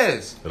your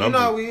ass. And you I'm know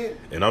just, how we is.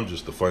 And I'm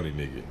just a funny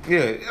nigga.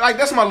 Yeah, like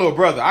that's my little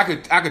brother. I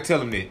could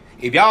tell him that.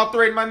 If y'all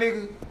threaten my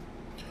nigga,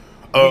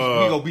 we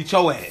gonna beat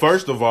your ass.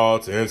 First of all,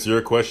 to answer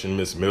your question,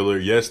 Miss Miller,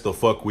 yes, the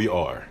fuck we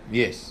are.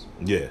 Yes.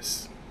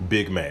 Yes.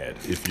 Big mad,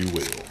 if you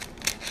will.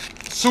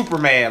 Super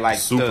mad like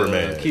Super the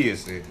mad.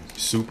 kids said.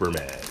 Super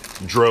mad.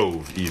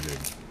 Drove, even.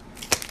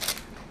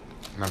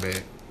 My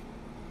bad.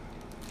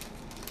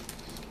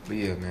 But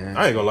yeah, man.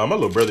 I ain't gonna lie, my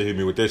little brother hit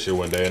me with that shit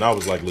one day, and I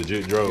was like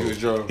legit drove. He was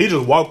drove. He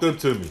just walked up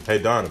to me. Hey,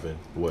 Donovan,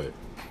 what?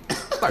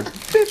 Like,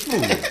 bitch,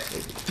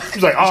 move.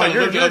 He's like, oh,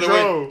 you're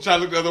drove. Try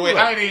to look the other way.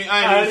 Look, I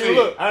ain't even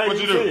look.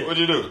 What'd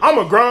you do? I'm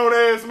a grown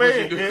ass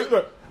man. you do? Look,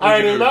 What'd I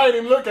you ain't do?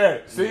 even look at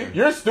it. See,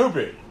 you're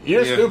stupid.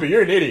 You're Yeah. stupid.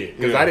 You're an idiot.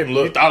 Because I didn't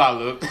look. You thought I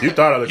looked. You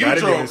thought I looked. You I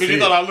didn't drove even because see you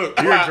it. thought I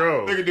looked. You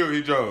drove. Look at dude,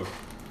 he drove.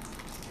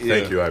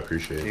 Thank you. I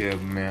appreciate it. Yeah,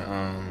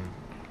 man.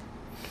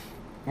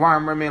 Why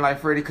I'm running like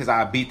Freddie? Because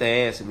I beat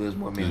their ass if it was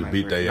more men Just like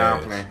beat Freddie. their Nah,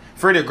 ass. I'm playing.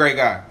 Freddie a great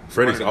guy.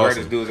 Freddie's One of the awesome.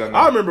 greatest dudes I know.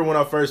 I remember when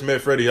I first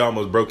met Freddie, he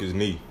almost broke his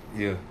knee.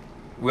 Yeah.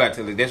 We got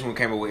to tell you, that's when we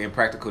came up with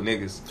Impractical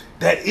Niggas.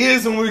 That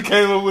is when we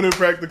came up with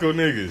Impractical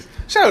Niggas.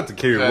 Shout out to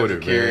Kerry Shout out to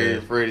Woodard, Kerry man.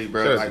 and Freddie,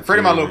 bro. Shout out Like to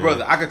Freddie, my Kerry, little man.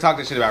 brother. I could talk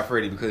this shit about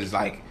Freddie because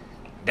like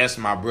that's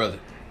my brother,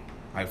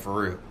 like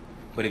for real.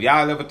 But if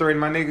y'all ever threaten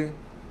my nigga,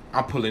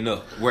 I'm pulling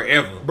up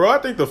wherever. Bro, I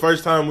think the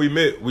first time we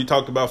met, we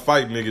talked about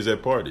fighting niggas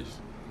at parties.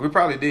 We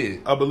probably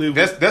did. I believe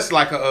That's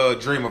like a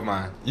dream of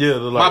mine. yeah,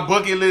 My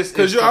bucket list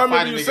Because is to I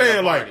fight remember a you nigga at a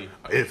saying like, party.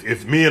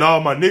 if me and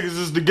all my niggas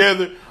is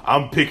together,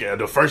 I'm picking.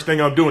 The first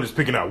thing I'm doing is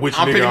picking out which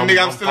I'm nigga picking the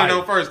nigga I'm stealing fighting.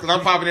 on first because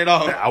I'm popping it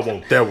off. I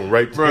want that one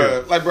right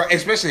there. Bruh, like bro,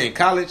 especially in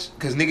college,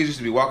 because niggas used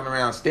to be walking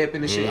around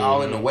stepping and shit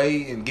all in the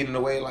way and getting in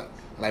the way.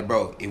 Like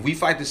bro, if we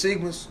fight the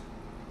Sigmas,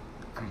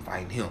 I'm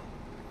fighting him.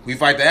 We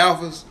fight the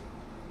Alphas,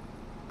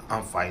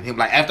 I'm fighting him.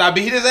 Like after I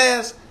beat his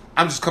ass,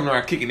 I'm just coming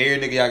around kicking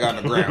every nigga y'all got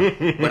on the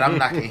ground. But I'm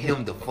knocking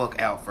him the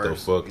fuck out The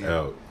first. fuck Yeah.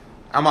 out.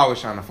 I'm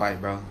always trying to fight,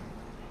 bro.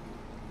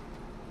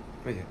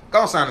 But yeah, go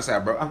on, sign us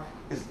out, bro. I'm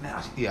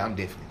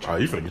definitely. Oh,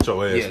 you finna get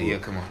your ass. Yeah,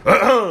 whooped. come on.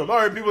 All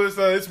right, people,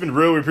 it's been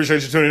real. We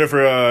appreciate you tuning in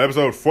for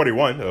episode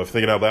 41 of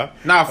Thinking Out Loud.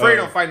 Nah, Freddie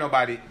don't fight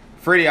nobody.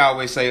 Freddie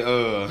always say,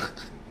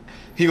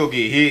 he gonna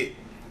get hit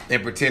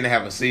and pretend to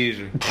have a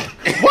seizure. Why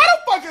the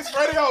fuck is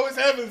Freddie always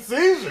having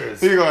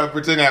seizures? He gonna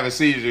pretend to have a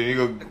seizure. He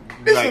gonna.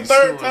 This like, is the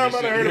third sue him time and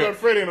I've shit. heard about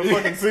Freddie in a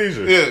fucking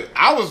seizure. Yeah,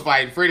 I was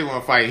fighting. Freddie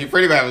won't fight.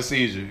 Freddie gonna have a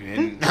seizure, and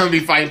I'm gonna be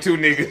fighting 2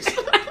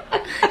 niggas.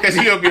 Cause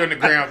he gonna be on the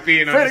ground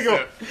peeing on Freddie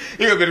himself.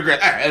 He gonna be on the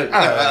ground.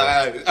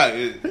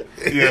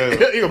 Yeah.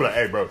 He gonna be like,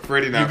 hey, bro.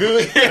 Freddie You not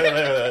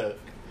good?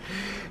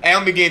 And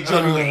I'm gonna get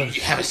drunk. Like,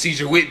 you have a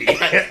seizure with me.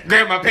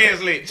 Grab my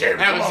pants leg.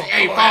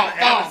 Hey,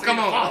 fall, come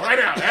on. Right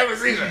now, have a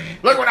seizure.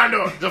 Look what I'm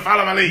doing. Just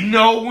follow my lead.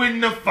 Know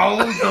when to fold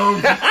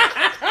them.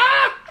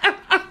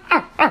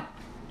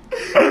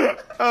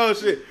 Oh,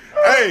 shit.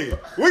 Hey,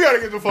 we gotta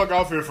get the fuck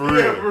off here for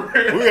real.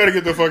 We gotta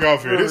get the fuck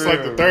off here. This is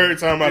like the third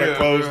time I done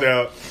closed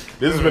out.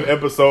 This has been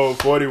episode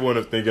 41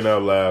 of Thinking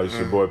Out Loud. It's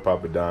your boy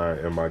Papa Don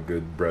and my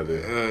good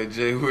brother.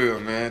 Jay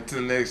Will, man.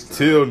 Till next time.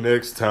 Till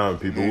next time,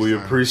 people. We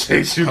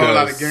appreciate you Whole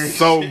lot guys of gang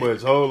so shit.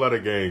 much. Whole lot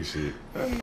of gang shit.